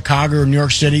Vineyard or Chicago or New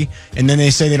York City, and then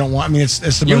they say they don't want, I mean, it's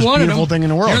the most beautiful thing in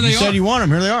the world. You said you want them.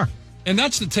 Here they are. And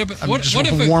that's the tip. What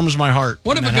if it warms my heart?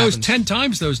 What if it goes 10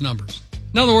 times those numbers?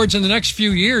 In other words, in the next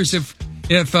few years, if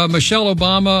Michelle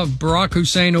Obama, Barack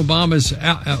Hussein Obama's,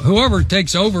 whoever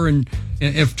takes over, and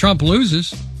if Trump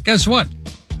loses, guess what?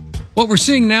 What we're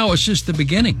seeing now is just the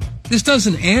beginning. This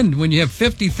doesn't end when you have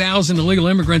 50,000 illegal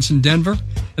immigrants in Denver,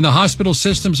 and and the hospital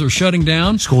systems are shutting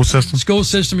down. School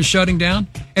system is shutting down,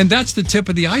 and that's the tip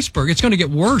of the iceberg. It's going to get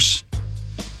worse.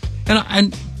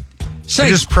 And say, I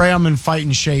just pray I'm in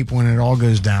fighting shape when it all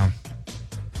goes down.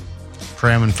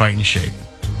 Pray I'm in fighting shape.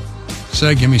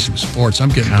 Say, give me some sports. I'm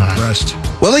getting depressed.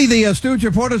 Willie, the Stooge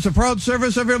Report is a proud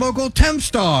service of your local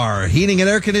Tempstar heating and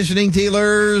air conditioning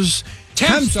dealers.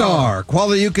 Tempstar,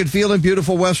 quality you can feel in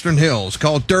beautiful Western Hills.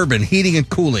 Call Durbin Heating and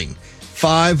Cooling,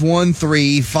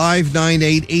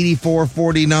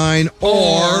 513-598-8449,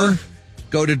 or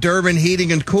go to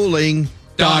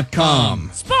DurbinHeatingandCooling.com.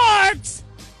 Sports!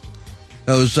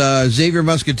 Those Xavier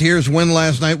Musketeers win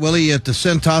last night, Willie, at the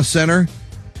Cintas Center.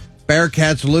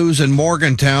 Bearcats lose in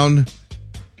Morgantown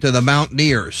to the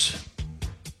Mountaineers.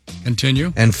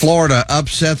 Continue. And Florida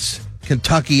upsets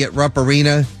Kentucky at Rupp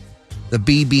Arena. The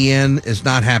BBN is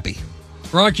not happy.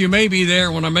 Rock, you may be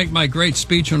there when I make my great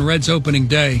speech on Reds opening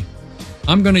day.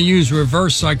 I'm going to use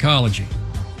reverse psychology.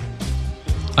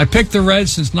 I picked the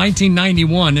Reds since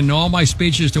 1991 in all my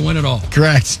speeches to win it all.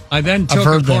 Correct. I then took,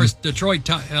 of course, Detroit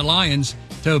Lions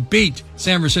to beat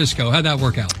San Francisco. How'd that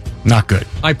work out? Not good.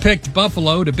 I picked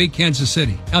Buffalo to beat Kansas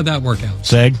City. How'd that work out?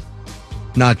 Seg?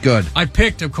 Not good. I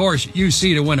picked, of course,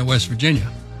 UC to win at West Virginia.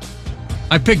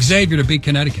 I picked Xavier to beat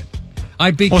Connecticut.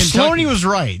 I beat Kentucky. Sloaney was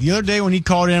right. The other day when he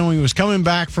called in, when he was coming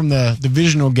back from the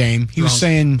divisional game, he was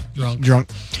saying, drunk.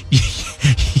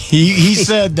 he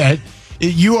said that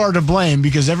you are to blame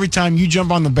because every time you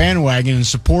jump on the bandwagon and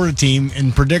support a team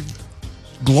and predict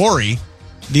glory,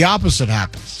 the opposite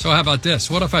happens. So how about this?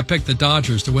 What if I picked the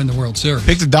Dodgers to win the World Series?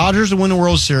 Pick the Dodgers to win the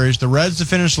World Series, the Reds to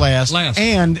finish last.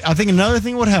 And I think another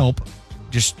thing would help,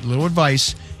 just a little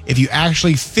advice, if you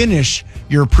actually finish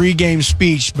your pregame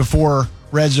speech before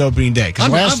Reds opening day. Because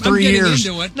the last 3 years.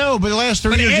 No, but the last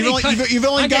 3 years, you've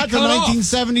only got to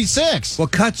 1976. Well,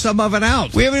 cut some of it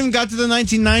out. We haven't even got to the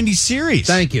 1990 series.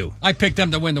 Thank you. I picked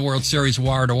them to win the World Series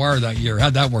wire to wire that year.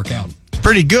 How'd that work out?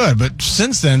 Pretty good, but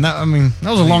since then, that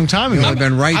was a long time ago. I've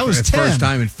been right for the first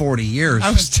time in 40 years.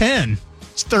 I was 10.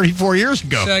 It's 34 years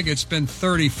ago. Seg, it's been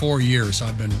 34 years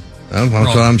I've been. That's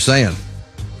what I'm saying.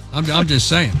 I'm just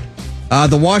saying.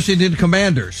 The Washington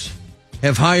Commanders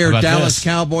have hired Dallas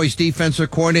Cowboys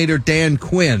defensive coordinator Dan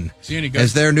Quinn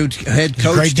as their new head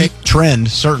coach. Great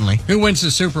trend, certainly. Who wins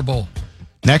the Super Bowl?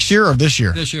 Next year or this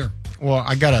year? This year. Well,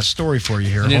 I got a story for you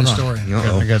here. Hold on. Story.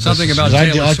 I got something about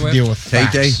Taylor I Swift. like to deal with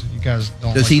facts. Tay-Tay? You guys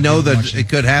don't Does like he to know deal that much it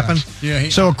could happen? Yeah.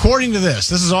 So according to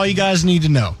this is all you guys need to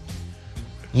know.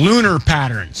 Lunar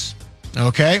patterns.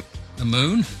 Okay? The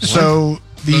moon? So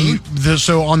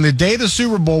so on the day the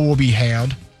Super Bowl will be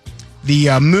held,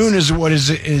 the moon is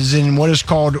in what is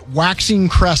called waxing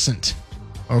crescent.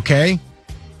 Okay?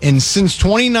 And since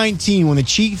 2019, when the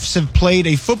Chiefs have played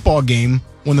a football game,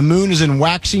 when the moon is in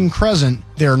waxing crescent,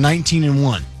 they're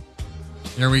 19-1.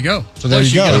 There we go. So there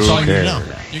you go. That's all you need to know.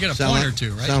 You get a point or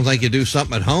two, right? Sounds like you do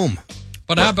something at home.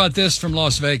 But how about this from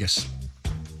Las Vegas?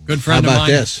 Good friend How of about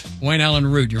mine, this? Wayne Allen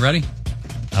Root. You ready?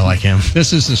 I like him.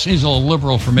 He's a little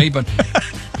liberal for me, but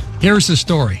here's the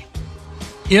story.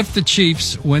 If the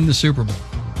Chiefs win the Super Bowl,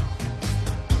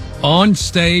 on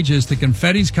stage as the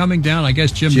confetti's coming down, I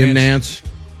guess Jim Nantz,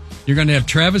 you're going to have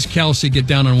Travis Kelce get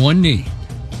down on one knee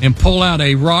and pull out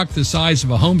a rock the size of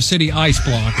a Home City ice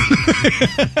block.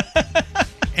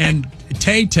 And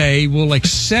Tay-Tay will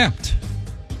accept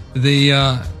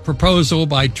the proposal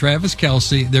by Travis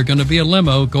Kelce. They're going to be a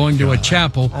limo going to a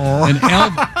chapel. And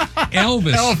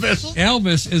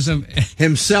Elvis is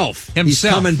himself. He's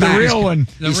coming back. The real one.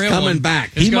 He's coming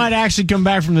back. He might actually come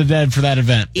back from the dead for that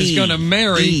event. He's going to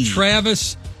marry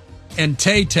Travis and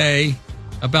Tay-Tay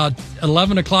about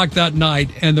 11 o'clock that night,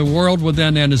 and the world will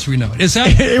then end as we know it. Is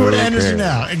that it would end as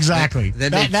now? Exactly.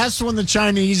 That's when the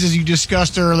Chinese, as you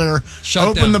discussed earlier,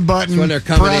 open the button, when they're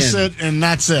coming press in. it, and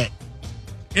that's it.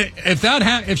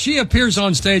 If she appears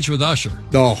on stage with Usher,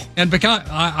 and because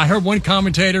I heard one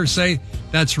commentator say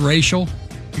that's racial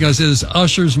because it is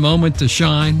Usher's moment to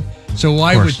shine. So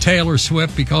why would Taylor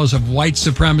Swift, because of white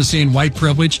supremacy and white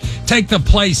privilege, take the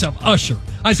place of Usher?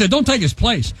 I said, don't take his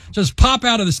place. Just pop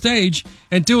out of the stage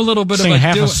and do a little bit Sing of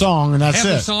half a song, and that's half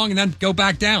it. a song, and then go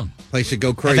back down. Place to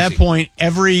go crazy. At that point,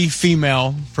 every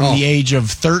female from the age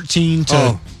of 13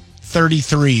 to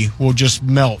 33 will just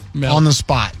melt on the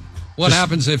spot. What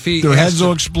happens if their heads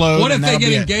will explode? What if they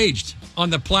get it. engaged on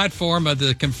the platform of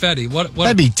the confetti? What?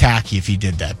 That'd be tacky if he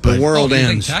did that. But the world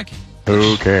ends. Tacky?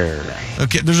 Who cares?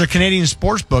 Okay, there's a Canadian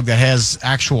sports book that has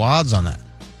actual odds on that.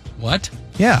 What?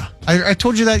 Yeah, I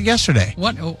told you that yesterday.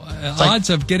 What odds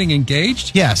of getting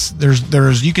engaged? Yes,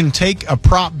 there's you can take a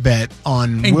prop bet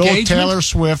on will Taylor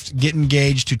Swift get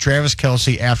engaged to Travis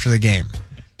Kelce after the game.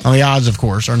 Now, the odds, of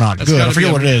course, are not good. I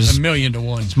forget what it is. 1,000,000 to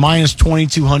 1. It's minus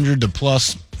 2,200 to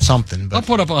plus something. But I'll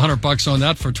put up $100 on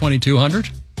that for 2,200.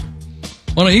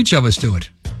 Why don't each of us do it?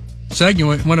 Seg, you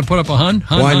want to put up a hun?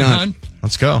 Why not? Hun?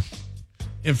 Let's go.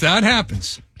 If that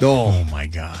happens. Oh, my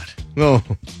God. Oh.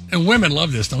 And women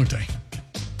love this, don't they?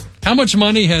 How much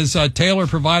money has Taylor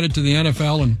provided to the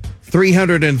NFL? And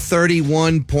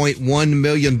 $331.1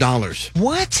 million.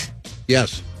 What?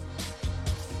 Yes.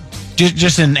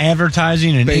 Just in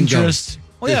advertising and Bingo. interest?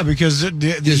 Well, yeah, because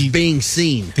just being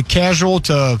seen. The casual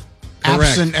to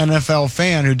absent NFL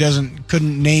fan who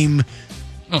couldn't name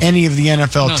any of the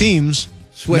NFL teams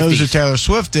knows who Taylor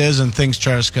Swift is and thinks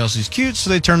Travis Kelce's cute, so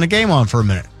they turn the game on for a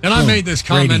minute. And I made this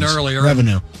comment earlier.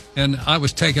 Revenue. And I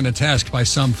was taken to task by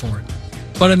some for it.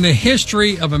 But in the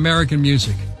history of American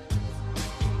music,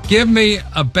 give me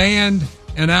a band,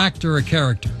 an actor, a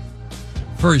character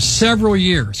for several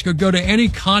years, could go to any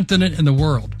continent in the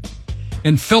world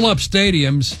and fill up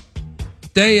stadiums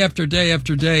day after day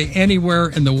after day anywhere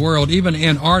in the world, even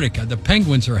Antarctica. The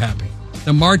Penguins are happy.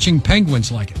 The Marching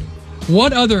Penguins like it.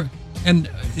 What other... And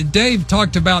Dave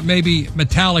talked about maybe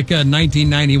Metallica in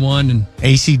 1991 and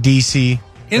AC/DC.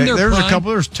 There was a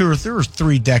couple. There was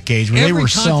 3 decades when they were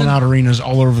selling out arenas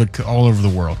all over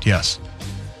the world. Yes,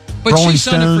 but Rolling she's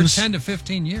done it Stones. for 10 to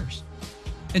 15 years,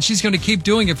 and she's going to keep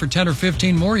doing it for 10 or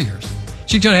 15 more years.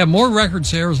 She's going to have more record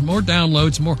sales, more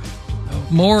downloads,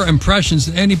 more impressions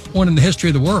than anyone in the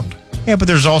history of the world. Yeah, but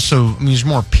there's also there's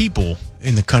more people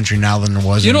in the country now than there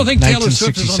was. You don't in think Taylor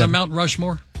Swift is on the 1967? Mount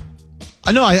Rushmore?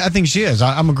 I know. I think she is.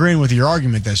 I'm agreeing with your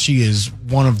argument that she is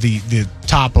one of the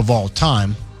top of all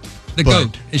time. The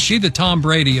GOAT. Is she the Tom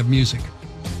Brady of music?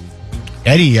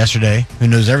 Eddie yesterday, who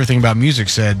knows everything about music,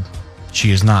 said she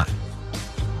is not.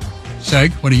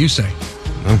 Seg, what do you say?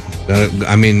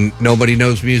 I mean, nobody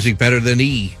knows music better than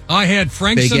E. I had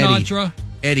Frank Big Sinatra.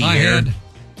 Eddie I here.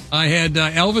 had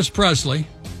Elvis Presley.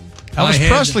 Elvis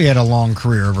Presley had a long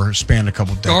career over spanned a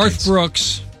couple decades. Garth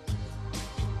Brooks.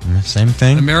 Same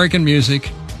thing. American music.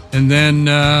 And then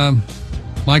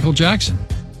Michael Jackson.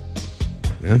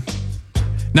 Yeah.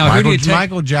 Now,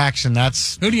 Michael Jackson,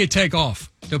 who do you take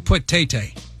off to put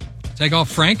Tay-Tay? Take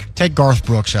off Frank? Take Garth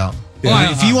Brooks out.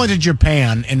 Yeah. If you went to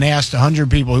Japan and they asked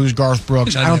 100 people who's Garth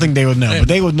Brooks, I don't think they would know, but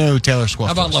they would know Taylor Swift.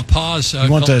 How about was. La Paz? If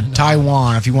you went to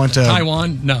Taiwan, if you went to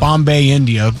Taiwan, no. Bombay,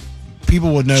 India,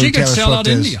 people would know She who could Taylor sell Swift out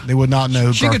is. India. They would not know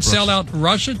who She Garth could Brooks sell is. out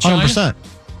Russia, China. 100%.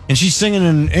 And she's singing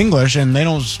in English, and they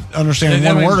don't understand They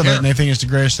one don't word of care. it, and they think it's the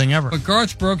greatest thing ever. But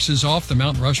Garth Brooks is off the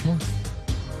Mount Rushmore?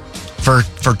 For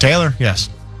Taylor, yes.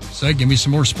 So give me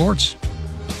some more sports.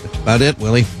 That's about it,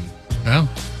 Willie. Yeah.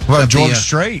 What about George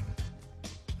Strait?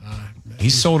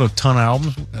 He's sold a ton of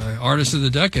albums. Artist of the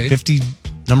decade. 50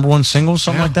 number one singles,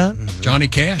 something like that. Johnny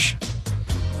Cash.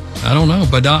 I don't know,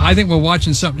 but I think we're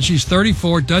watching something. She's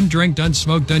 34, doesn't drink, doesn't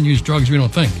smoke, doesn't use drugs, we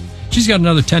don't think. She's got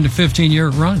another 10 to 15 year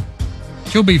run.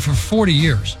 She'll be for 40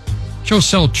 years. She'll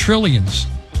sell trillions.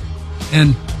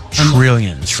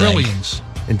 Trillions.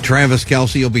 And Travis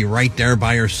Kelce will be right there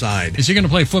by her side. Is he going to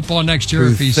play football next year?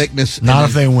 Through If he's thickness, Not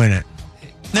if they win it.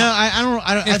 No, I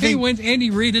don't. If I he think. wins, Andy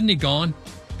Reid, isn't he gone?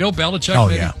 Bill Belichick. Oh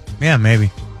maybe? yeah,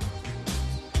 maybe.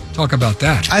 Talk about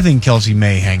that. I think Kelce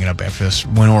may hang it up after this,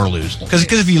 win or lose. Because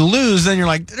if you lose, then you're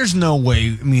like, there's no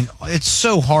way. I mean, it's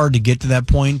so hard to get to that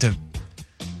point to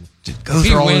go If he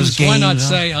through all wins, those games. why not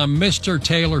say I'm Mr.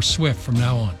 Taylor Swift from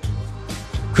now on?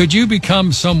 Could you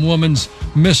become some woman's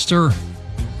Mr.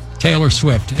 Taylor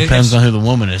Swift? Depends on who the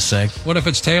woman is, Seg. What if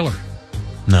it's Taylor?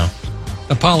 No.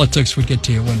 The politics would get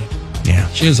to you, wouldn't it? Yeah.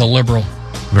 She is a liberal.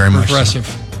 Very much so.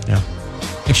 Progressive. Yeah.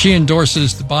 If she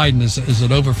endorses the Biden, is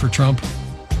it over for Trump?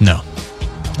 No.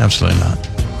 Absolutely not.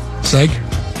 Seg?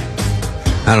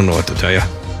 I don't know what to tell you.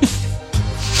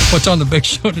 What's on the big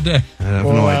show today? I have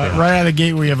no idea. Right out of the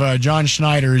gate, we have John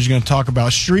Schneider who's going to talk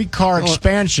about streetcar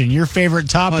expansion, your favorite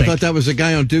topic. I thought that was the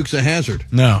guy on Dukes of Hazzard.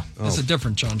 No. That's a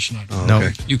different John Schneider. Oh, No.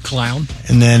 okay. You clown.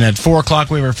 And then at 4 o'clock,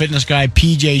 we have our fitness guy,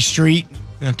 PJ Street.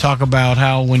 We're going to talk about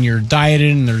how when you're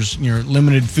dieting, there's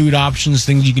limited food options,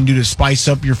 things you can do to spice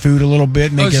up your food a little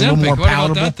bit, make it a little Ozempic, more what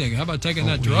palatable. about that thing? How about taking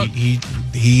that drug?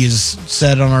 He has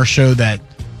said on our show that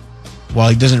while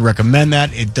he doesn't recommend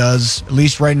that, it does, at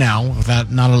least right now,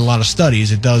 without not a lot of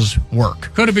studies, it does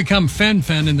work. Could have become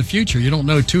fen-phen in the future. You don't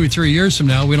know 2 or 3 years from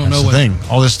now. We don't That's know the what. thing.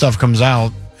 All this stuff comes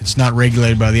out. It's not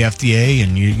regulated by the FDA,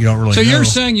 and you don't really So know. you're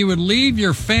saying you would leave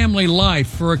your family life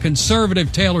for a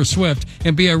conservative Taylor Swift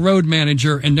and be a road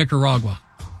manager in Nicaragua?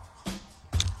 I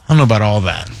don't know about all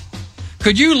that.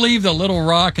 Could you leave the Little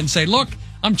Rock and say, look,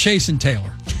 I'm chasing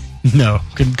Taylor? No,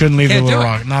 couldn't leave Can't the Little do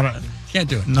it. Rock. Can't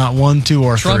do it. Not 1, 2,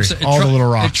 or 3. All the Little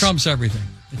Rocks. It trumps everything.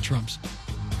 It trumps.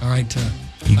 All right.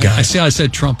 I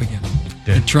said Trump again.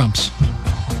 It Trumps.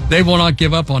 They will not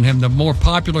give up on him. The more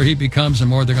popular he becomes, the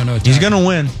more they're going to attack. He's going to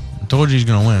win. I told you he's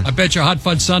going to win. I bet you Hot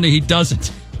Fudge Sunday he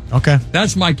doesn't. Okay.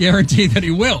 That's my guarantee that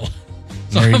he will.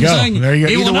 So there you I'm go. saying There you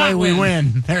go. he Either will way, not we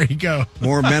win. There you go.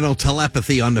 More mental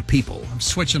telepathy on the people. I'm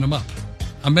switching them up.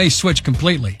 I may switch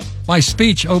completely. My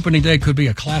speech opening day could be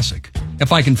a classic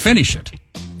if I can finish it.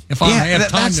 If I have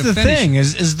time that's to the finish thing it.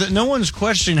 is that no one's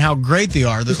questioning how great they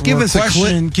are. Just give us a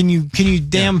clip. Can you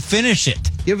damn finish it?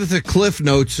 Give us a cliff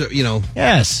notes.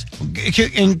 Yes.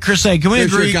 And Chris, can we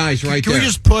There's agree? your guys right can there. we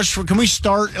just push for? Can we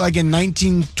start like in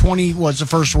 1920? What's the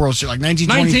first World Series? Like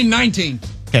 1920? 1919.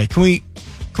 Okay.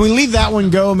 Can we leave that one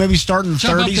go? Maybe start in the 30s.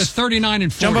 Jump up to 39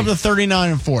 and 40. Jump up to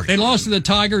 39 and 40. They lost to the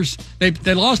Tigers. They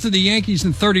lost to the Yankees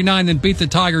in 39, then beat the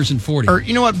Tigers in 40. Or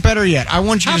you know what? Better yet, I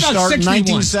want you to start in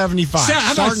 1975.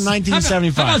 Start in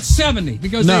 1975. How about 70?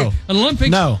 Because no, the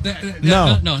Olympics. No.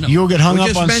 You'll get hung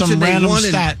up on some random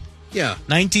stat.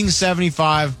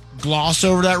 1975. Gloss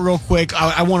over that real quick.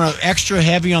 I want to extra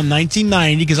heavy on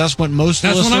 1990 because that's what most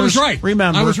That's listeners when I was right.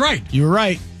 remember. I was right. You were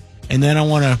right. And then I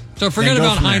want to. So forget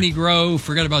about Heine Grove.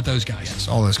 Forget about those guys. Yes,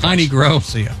 all those guys. Heine Grove.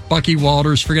 See ya. Bucky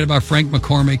Walters. Forget about Frank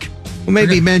McCormick. Well,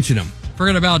 maybe mention them.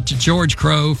 Forget about George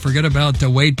Crow. Forget about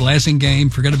Wade Blasingame.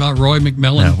 Forget about Roy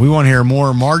McMillan. No, we want to hear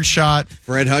more Marge Shot.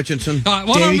 Fred Hutchinson. Why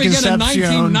don't we get a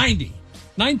 1990?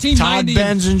 1990. Todd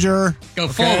Benzinger. Go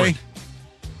forward.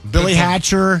 Billy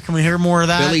Hatcher. Can we hear more of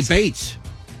that? Billy Bates.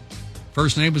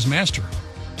 First name was Master.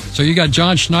 So you got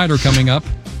John Schneider coming up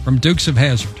from Dukes of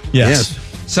Hazzard. Yes.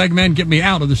 Segment, get me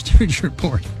out of the Stooge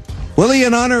Report. Willie,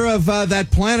 in honor of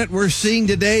that planet we're seeing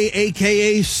today,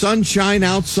 a.k.a. sunshine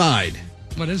outside.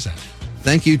 What is that?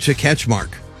 Thank you to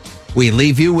Catchmark. We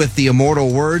leave you with the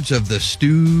immortal words of the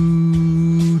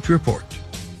Stooge Report.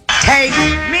 Take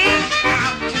me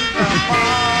out to the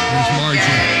There's Margie.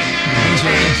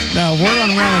 Now, we're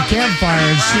going around a campfire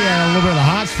and she had a little bit of the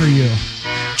hots for you.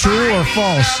 True or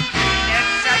false?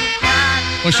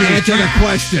 Well, she Answer the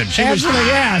question. Answer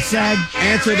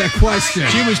the question.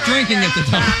 She was drinking at the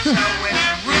time.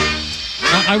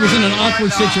 I was in an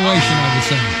awkward situation, I would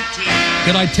say.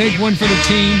 Did I take one for the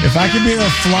team? If I could be the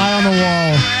fly on the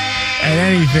wall at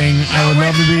anything, I would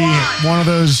love to be one of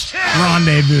those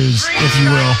rendezvous, if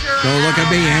you will. Don't look at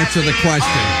me. Answer the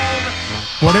question.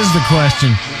 What is the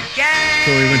question? So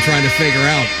we've been trying to figure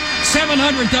out.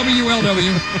 700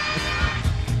 WLW.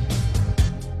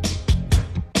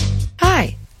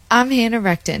 Hi, I'm Hannah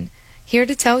Recton, here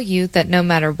to tell you that no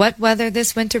matter what weather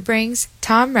this winter brings,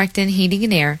 Tom Recton Heating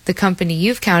and Air, the company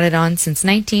you've counted on since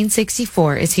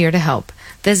 1964, is here to help.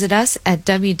 Visit us at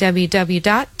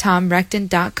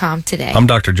www.tomrecton.com today. I'm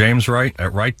Dr. James Wright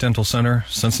at Wright Dental Center,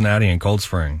 Cincinnati and Cold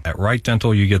Spring. At Wright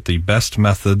Dental, you get the best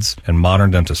methods in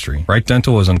modern dentistry. Wright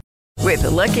Dental is in... With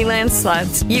the Lucky Land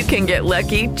Slots, you can get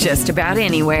lucky just about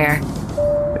anywhere.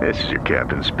 This is your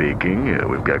captain speaking.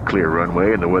 We've got clear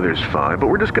runway and the weather's fine, but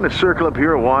we're just going to circle up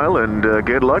here a while and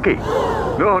get lucky.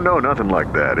 No, nothing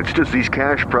like that. It's just these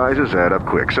cash prizes add up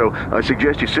quick. So I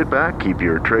suggest you sit back, keep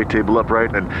your tray table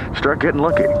upright, and start getting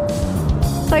lucky.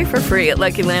 Play for free at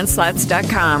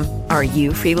LuckyLandSlots.com. Are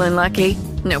you feeling lucky?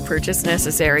 No purchase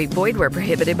necessary. Void where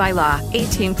prohibited by law.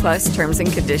 18+ terms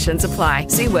and conditions apply.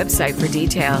 See website for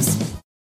details.